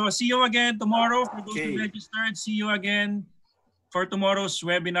po. So see you again tomorrow for those who registered. See you again for tomorrow's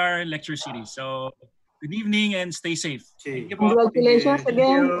webinar lecture series. So good evening and stay safe. Okay. Thank you po. Congratulations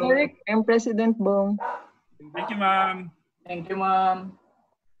again, you. Eric and President Bong. Thank you, ma'am. Thank you, ma'am.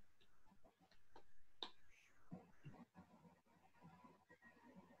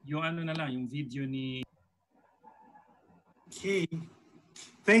 Yung ano na lang, yung video ni... Okay.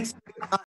 Thanks.